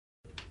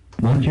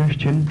 মঞ্চে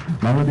আসছেন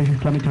বাংলাদেশ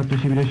ইসলামী ছাত্র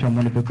শিবিরের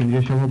সম্মানিত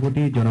কেন্দ্রীয়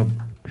সভাপতি জনাব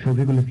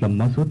শফিকুল ইসলাম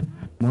মাসুদ।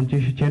 মঞ্চে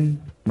এসেছেন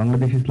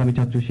বাংলাদেশ ইসলামী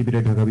ছাত্র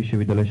শিবিরের ঢাকা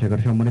বিশ্ববিদ্যালয়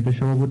শাখার সম্মানিত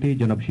সভাপতি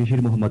জনাব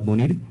শিশির মোহাম্মদ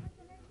মনির।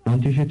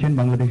 মঞ্চে এসেছেন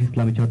বাংলাদেশ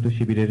ইসলামী ছাত্র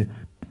শিবিরের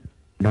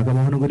ঢাকা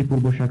মহানগরী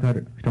পূর্ব শাখার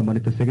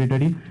সম্মানিত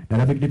সেক্রেটারি,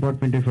 অ্যারাবিক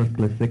ডিপার্টমেন্টের ফার্স্ট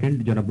ক্লাস সেকেন্ড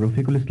জনাব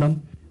রফিকুল ইসলাম।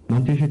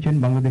 মঞ্চে এসেছেন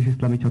বাংলাদেশ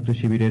ইসলামী ছাত্র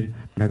শিবিরের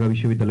ঢাকা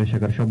বিশ্ববিদ্যালয়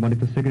শাখার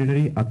সম্মানিত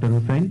সেক্রেটারি আক্তার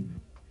হোসেন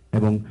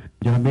এবং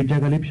জনাব মির্জা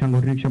গালিব,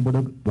 সাংগঠনিক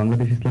সম্পাদক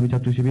বাংলাদেশ ইসলামী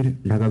ছাত্র শিবির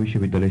ঢাকা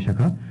বিশ্ববিদ্যালয়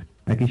শাখা।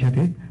 একই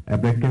সাথে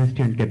applied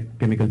chemistry and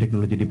chemical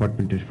technology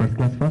ডিপার্টমেন্টের first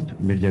class first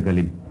Mirza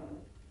Ghalib.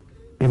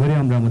 এবারে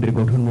আমরা আমাদের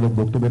গঠনমূলক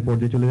বক্তব্যের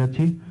পর্যায়ে চলে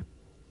যাচ্ছি।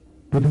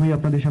 প্রথমেই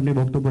আপনাদের সামনে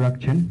বক্তব্য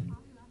রাখছেন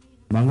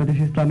বাংলাদেশ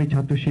ইসলামী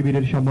ছাত্র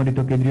শিবিরের সম্মানিত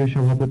কেন্দ্রীয়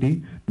সভাপতি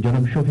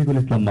জনাব শফিকুল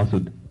ইসলাম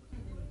মাসুদ।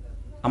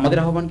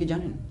 আমাদের আহ্বান কি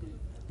জানেন?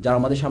 যারা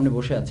আমাদের সামনে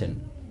বসে আছেন,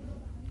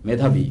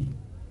 মেধাবী,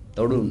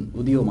 তরুণ,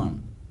 উদীয়মান,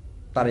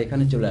 তারা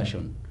এখানে চলে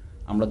আসুন,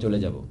 আমরা চলে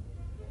যাব।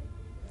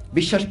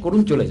 বিশ্বাস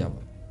করুন, চলে যাব।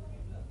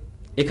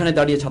 এখানে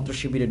দাঁড়িয়ে ছাত্র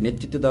শিবিরের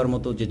নেতৃত্ব দেওয়ার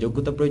মতো যে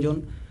যোগ্যতা প্রয়োজন,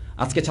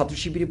 আজকে ছাত্র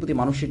শিবিরের প্রতি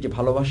মানুষের যে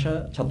ভালোবাসা,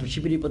 ছাত্র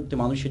শিবিরের প্রতি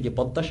মানুষের যে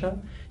প্রত্যাশা,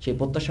 সেই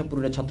প্রত্যাশা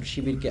পূরণে ছাত্র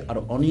শিবিরকে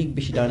আরো অনেক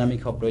বেশি ডায়নামিক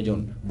হওয়া প্রয়োজন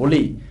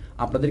বলেই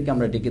আপনাদেরকে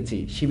আমরা ডেকেছি,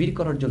 শিবির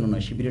করার জন্য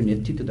নয়, শিবিরের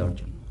নেতৃত্ব দেওয়ার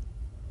জন্য।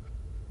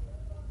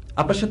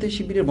 আপনার সাথে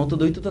শিবিরের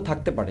মতদ্বৈততা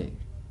থাকতে পারে,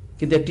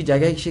 কিন্তু একটি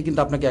জায়গায় এসে কিন্তু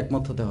আপনাকে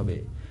একমত হতে হবে।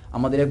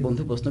 আমাদের এক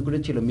বন্ধু প্রশ্ন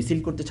করেছিল, মিছিল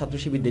করতে ছাত্র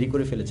শিবির দেরি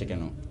করে ফেলেছে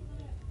কেন?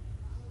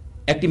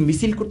 একটি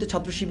মিছিল করতে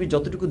ছাত্র শিবির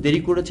যতটুকু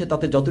দেরি করেছে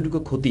তাতে যতটুকু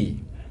ক্ষতি,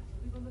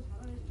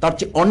 তার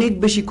চেয়ে অনেক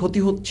বেশি ক্ষতি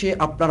হচ্ছে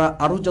আপনারা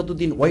আরো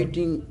যতদিন ওয়েট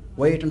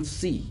অ্যান্ড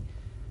সি।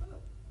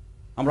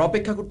 আমরা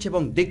অপেক্ষা করছি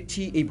এবং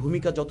দেখছি এই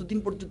ভূমিকা যতদিন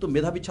পর্যন্ত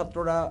মেধাবী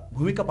ছাত্ররা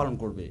ভূমিকা পালন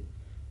করবে।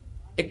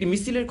 একটি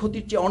মিছিলের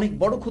ক্ষতির চেয়ে অনেক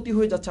বড় ক্ষতি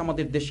হয়ে যাচ্ছে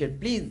আমাদের দেশের।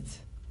 প্লিজ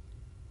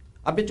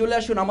আপনি চলে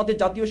আসুন। আমাদের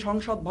জাতীয়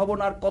সংসদ ভবন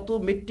আর কত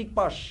মেট্রিক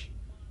পাস,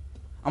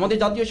 আমাদের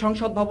জাতীয়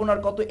সংসদ ভবন আর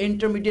কত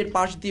ইন্টারমিডিয়েট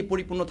পাস দিয়ে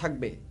পরিপূর্ণ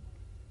থাকবে?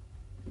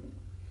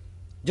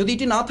 যদি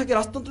এটি না থাকে,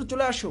 রাজতন্ত্র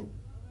চলে আসুক,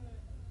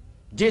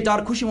 যে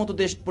যার খুশি মতো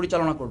দেশ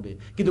পরিচালনা করবে,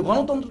 কিন্তু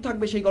গণতন্ত্র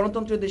থাকবে। সেই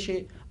গণতন্ত্রের দেশে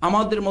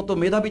আমাদের মতো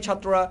মেধাবী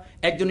ছাত্ররা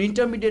একজন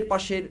ইন্টারমিডিয়েট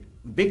পাশের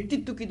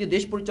ব্যক্তিত্বকে যে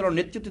দেশ পরিচালনার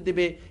নেতৃত্ব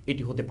দেবে,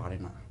 এটি হতে পারে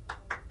না।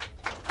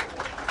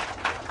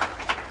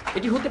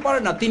 এটি হতে পারে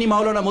না। তিনি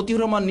মাওলানা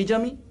মতিউর রহমান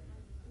নিজামী,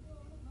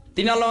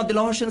 তিনি আল্লামা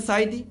দিলওয়ার হোসেন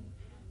সাঈদী,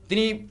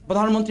 তিনি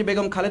প্রধানমন্ত্রী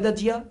বেগম খালেদা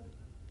জিয়া,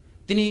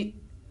 তিনি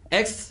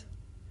x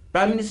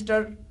prime minister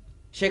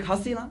Sheikh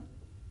Hasina,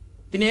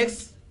 তিনি এক্স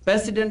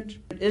প্রেসিডেন্ট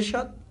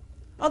এরশাদ।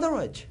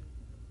 আদারওয়াইজ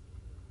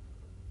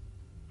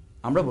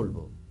আমরা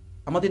বলবো,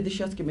 আমাদের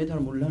দেশে আজকে মেধার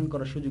মূল্যায়ন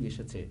করার সুযোগ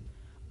এসেছে,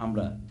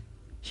 আমরা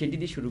সেটি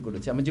দিয়ে শুরু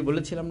করেছি। আমি যে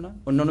বলেছিলাম না,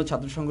 অন্যান্য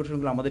ছাত্র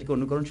সংগঠনগুলো আমাদেরকে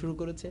অনুকরণ শুরু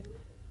করেছে।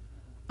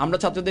 আমরা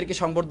ছাত্রদেরকে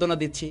সংবর্ধনা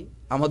দিচ্ছি,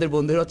 আমাদের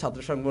বন্ধুরাও ছাত্র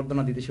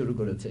সংবর্ধনা দিতে শুরু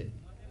করেছে।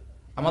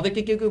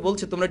 আমাদেরকে কেউ কেউ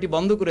বলছে তোমরা এটি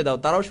বন্ধ করে দাও,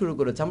 তারাও শুরু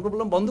করেছে। আমরা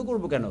বললাম বন্ধ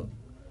করবো কেন?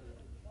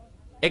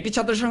 একটি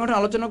ছাত্র সংগঠন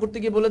আলোচনা করতে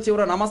গিয়ে বলেছে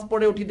ওরা নামাজ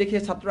পড়ে উঠি দেখে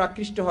ছাত্র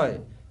আকৃষ্ট হয়।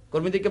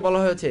 কর্মীদেরকে বলা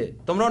হয়েছে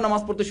তোমরাও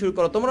নামাজ পড়তে শুরু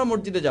করো, তোমরাও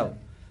মসজিদে যাও।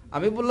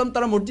 আমি বললাম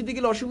তারা মসজিদে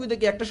গেলে অসুবিধা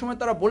কি? একটা সময়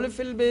তারা বলে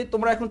ফেলবে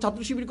তোমরা এখন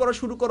ছাত্র শিবির করা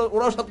শুরু করো,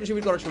 ওরাও ছাত্র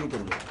শিবির করা শুরু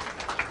করবে।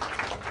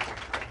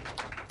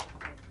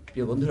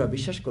 প্রিয় বন্ধুরা,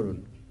 বিশ্বাস করুন,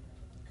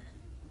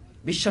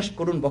 বিশ্বাস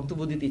করুন,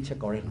 বক্তব্য দিতে ইচ্ছা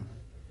করে না,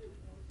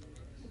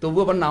 তবু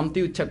আবার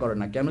নামতেও ইচ্ছা করে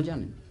না। কেন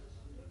জানেন?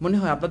 মনে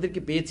হয়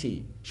আপনাদেরকে পেয়েছি,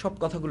 সব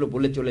কথাগুলো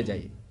বলে চলে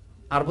যাই,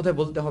 আর বোধহয়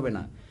বলতে হবে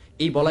না।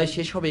 এই বলাই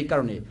শেষ হবে এই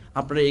কারণে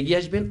আপনারা এগিয়ে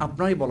আসবেন,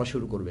 আপনারাই বলা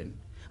শুরু করবেন।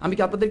 আমি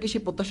কি আপনাদেরকে সে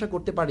প্রত্যাশা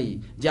করতে পারি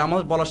যে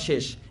আমার বলা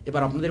শেষ,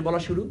 এবার আপনাদের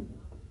বলা শুরু?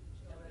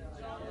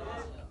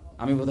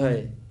 আমি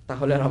বোধহয়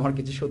তাহলে আর আমার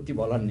কিছু সত্যি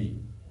বলার নেই,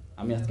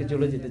 আমি আজকে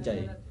চলে যেতে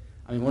চাই।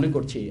 আমি মনে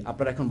করছি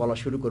আপনারা এখন বলা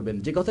শুরু করবেন।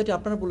 যে কথাটি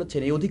আপনারা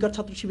বলেছেন, এই অধিকার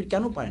ছাত্র শিবির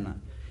কেন পায় না,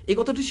 এই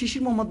কথাটি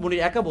শিশির মোহাম্মদ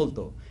মনির একা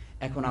বলতো,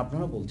 এখন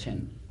আপনারা বলছেন।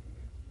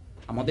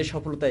 আমাদের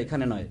সফলতা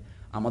এখানে নয়,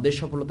 আমাদের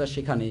সফলতা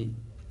সেখানে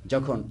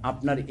যখন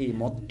আপনার এই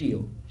মতটিও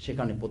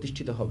সেখানে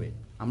প্রতিষ্ঠিত হবে।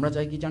 আমরা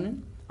চাই কি জানেন?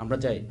 আমরা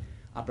চাই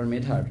আপনার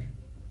মেধার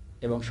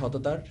এবং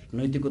সততার,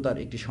 নৈতিকতার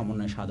একটি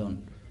সমন্বয় সাধন।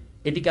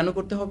 এটি কেন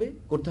করতে হবে?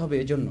 করতে হবে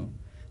এজন্য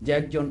যে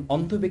একজন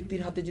অন্ধ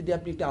ব্যক্তির হাতে যদি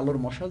আপনি একটি আলোর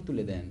মশাল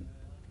তুলে দেন,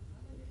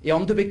 এই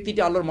অন্ধ ব্যক্তিটি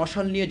আলোর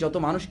মশাল নিয়ে যত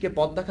মানুষকে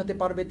পথ দেখাতে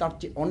পারবে তার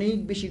চেয়ে অনেক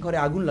বেশি ঘরে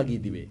আগুন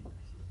লাগিয়ে দিবে।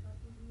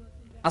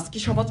 আজকে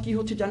সমাজ কি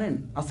হচ্ছে জানেন?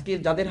 আজকে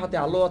যাদের হাতে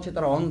আলো আছে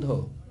তারা অন্ধ।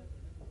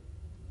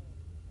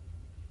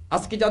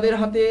 আজকে যাদের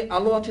হাতে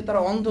আলো আছে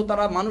তারা অন্ধ,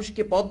 তারা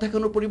মানুষকে পথ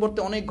দেখানোর পরিবর্তে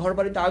অনেক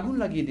ঘরবাড়িতে আগুন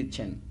লাগিয়ে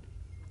দিচ্ছেন।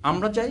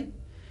 আমরা চাই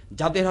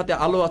যাদের হাতে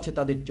আলো আছে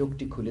তাদের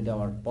চোখটি খুলে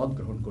দেওয়ার পথ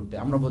গ্রহণ করতে।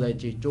 আমরা বোধহয়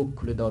যে চোখ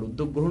খুলে দেওয়ার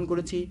উদ্যোগ গ্রহণ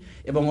করেছি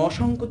এবং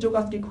অসংখ্য চোখ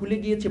আজকে খুলে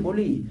গিয়েছে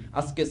বলেই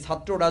আজকে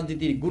ছাত্র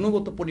রাজনীতির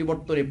গুণগত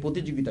পরিবর্তনের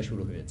প্রতিযোগিতা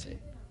শুরু হয়েছে।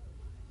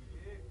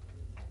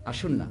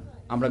 আসুন না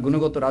আমরা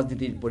গুণগত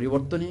রাজনীতির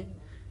পরিবর্তনে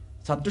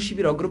ছাত্র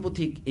শিবির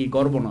অগ্রপথিক এই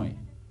গর্ব নয়,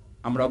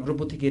 আমরা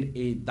অগ্রপথিকের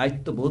এই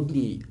দায়িত্ববোধ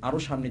নিয়ে আরও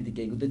সামনের দিকে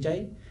এগোতে চাই।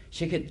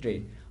 সেক্ষেত্রে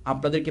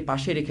আপনাদেরকে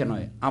পাশে রেখে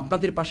নয়,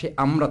 আপনাদের পাশে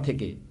আমরা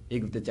থেকে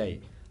এগোতে চাই।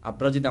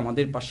 আপনারা যদি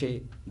আমাদের পাশে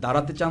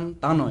দাঁড়াতে চান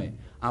তা নয়,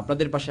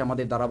 আপনাদের পাশে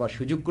আমাদের দাঁড়াবার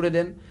সুযোগ করে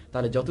দেন,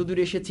 তাহলে যত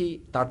দূরে এসেছি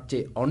তার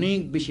চেয়ে অনেক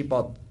বেশি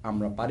পথ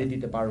আমরা পাড়ি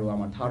দিতে পারবো।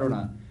 আমার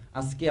ধারণা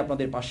আজকে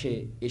আপনাদের পাশে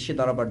এসে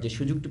দাঁড়াবার যে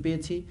সুযোগটি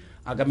পেয়েছি,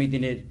 আগামী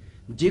দিনের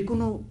যে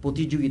কোনো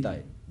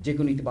প্রতিযোগিতায়, যে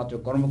কোনো ইতিবাচক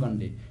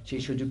কর্মকাণ্ডে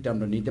সেই সুযোগটা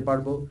আমরা নিতে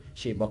পারবো।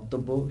 সেই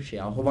বক্তব্য, সেই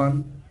আহ্বান,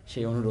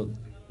 সেই অনুরোধ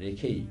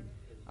রেখেই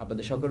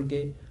আপনাদের সকলকে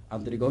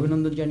আন্তরিক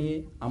অভিনন্দন জানিয়ে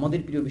আমাদের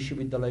প্রিয়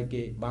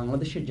বিশ্ববিদ্যালয়কে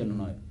বাংলাদেশের জন্য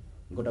নয়,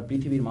 গোটা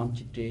পৃথিবীর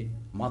মানচিত্রে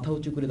মাথা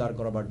উঁচু করে দাঁড়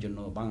করাবার জন্য,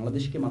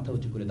 বাংলাদেশকে মাথা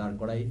উঁচু করে দাঁড়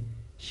করাই,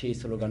 সেই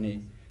স্লোগানে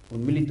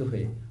উন্মিলিত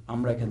হয়ে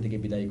আমরা এখান থেকে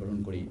বিদায় গ্রহণ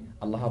করি।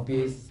 আল্লাহ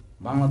হাফিজ।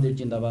 বাংলাদেশ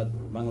জিন্দাবাদ,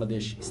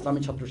 বাংলাদেশ ইসলামী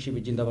ছাত্র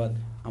শিবির জিন্দাবাদ,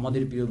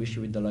 আমাদের প্রিয়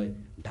বিশ্ববিদ্যালয়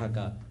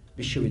ঢাকা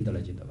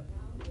বিশ্ববিদ্যালয় জিন্দাবাদ।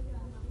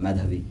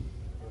 মেধাবী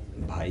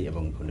ভাই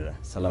এবং বোনেরা,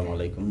 সালামু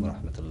আলাইকুম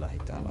রহমতুল্লাহ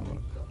তাআলা।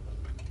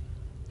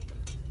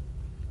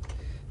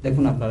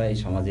 দেখুন, আপনারা এই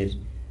সমাজের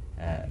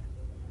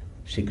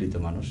স্বীকৃত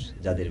মানুষ,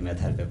 যাদের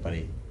মেধার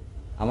ব্যাপারে,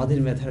 আমাদের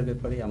মেধার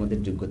ব্যাপারে, আমাদের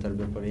যোগ্যতার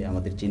ব্যাপারে,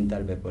 আমাদের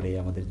চিন্তার ব্যাপারে,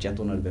 আমাদের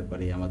চেতনার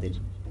ব্যাপারে, আমাদের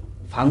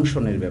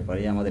ফাংশনের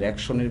ব্যাপারে, আমাদের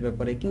অ্যাকশনের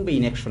ব্যাপারে কিংবা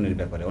ইনঅ্যাকশনের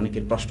ব্যাপারে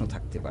অনেকের প্রশ্ন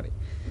থাকতে পারে।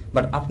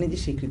 বাট আপনি যে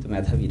স্বীকৃত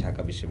মেধাবী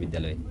ঢাকা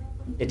বিশ্ববিদ্যালয়ে,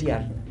 এটি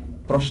আর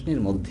প্রশ্নের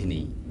মধ্যে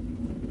নেই,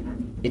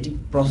 এটি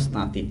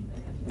প্রশ্নাতীত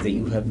যে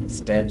you have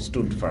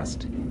stood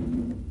first,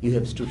 you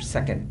have stood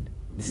second,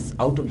 this is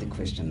out of the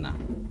question না।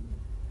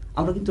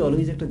 আমরা কিন্তু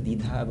অলওয়েজ একটা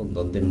দ্বিধা এবং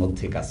দ্বন্দ্বের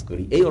মধ্যে কাজ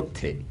করি। এই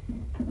অর্থে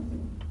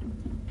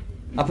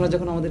আপনারা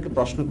যখন আমাদেরকে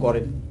প্রশ্ন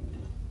করেন,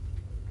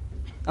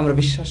 আমরা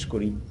বিশ্বাস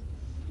করি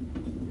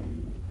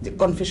যে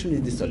কনফেশন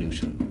ইজ দি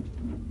সলিউশন।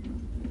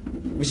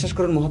 বিশ্বাস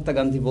করেন, মহাত্মা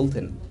গান্ধী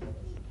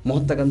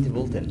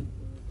বলতেন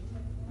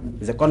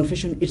যে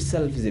confession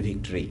itself is a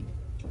victory,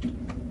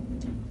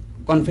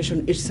 confession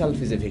itself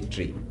is a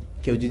victory.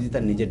 কেউ যদি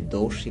তার নিজের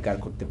দোষ স্বীকার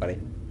করতে পারে,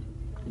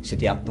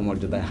 সেটি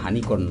আত্মমর্যাদায়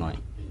হানিকর নয়,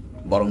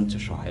 বরঞ্চ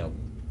সহায়ক।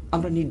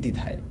 আমরা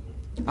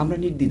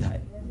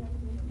নির্দ্বিধায়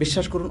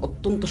বিশ্বাস করুন,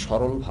 অত্যন্ত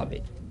সরলভাবে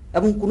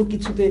এবং কোনো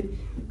কিছুতে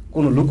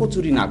কোনো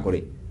লুকোচুরি না করে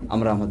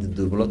আমরা আমাদের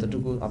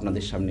দুর্বলতাটুকু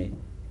আপনাদের সামনে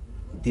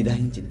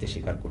দ্বিধাহীন চিত্তে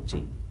স্বীকার করছি।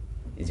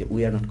 এই যে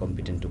we are not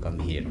competent to come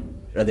here,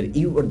 rather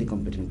you R the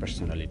competent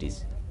personalities,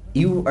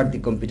 you R the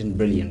competent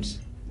ব্রিলিয়েন্টস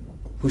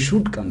who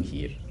should come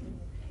here.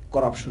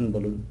 Corruption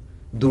বলুন,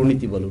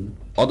 দুর্নীতি বলুন,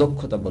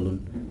 অদক্ষতা বলুন,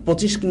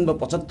 25 কিংবা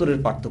 75-এর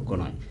পার্থক্য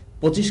নয়,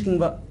 25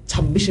 কিংবা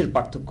 26-এর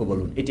পার্থক্য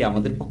বলুন, এটি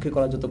আমাদের পক্ষে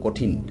করা যত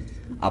কঠিন,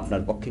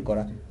 আপনার পক্ষে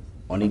করা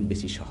অনেক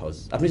বেশি সহজ।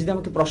 আপনি যদি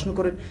আমাকে প্রশ্ন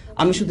করেন,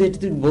 আমি শুধু এটি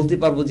বলতে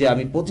পারবো যে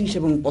আমি 25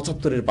 এবং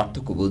 75-এর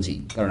পার্থক্য বুঝি,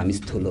 কারণ আমি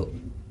স্থূল।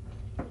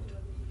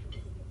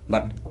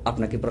 বাট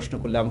আপনাকে প্রশ্ন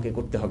করলে আমাকে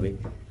করতে হবে,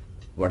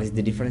 what is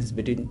the difference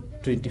between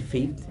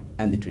 25th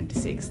and the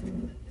 26th।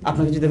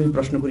 আপনাকে যদি আমি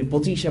প্রশ্ন করি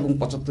 25 এবং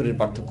 75-এর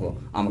পার্থক্য,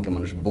 আমাকে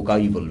মানুষ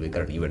বোকাই বলবে,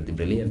 কারণ ইউ আর দি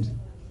ব্রিলিয়েন্ট,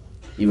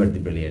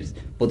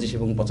 25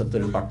 এবং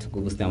 75-এর পার্থক্য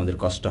বুঝতে আমাদের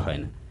কষ্ট হয়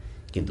না,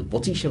 কিন্তু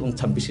 25 এবং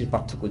 26-এর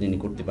পার্থক্য যিনি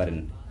করতে পারেন,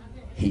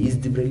 হি ইজ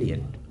দি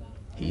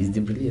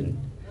ব্রিলিয়েন্ট।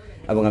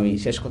 এবং আমি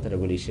শেষ কথাটা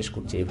বলি, শেষ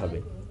করছি এইভাবে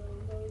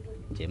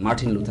যে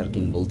মার্টিন লুথার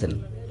কিং বলতেন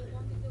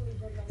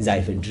যে I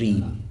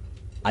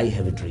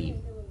have a dream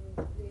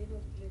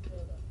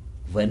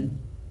when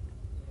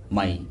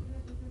my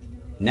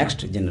next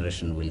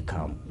generation will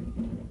come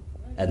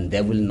and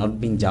they will not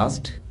be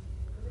judged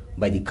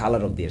by the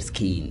color of their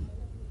skin,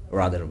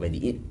 rather by the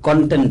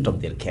content of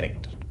their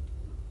character.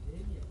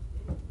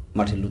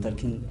 Martin Luther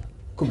king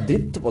খুব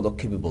দৃঢ়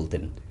পদক্ষেপে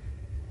বলতেন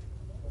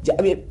যে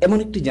আমি এমন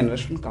একটি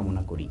generation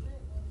কামনা করি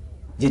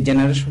যে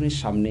জেনারেশনের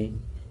সামনে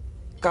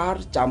কার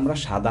চামড়া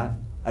সাদা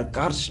আর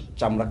কার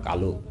চামড়া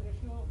কালো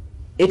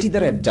এটি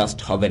দ্বারা অ্যাডজাস্ট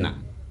হবে না,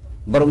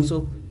 বরঞ্চ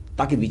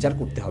তাকে বিচার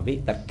করতে হবে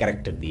তার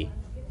ক্যারেক্টার দিয়ে।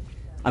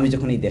 আমি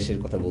যখন এই দেশের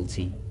কথা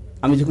বলছি,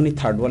 আমি যখন এই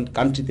থার্ড ওয়ার্ল্ড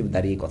কান্ট্রিতে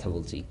দাঁড়িয়ে কথা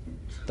বলছি,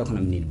 তখন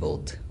আমি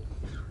নির্বোধ।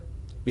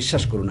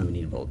 বিশ্বাস করুন, আমি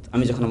নির্বোধ।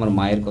 আমি যখন আমার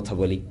মায়ের কথা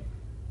বলি,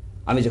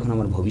 আমি যখন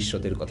আমার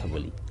ভবিষ্যতের কথা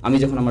বলি, আমি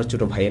যখন আমার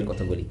ছোট ভাইয়ের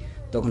কথা বলি,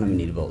 তখন আমি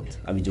নির্বোধ।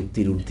 আমি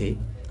যুক্তির ঊর্ধ্বে,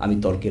 আমি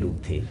তর্কের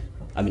ঊর্ধ্বে,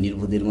 আমি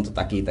নির্বোধের মতো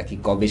তাকিয়ে থাকি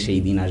কবে সেই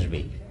দিন আসবে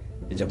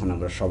যখন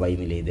আমরা সবাই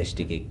মিলে এই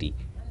দেশটিকে একটি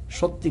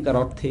সত্যিকার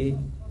অর্থে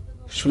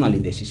সোনালী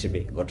দেশ হিসেবে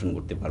গঠন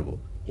করতে পারবো।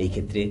 এই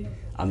ক্ষেত্রে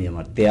আমি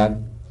আমার ত্যাগ,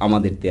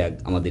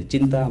 আমাদের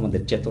চিন্তা,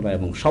 আমাদের চেতনা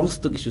এবং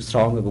সমস্ত কিছু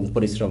শ্রম এবং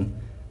পরিশ্রম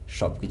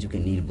সবকিছুকে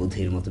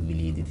নির্বোধের মতো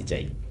বিলিয়ে দিতে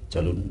চাই।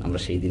 চলুন আমরা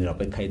সেই দিনের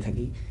অপেক্ষায়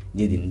থাকি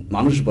যেদিন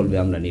মানুষ বলবে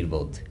আমরা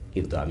নির্বোধ,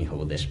 কিন্তু আমি হব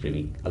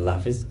দেশপ্রেমিক। আল্লাহ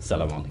হাফিজ,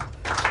 সালাম আলাইকুম।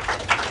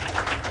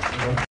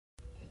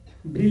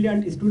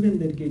 ব্রিলিয়ান্ট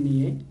স্টুডেন্টদেরকে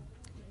নিয়ে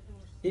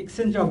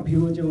এক্সচেঞ্জ অফ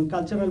ভিউজ এবং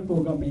কালচারাল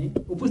প্রোগ্রামে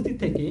উপস্থিত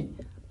থেকে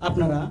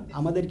আপনারা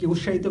আমাদেরকে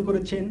উৎসাহিত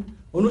করেছেন,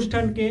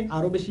 অনুষ্ঠানকে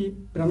আরও বেশি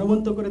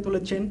প্রাণবন্ত করে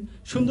তুলেছেন,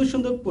 সুন্দর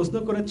সুন্দর প্রশ্ন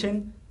করেছেন,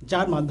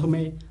 যার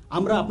মাধ্যমে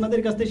আমরা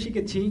আপনাদের কাছ থেকে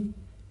শিখেছি,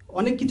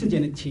 অনেক কিছু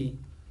জেনেছি।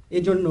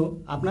 এজন্য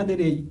আপনাদের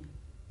এই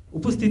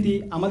উপস্থিতি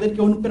আমাদেরকে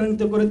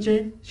অনুপ্রাণিত করেছে,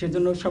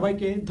 সেজন্য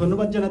সবাইকে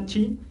ধন্যবাদ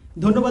জানাচ্ছি।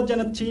 ধন্যবাদ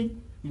জানাচ্ছি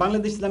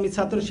বাংলাদেশ ইসলামী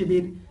ছাত্র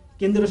শিবির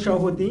কেন্দ্রীয়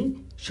সভাপতি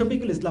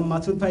শফিকুল ইসলাম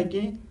মাসুদ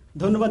ভাইকে।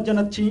 ধন্যবাদ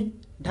জানাচ্ছি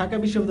ঢাকা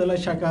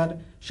বিশ্ববিদ্যালয় শাখার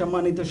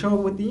সম্মানিত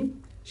সভাপতি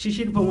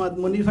শিশির ভোমাদ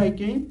মনির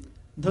ভাইকে।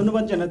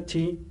 ধন্যবাদ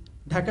জানাচ্ছি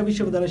ঢাকা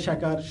বিশ্ববিদ্যালয়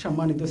শাখার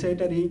সম্মানিত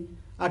সেক্রেটারি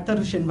আক্তার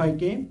হোসেন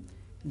ভাইকে।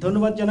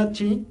 ধন্যবাদ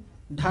জানাচ্ছি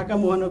ঢাকা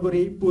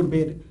মহানগরী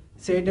পূর্বের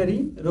সেক্রেটারি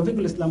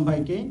রফিকুল ইসলাম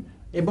ভাইকে।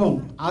 এবং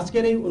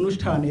আজকের এই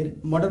অনুষ্ঠানের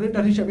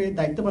মডারেটর হিসেবে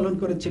দায়িত্ব পালন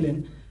করেছিলেন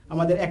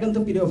আমাদের একান্ত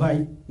প্রিয় ভাই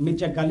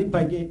মির্জা গালিব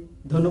ভাইকে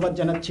ধন্যবাদ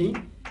জানাচ্ছি।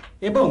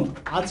 এবং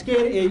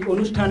আজকের এই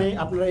অনুষ্ঠানে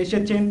আপনারা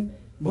এসেছেন,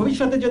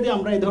 ভবিষ্যতে যদি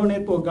আমরা এই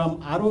ধরনের প্রোগ্রাম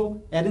আরও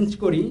অ্যারেঞ্জ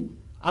করি,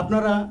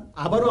 আপনারা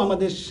আবারও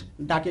আমাদের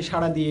ডাকে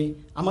সাড়া দিয়ে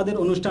আমাদের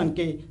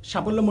অনুষ্ঠানকে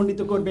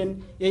সাফল্যমণ্ডিত করবেন,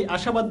 এই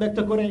আশাবাদ ব্যক্ত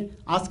করে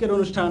আজকের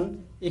অনুষ্ঠান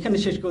এখানে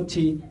শেষ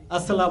করছি।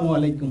 আসসালামু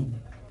আলাইকুম।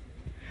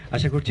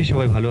 আশা করছি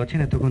সবাই ভালো আছেন।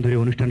 এতক্ষণ ধরে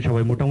অনুষ্ঠান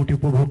সবাই মোটামুটি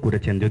উপভোগ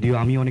করেছেন, যদিও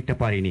আমি অনেকটা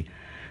পারিনি।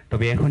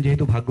 তবে এখন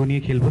যেহেতু ভাগ্য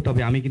নিয়ে খেলবো,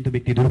 তবে আমি কিন্তু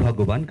ব্যক্তি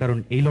দুর্ভাগ্যবান, কারণ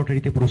এই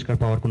লটারিতে পুরস্কার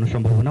পাওয়ার কোনো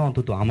সম্ভাবনা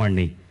অন্তত আমার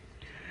নেই।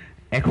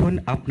 এখন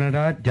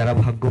আপনারা যারা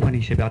ভাগ্যবান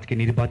হিসেবে আজকে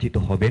নির্বাচিত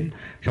হবেন,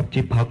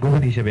 সবচেয়ে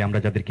ভাগ্যবান হিসেবে আমরা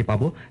যাদেরকে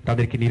পাবো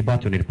তাদেরকে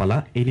নির্বাচনের পালা।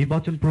 এই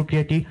নির্বাচন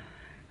প্রক্রিয়াটি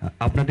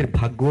আপনাদের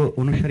ভাগ্য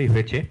অনুসারী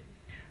হয়েছে।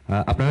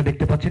 আপনারা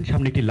দেখতে পাচ্ছেন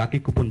সামনে একটি লাকি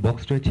কুপন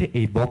বক্স রয়েছে।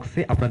 এই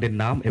বক্সে আপনাদের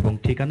নাম এবং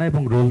ঠিকানা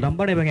এবং রোল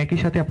নাম্বার এবং একই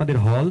সাথে আপনাদের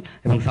হল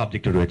এবং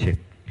সাবজেক্ট রয়েছে।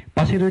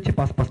 পাশে রয়েছে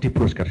 5টি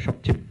পুরস্কার।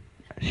 সবচেয়ে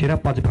সেরা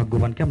 5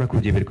 ভাগ্যবানকে আমরা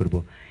খুঁজে বের করব।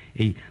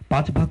 এই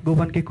 5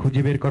 ভাগ্যবানকে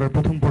খুঁজে বের করার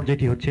প্রথম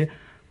পর্যায়টি হচ্ছে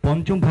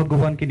পঞ্চম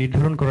ভাগ্যবানকে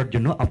নির্ধারণ করার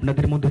জন্য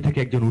আপনাদের মধ্য থেকে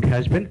একজন উঠে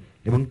আসবেন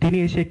এবং তিনি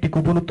এসে একটি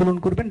কুপন উত্তোলন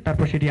করবেন,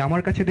 তারপর সেটি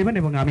আমার কাছে দেবেন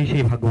এবং আমি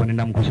সেই ভাগ্যবানের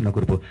নাম ঘোষণা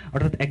করব।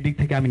 অর্থাৎ একদিক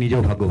থেকে আমি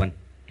নিজেও ভাগ্যবান।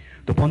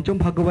 তো পঞ্চম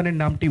ভাগ্যবানের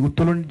নামটি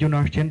উত্তোলনের জন্য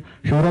আসছেন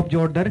সৌরভ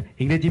জোয়ারদার,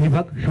 ইংরেজি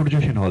বিভাগ, সূর্য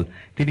সেন হল।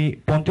 তিনি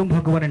পঞ্চম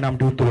ভাগ্যবানের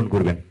নামটি উত্তোলন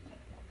করবেন।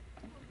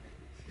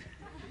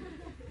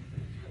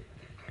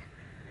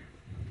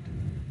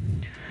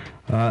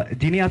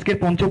 যিনি আজকের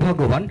পঞ্চম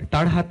ভাগ্যবান,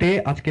 তার হাতে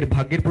আজকের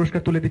ভাগ্যের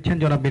পুরস্কার তুলে দিচ্ছেন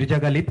জনাব মির্জা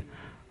গালিব,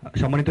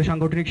 সম্মানিত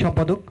সাংগঠনিক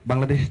সম্পাদক,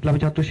 বাংলাদেশ ইসলামী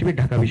ছাত্র শিবির,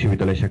 ঢাকা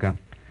বিশ্ববিদ্যালয় শাখা।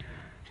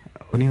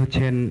 উনি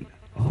হচ্ছেন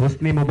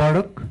হোসনি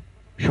মোবারক,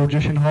 সূর্য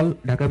সেন হল,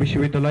 ঢাকা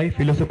বিশ্ববিদ্যালয়,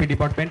 philosophy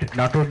department,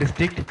 Natore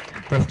district,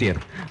 first year.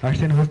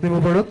 আসছেন হোসনি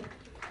মোবারক।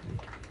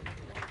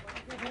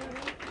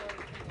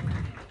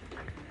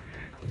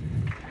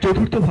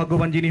 চতুর্থ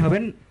ভাগ্যবান যিনি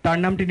হবেন তার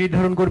নামটি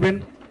নির্ধারণ করবেন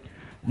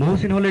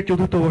মহসিন হলের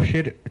 4র্থ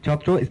বর্ষের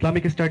ছাত্র,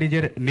 ইসলামিক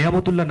স্টাডিজের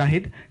নিয়ামতুল্লাহ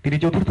নাহিদ। তিনি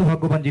চতুর্থ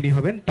ভাগ্যবান যিনি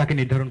হবেন তাকে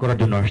নির্ধারণ করার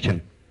জন্য আসছেন।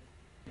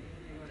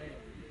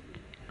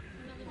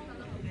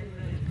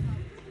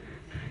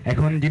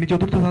 এখন যিনি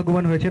চতুর্থ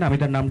ভাগ্যবান হয়েছেন আমি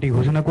তার নামটি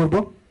ঘোষণা করব।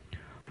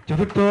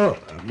 চতুর্থ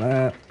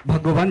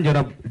ভাগ্যবান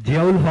জনাব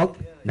জিয়াউল হক,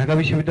 ঢাকা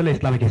বিশ্ববিদ্যালয়,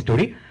 ইসলামিক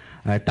হিস্টোরি।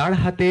 তার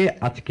হাতে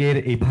আজকের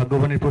এই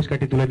ভাগ্যবানের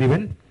পুরস্কারটি তুলে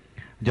দিবেন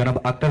জনাব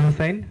আক্তার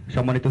হোসেন,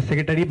 সম্মানিত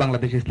সেক্রেটারি,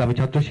 বাংলাদেশ ইসলামী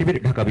ছাত্র শিবির,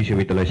 ঢাকা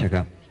বিশ্ববিদ্যালয়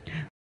শাখা।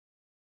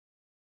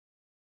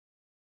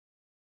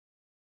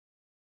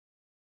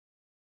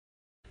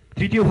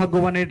 তৃতীয়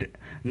ভাগ্যবানের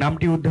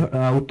নামটি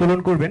উত্তোলন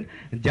করবেন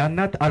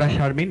জান্নাত আরা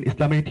শারমিন,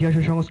 ইসলামের ইতিহাস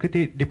ও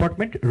সংস্কৃতি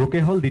ডিপার্টমেন্ট, রোকে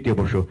হল, 2য়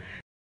বর্ষ।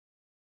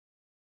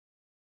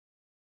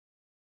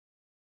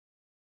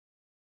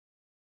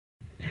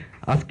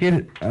 আজকের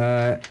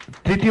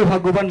তৃতীয়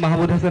ভাগ্যবান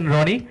মাহমুদ হাসান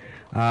রনি,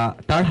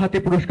 তার হাতে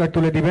পুরস্কার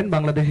তুলে দিবেন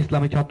বাংলাদেশ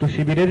ইসলামী ছাত্র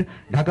শিবিরের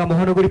ঢাকা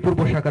মহানগরী পূর্ব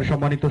শাখার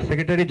সম্মানিত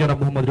সেক্রেটারি জনাব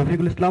মোহাম্মদ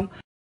রফিকুল ইসলাম।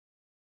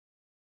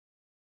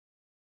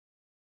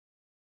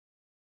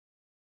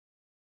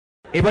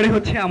 এবারে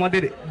হচ্ছে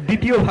আমাদের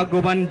দ্বিতীয়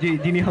ভাগ্যবান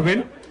যিনি হবেন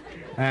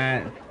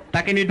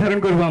তাকে নির্ধারণ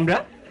করব আমরা।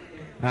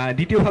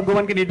 দ্বিতীয়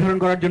ভাগ্যবানকে নির্ধারণ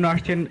করার জন্য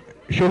আসছেন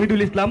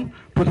শহীদুল ইসলাম,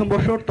 প্রথম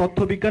বর্ষ, তথ্য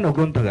বিজ্ঞান ও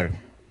গ্রন্থাগার।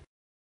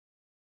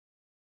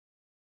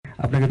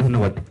 আপনাকে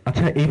ধন্যবাদ।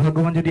 আচ্ছা, এই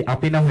ভাগ্যবান যদি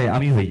আপনি না হয়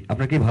আমি হই,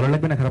 আপনার কি ভালো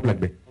লাগবে না খারাপ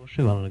লাগবে?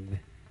 অবশ্যই ভালো লাগবে।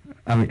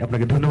 আমি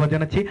আপনাকে ধন্যবাদ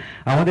জানাচ্ছি।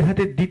 আমাদের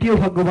হাতে দ্বিতীয়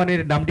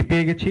ভাগ্যবানের নামটি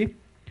পেয়ে গেছি।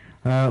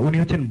 উনি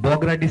হচ্ছেন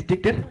বগুড়া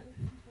ডিস্ট্রিক্টের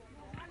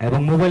এবং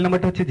মোবাইল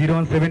নাম্বারটা হচ্ছে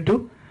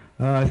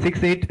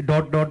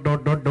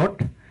 017268...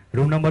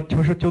 রুম নাম্বার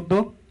 614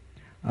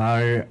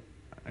 আর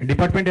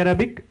ডিপার্টমেন্ট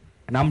অ্যারাবিক।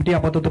 নামটি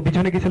আপাতত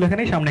পিছনে কিছু লেখা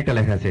নেই, সামনে একটা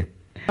লেখা আছে।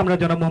 আমরা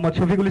জনাব মোহাম্মদ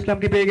শফিকুল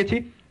ইসলামকে পেয়ে গেছি,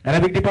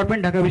 অ্যারাবিক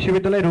ডিপার্টমেন্ট, ঢাকা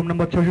বিশ্ববিদ্যালয়, রুম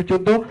নাম্বার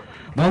 614,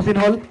 মহসিন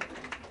হল।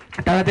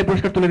 তার হাতে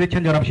পুরস্কার তুলে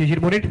দিচ্ছেন জনাব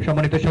শিশির মনির,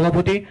 সম্মানিত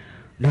সভাপতি,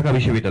 ঢাকা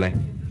বিশ্ববিদ্যালয়।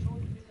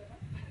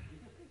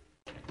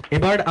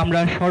 এবার আমরা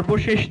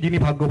সর্বশেষ যিনি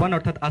ভাগ্যবান,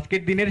 অর্থাৎ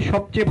আজকের দিনের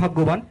সবচেয়ে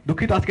ভাগ্যবান,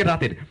 দুঃখিত আজকের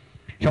রাতের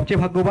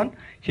সবচেয়ে ভাগ্যবান,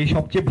 সেই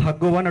সবচেয়ে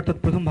ভাগ্যবান অর্থাৎ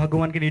প্রথম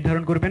ভাগ্যবানকে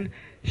নির্ধারণ করবেন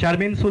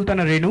শারমিন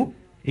সুলতানা রেনু,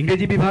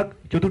 ইংরেজি বিভাগ,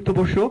 চতুর্থ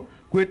বর্ষ,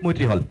 কুয়েত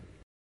মৈত্রী হল।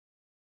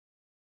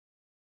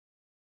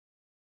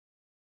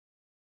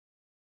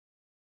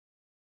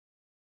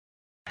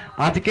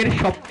 আজকের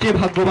সবচেয়ে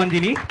ভাগ্যবান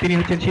তিনি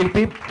হচ্ছেন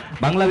শিল্পী,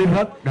 বাংলা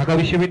বিভাগ, ঢাকা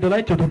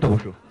বিশ্ববিদ্যালয়, চতুর্থ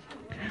বর্ষ।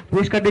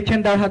 পুরস্কার দিচ্ছেন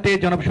তার হাতে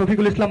জনাব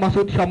শফিকুল ইসলাম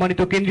মাসুদ,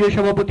 সম্মানিত কেন্দ্রীয়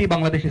সভাপতি,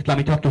 বাংলাদেশ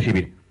ইসলামী ছাত্র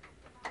শিবির।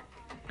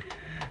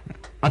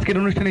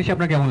 আজকের অনুষ্ঠানে এসে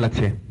আপনার কেমন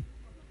লাগছে?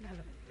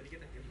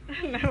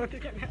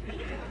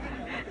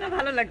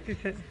 ভালো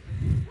লাগতেছে,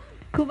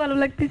 খুব ভালো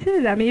লাগতেছে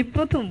যে আমি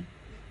প্রথম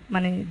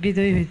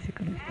বিজয়ী হয়েছি।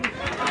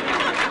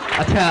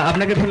 আচ্ছা,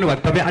 আপনাকে ধন্যবাদ।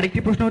 তবে আরেকটি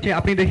প্রশ্ন হচ্ছে,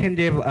 আপনি দেখেন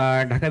যে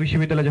ঢাকা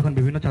বিশ্ববিদ্যালয়ে যখন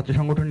বিভিন্ন ছাত্র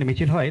সংগঠনের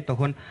মিছিল হয়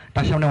তখন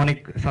তার সামনে অনেক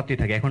ছাত্রী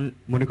থাকে। এখন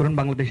মনে করুন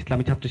বাংলাদেশ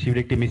ইসলামী ছাত্র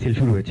শিবিরের একটি মিছিল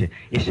শুরু হয়েছে,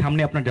 এর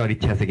সামনে আপনার যাওয়ার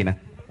ইচ্ছা আছে কিনা?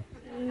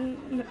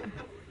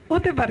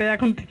 হতে পারে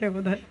এখন থেকে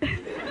বোধহয়।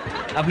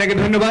 আপনাকে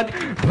ধন্যবাদ।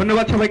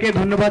 ধন্যবাদ সবাইকে,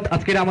 ধন্যবাদ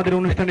আজকের আমাদের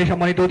অনুষ্ঠানে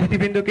সম্মানিত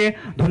অতিথিবৃন্দকে,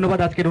 ধন্যবাদ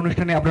আজকের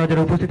অনুষ্ঠানে আপনারা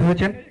যারা উপস্থিত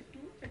হয়েছেন।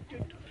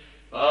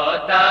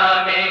 পদ্মা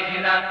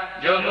মেঘনা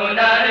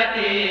যমুনার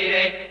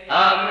তীরে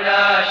আমরা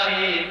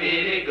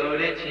শিবির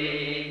গড়েছি,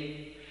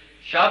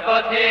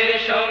 শপথের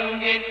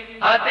সঙ্গীত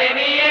হাতে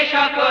নিয়ে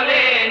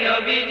সকলে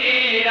নবীজি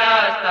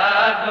রাস্তা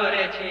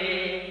ধরেছি।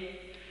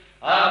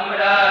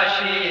 আমরা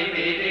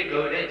শিবির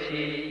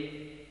গড়েছি,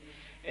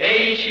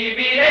 এই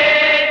শিবিরে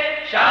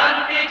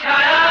শান্তি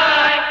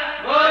ছাড়ায়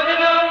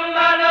মজলুম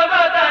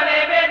মানবতা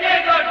নেবে যে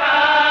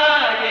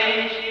কোঠায়। এই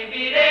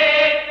শিবিরে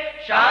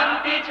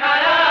শান্তি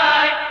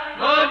ছাড়ায়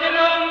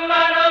মজলুম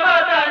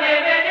মানবতা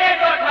নেবে যে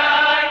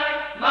কোঠায়।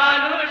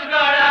 মানুষ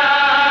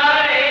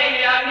গড়ার এই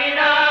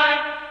আঙিনায়,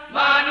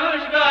 মানুষ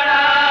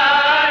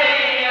গড়ার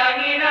এই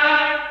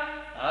আঙিনায়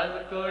আল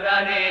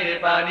কোরআনের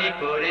বাণী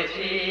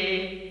পড়েছি,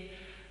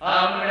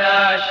 আমরা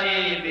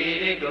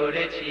শিবির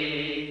গড়েছি।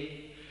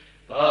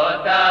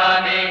 পদ্মা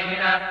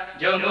মেঘনা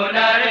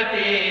যমুনার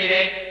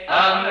তীরে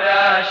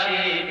আমরা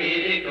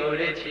শিবির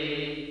গড়েছি,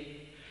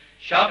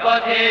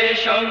 শপথের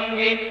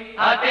সঙ্গীত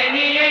হাতে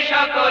নিয়ে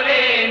সকলে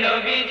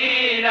নবীজি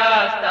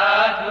রাস্তা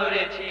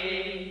ধরেছি।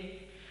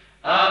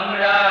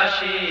 আমরা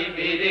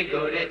শিবির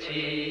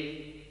গড়েছি,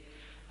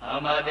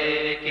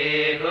 আমাদেরকে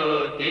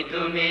হতি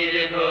তুমির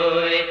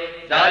হয়ে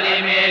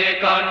জালিমের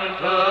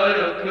কণ্ঠ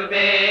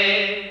রুখবে।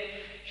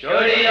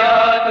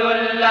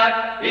 শরীয়তুল্লাহ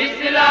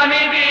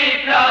ইসলামী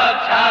বিপ্লব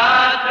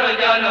ছাত্র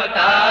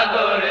জনতা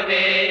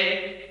গড়বে।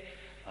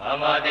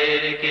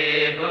 আমাদেরকে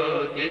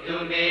হতি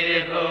তুমির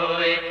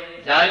হয়ে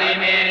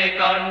জালিমের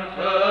কণ্ঠ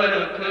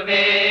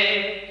রুখবে।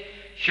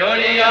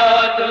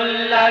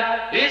 শরীয়তুল্লাহ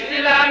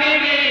ইসলামী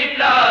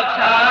বিপ্লব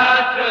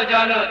ছাত্র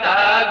জনতা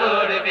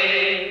গড়বে।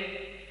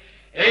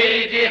 এই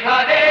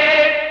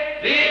জিহাদের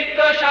দীপ্ত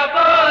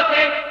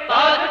শপথে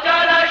পথ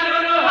চলা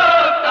শুরু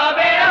হোক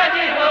তবে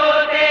রাজি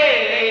হতে।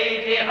 এই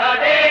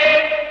জিহাদের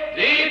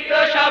দীপ্ত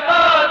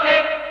শপথে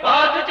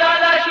পথ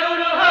চলা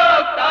শুরু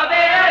হোক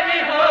তবে রাজি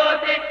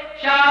হতে।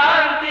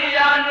 শান্তি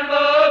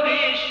আনবো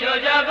বিশ্ব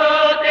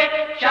জগতে,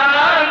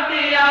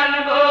 শান্তি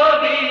আনবো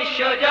বিশ্ব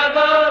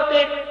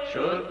জগতে।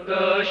 সত্য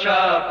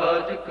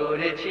শপথ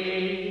করেছি,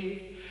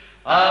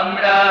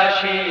 আমরা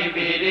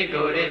শিবির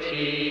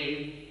গড়েছি।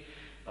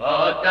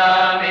 পদ্মা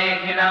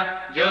মেঘনা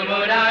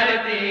যমুনার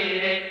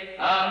তীরে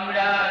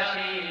আমরা